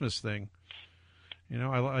Christmas thing.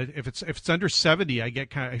 If it's under 70,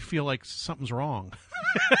 I feel like something's wrong.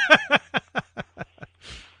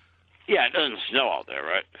 Yeah, it doesn't snow out there,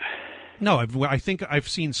 right? No, I think I've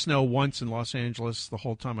seen snow once in Los Angeles the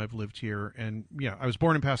whole time I've lived here. And, yeah, I was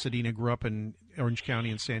born in Pasadena, grew up in Orange County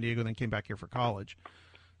and San Diego, then came back here for college.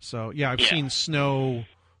 So, yeah, I've seen snow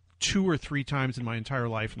 2 or 3 times in my entire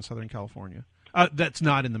life in Southern California. That's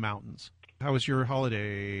not in the mountains. How was your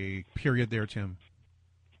holiday period there, Tim?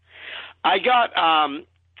 I got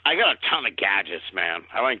a ton of gadgets, man.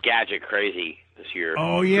 I went gadget crazy this year.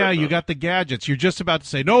 Oh, yeah, Christmas. You got the gadgets. You're just about to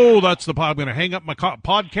say, no, that's the I'm going to hang up my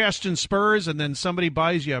podcasting Spurs, and then somebody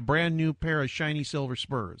buys you a brand new pair of shiny silver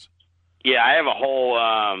Spurs. Yeah, I have a whole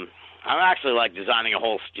I'm actually like designing a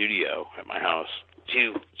whole studio at my house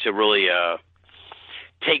to really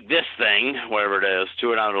take this thing, whatever it is,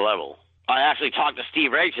 to another level. I actually talked to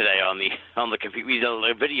Steve Ray today on the computer. We did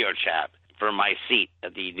a video chat for my seat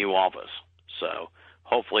at the new office. So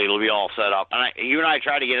hopefully it'll be all set up. And you and I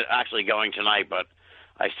tried to get it actually going tonight, but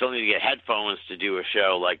I still need to get headphones to do a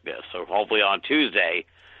show like this. So hopefully on Tuesday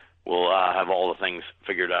we'll have all the things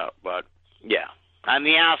figured out. But yeah, I'm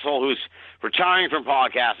the asshole who's retiring from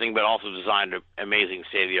podcasting, but also designed an amazing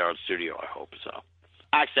state-of-the-art studio. I hope so.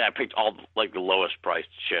 Actually, I picked all like the lowest priced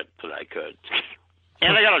shit that I could,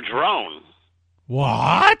 and I got a drone.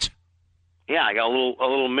 What? Yeah, I got a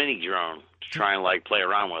little mini drone to try and like play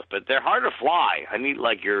around with, but they're hard to fly. I need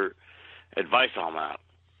like your advice on that.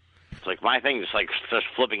 It's like my thing just like starts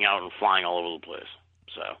flipping out and flying all over the place.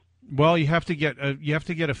 So. Well, you have to get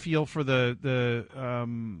a feel for the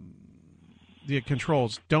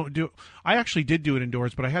controls. Don't do. I actually did do it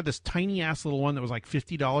indoors, but I had this tiny ass little one that was like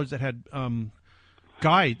 $50 that had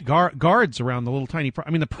guards around the little tiny. I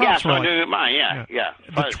mean, the props were like mine. Yeah.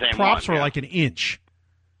 The props were like an inch.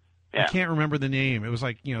 Yeah. I can't remember the name. It was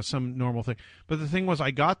like, some normal thing. But the thing was,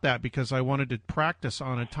 I got that because I wanted to practice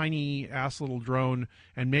on a tiny ass little drone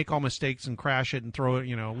and make all mistakes and crash it and throw it,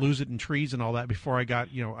 lose it in trees and all that before I got,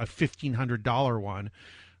 a $1,500 one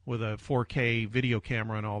with a 4K video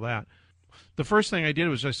camera and all that. The first thing I did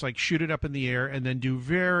was just like shoot it up in the air and then do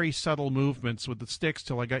very subtle movements with the sticks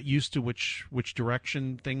till I got used to which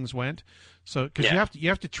direction things went. So because you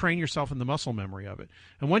have to train yourself in the muscle memory of it,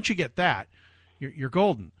 and once you get that, you're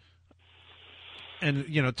golden. And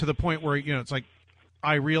to the point where it's like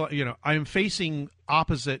I I'm facing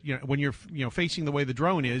opposite. When you're facing the way the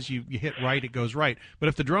drone is, you hit right, it goes right. But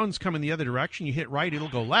if the drone's coming the other direction, you hit right, it'll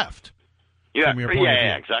go left. Yeah, from your point of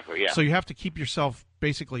view. Exactly. Yeah. So you have to keep yourself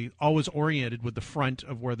basically always oriented with the front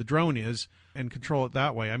of where the drone is and control it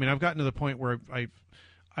that way. I mean, I've gotten to the point where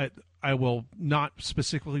I will not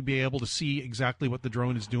specifically be able to see exactly what the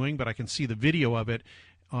drone is doing, but I can see the video of it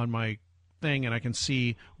on my thing, and I can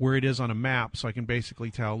see where it is on a map, so I can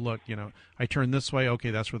basically tell, look, I turn this way, okay,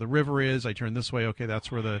 that's where the river is. I turn this way, okay,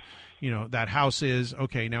 that's where the, that house is.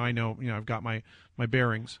 Okay, now I know, I've got my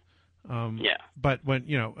bearings. But when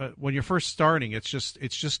you're first starting, it's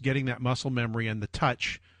just getting that muscle memory and the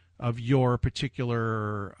touch of your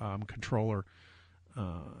particular controller,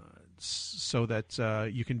 so that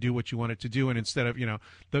you can do what you want it to do. And instead of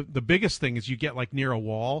the biggest thing is you get like near a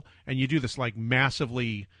wall and you do this like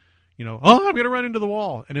massively. I'm going to run into the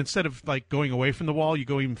wall. And instead of like going away from the wall, you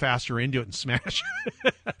go even faster into it and smash.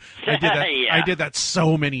 I did that. Yeah. I did that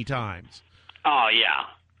so many times. Oh yeah,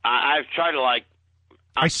 I've tried to like.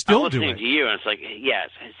 I still I'm do listening it. to you, and it's like, yes,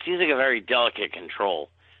 it seems like a very delicate control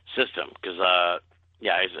system because, I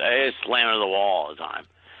just slam into the wall all the time.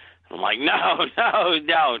 I'm like, no,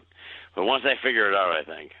 don't. But once I figure it out, I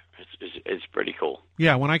think it's pretty cool.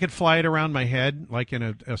 Yeah, when I could fly it around my head, like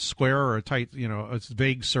in a square or a tight, a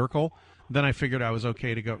vague circle, then I figured I was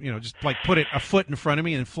okay to go, just like put it a foot in front of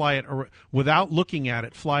me and fly it without looking at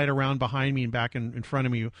it, fly it around behind me and back in front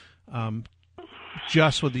of me,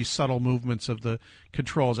 just with these subtle movements of the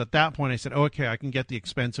controls. At that point, I said, okay, I can get the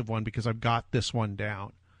expensive one because I've got this one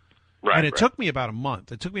down. Right, and it took me about a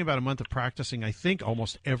month. It took me about a month of practicing, I think,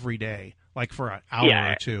 almost every day, like for an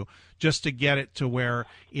hour or two, just to get it to where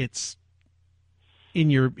it's in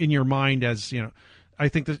your mind as, I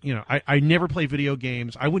think that, I never play video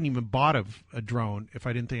games. I wouldn't even bought a drone if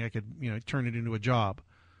I didn't think I could, turn it into a job.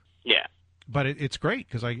 Yeah. But it's great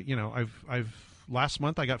because I've last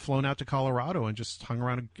month I got flown out to Colorado and just hung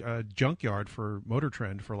around a junkyard for Motor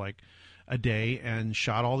Trend for like a day and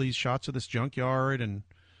shot all these shots of this junkyard and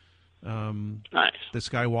nice. This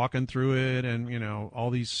guy walking through it and all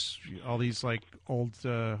these like old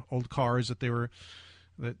cars that they were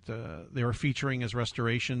featuring as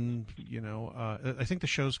restoration. I think the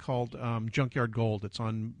show's called Junkyard Gold. It's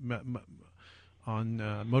on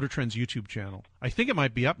Motor Trend's YouTube channel. I think it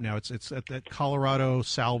might be up now. It's at that Colorado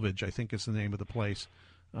Salvage, I think is the name of the place.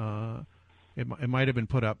 It might have been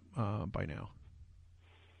put up by now.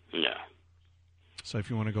 Yeah. So if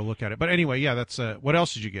you want to go look at it. But anyway, yeah, that's what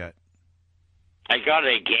else did you get? I got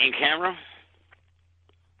a game camera.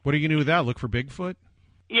 What are you going to do with that? Look for Bigfoot?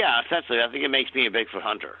 Yeah, essentially. I think it makes me a Bigfoot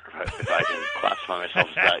hunter, if I can classify myself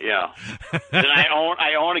as that, Then I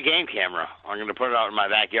own a game camera. I'm going to put it out in my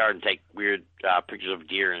backyard and take weird pictures of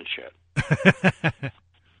deer and shit.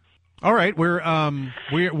 All right,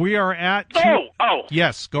 we are at... Oh!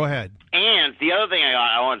 Yes, go ahead. And the other thing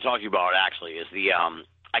I want to talk to you about, actually, is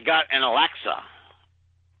I got an Alexa.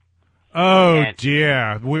 Oh,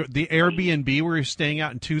 dear. The Airbnb we were staying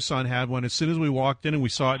out in Tucson had one. As soon as we walked in and we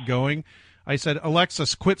saw it going, I said,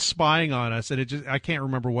 Alexa, quit spying on us. And I can't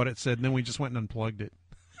remember what it said. And then we just went and unplugged it.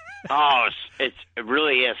 Oh, it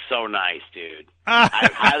really is so nice, dude.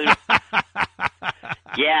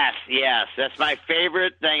 Yes. That's my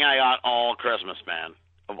favorite thing I got all Christmas, man.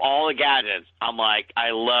 Of all the gadgets, I'm like, I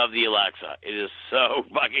love the Alexa. It is so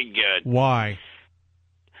fucking good. Why?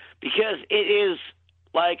 Because it is...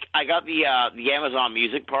 Like, I got the Amazon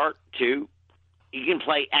Music part, too. You can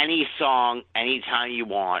play any song anytime you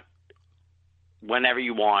want whenever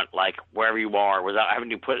you want, like wherever you are, without having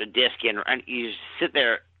to put a disc in. And you just sit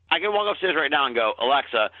there. I can walk upstairs right now and go,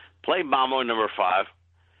 Alexa, play Mambo No. 5,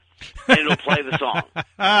 and it'll play the song.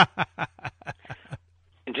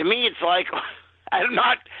 And to me, it's like I'm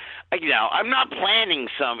not planning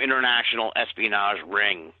some international espionage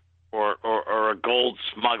ring or a gold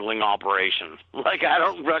smuggling operation. Like, I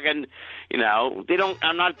don't reckon,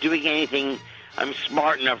 I'm not doing anything. I'm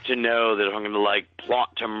smart enough to know that if I'm going to, like,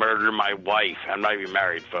 plot to murder my wife, I'm not even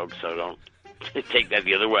married, folks, so don't take that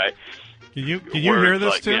the other way. Can you hear this,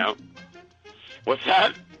 like, too? What's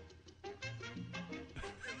that?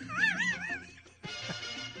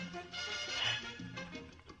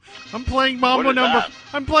 I'm playing Mambo No.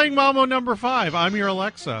 5. I'm your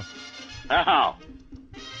Alexa. Oh.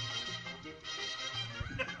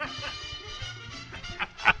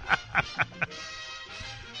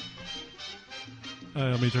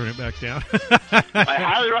 Let me turn it back down. I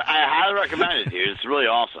highly recommend it, dude. It's really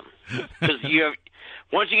awesome. Because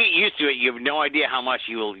once you get used to it, you have no idea how much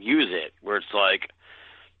you will use it. Where it's like,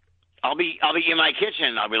 I'll be in my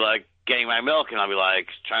kitchen. I'll be like getting my milk, and I'll be like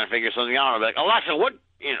trying to figure something out. I'll be like, Alexa, what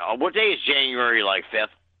day is January 5th?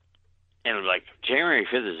 And I'm like, January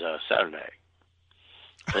 5th is a Saturday.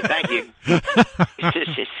 Like, thank you.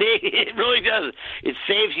 It really does. It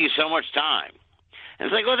saves you so much time. And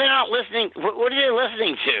it's like, well, they're not listening. What are they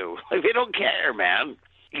listening to? Like, they don't care, man.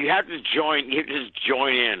 You have to just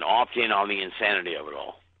join in, opt in on the insanity of it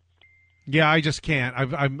all. Yeah, I just can't.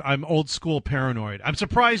 I'm old school paranoid. I'm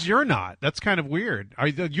surprised you're not. That's kind of weird.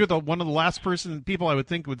 You're one of the last people I would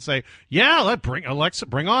think would say, yeah, bring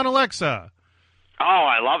on Alexa. Oh,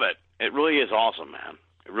 I love it. It really is awesome, man.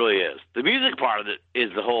 It really is. The music part of it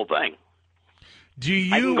is the whole thing.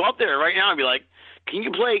 I can go up there right now and be like, can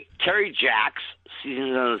you play Terry Jacks'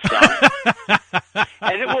 Seasons of the Sun?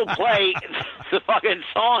 And it will play the fucking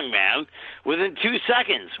song, man, within 2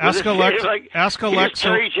 seconds. Ask Alexa.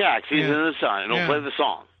 Terry Jacks, Seasons of the Sun, and it'll play the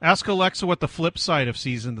song. Ask Alexa what the flip side of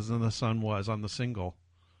Seasons in the Sun was on the single.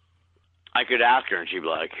 I could ask her, and she'd be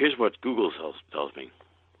like, here's what Google tells me.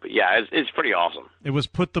 But yeah, it's pretty awesome. It was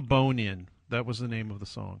Put the Bone In. That was the name of the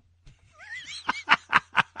song.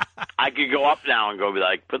 I could go up now and be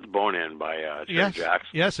like, "Put the Bone In" by Terry Jacks.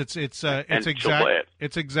 Yes, it's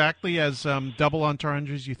exactly as double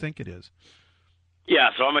entendre as you think it is. Yeah,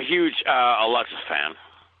 so I'm a huge Alexa fan.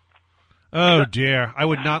 Oh dear, I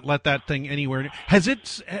would not let that thing anywhere.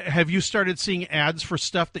 Have you started seeing ads for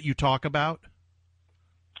stuff that you talk about?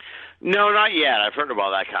 No, not yet. I've heard about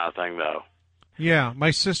that kind of thing though. Yeah, my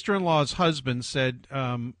sister-in-law's husband said,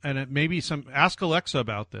 and ask Alexa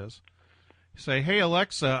about this. Say, hey,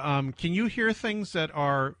 Alexa, can you hear things that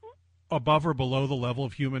are above or below the level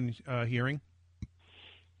of human hearing?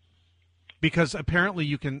 Because apparently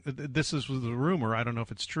you can, this is the rumor, I don't know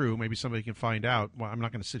if it's true, maybe somebody can find out. Well, I'm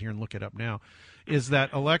not going to sit here and look it up now. Is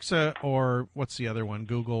that Alexa, or what's the other one,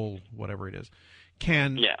 Google, whatever it is,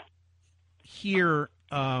 can hear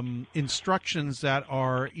instructions that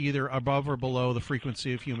are either above or below the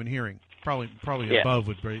frequency of human hearing. Probably above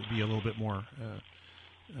would be a little bit more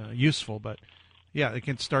useful, but yeah, it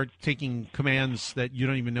can start taking commands that you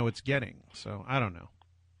don't even know it's getting. So I don't know.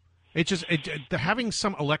 It just having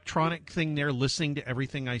some electronic thing there listening to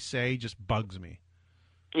everything I say just bugs me.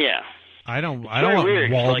 Yeah, I don't want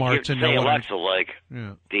Walmart to know. Alexa,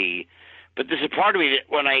 but there's a part of me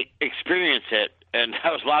that when I experience it, and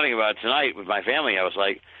I was laughing about it tonight with my family, I was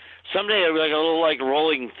like, someday it'll be like a little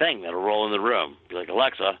rolling thing that'll roll in the room, be like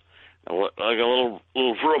Alexa, like a little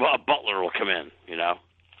robot butler will come in,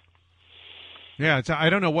 Yeah, I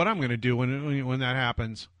don't know what I'm going to do when that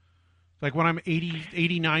happens. Like when I'm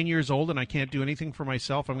 89 years old and I can't do anything for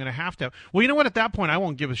myself, I'm going to have to. Well, you know what? At that point, I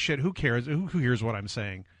won't give a shit. Who cares? Who hears what I'm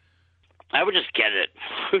saying? I would just get it.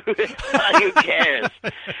 Who cares?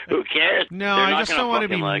 Who cares? No, I just don't want to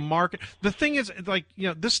be market. The thing is,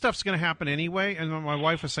 this stuff's going to happen anyway. And my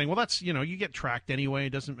wife was saying, well, that's, you get tracked anyway.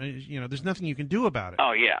 It doesn't, there's nothing you can do about it.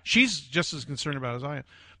 Oh, yeah. She's just as concerned about it as I am.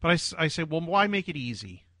 But I say, well, why make it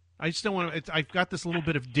easy? I just don't want to. I've got this little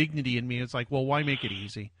bit of dignity in me. It's like, well, why make it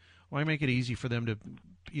easy? Why make it easy for them to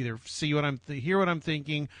either see what hear what I'm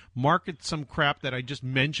thinking, market some crap that I just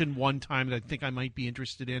mentioned one time that I think I might be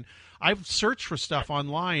interested in? I've searched for stuff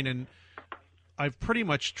online, and I've pretty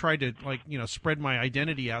much tried to spread my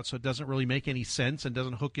identity out so it doesn't really make any sense and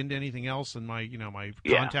doesn't hook into anything else, and my my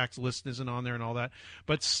contacts list isn't on there and all that.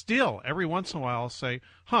 But still, every once in a while, I'll say,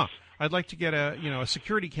 I'd like to get a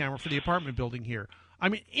security camera for the apartment building here.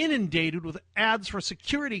 I'm inundated with ads for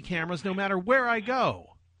security cameras no matter where I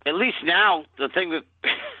go. At least now, the thing that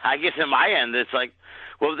I guess on my end, it's like,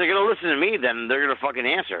 well, if they're going to listen to me, then they're going to fucking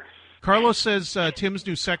answer. Carlos says Tim's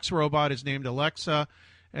new sex robot is named Alexa,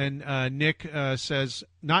 and Nick says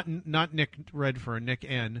not Nick Redfern, Nick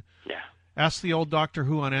N. Yeah. Ask the old Doctor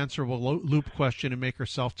Who unanswerable loop question and make her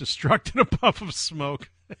self-destruct in a puff of smoke.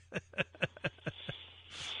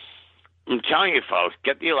 I'm telling you, folks,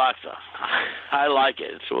 get the Alexa. I like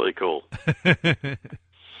it. It's really cool.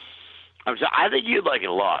 I think you'd like it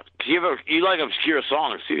a lot. Because you like obscure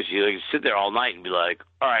songs, too. So you sit there all night and be like,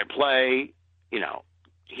 all right, play,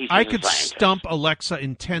 I could stump Alexa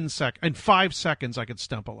in 5 seconds. I could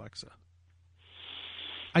stump Alexa.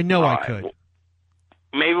 I know I could. Well,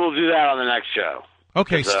 maybe we'll do that on the next show.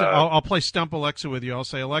 Okay, I'll play Stump Alexa with you. I'll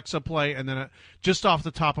say, Alexa, play, and then just off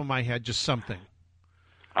the top of my head, just something.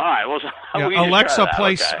 All right. Well, Alexa,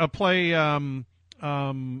 play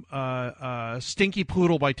Stinky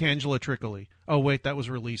Poodle by Tangela Tricoli. Oh, wait, that was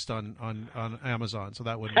released on Amazon, so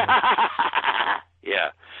that wouldn't work.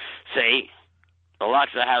 Yeah. See?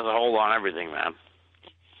 Alexa has a hold on everything, man.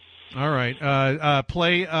 All right.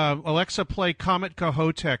 Alexa, play Comet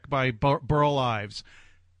Cahotek by Burl Ives.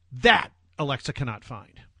 That Alexa cannot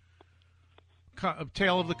find.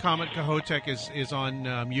 Tale of the Comet Cahotek is on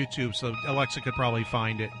YouTube, so Alexa could probably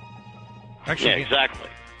find it. Actually, yeah, exactly.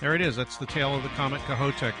 There it is. That's the Tale of the Comet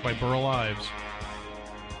Cahotek by Burl Ives.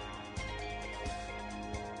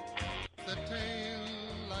 The tail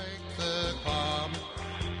like the Comet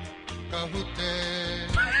Cahotek.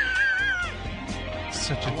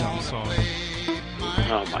 Such a dumb song.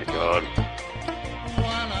 Oh my God.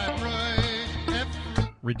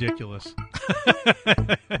 Ridiculous.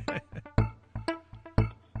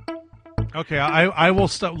 Okay, I will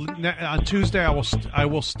on Tuesday. I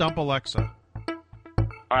will stump Alexa.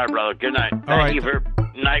 All right, brother. Good night. Thank you for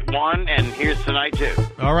night one, and here's to night two.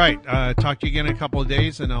 All right. Talk to you again in a couple of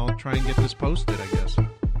days, and I'll try and get this posted, I guess.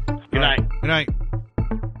 Good night. Good night.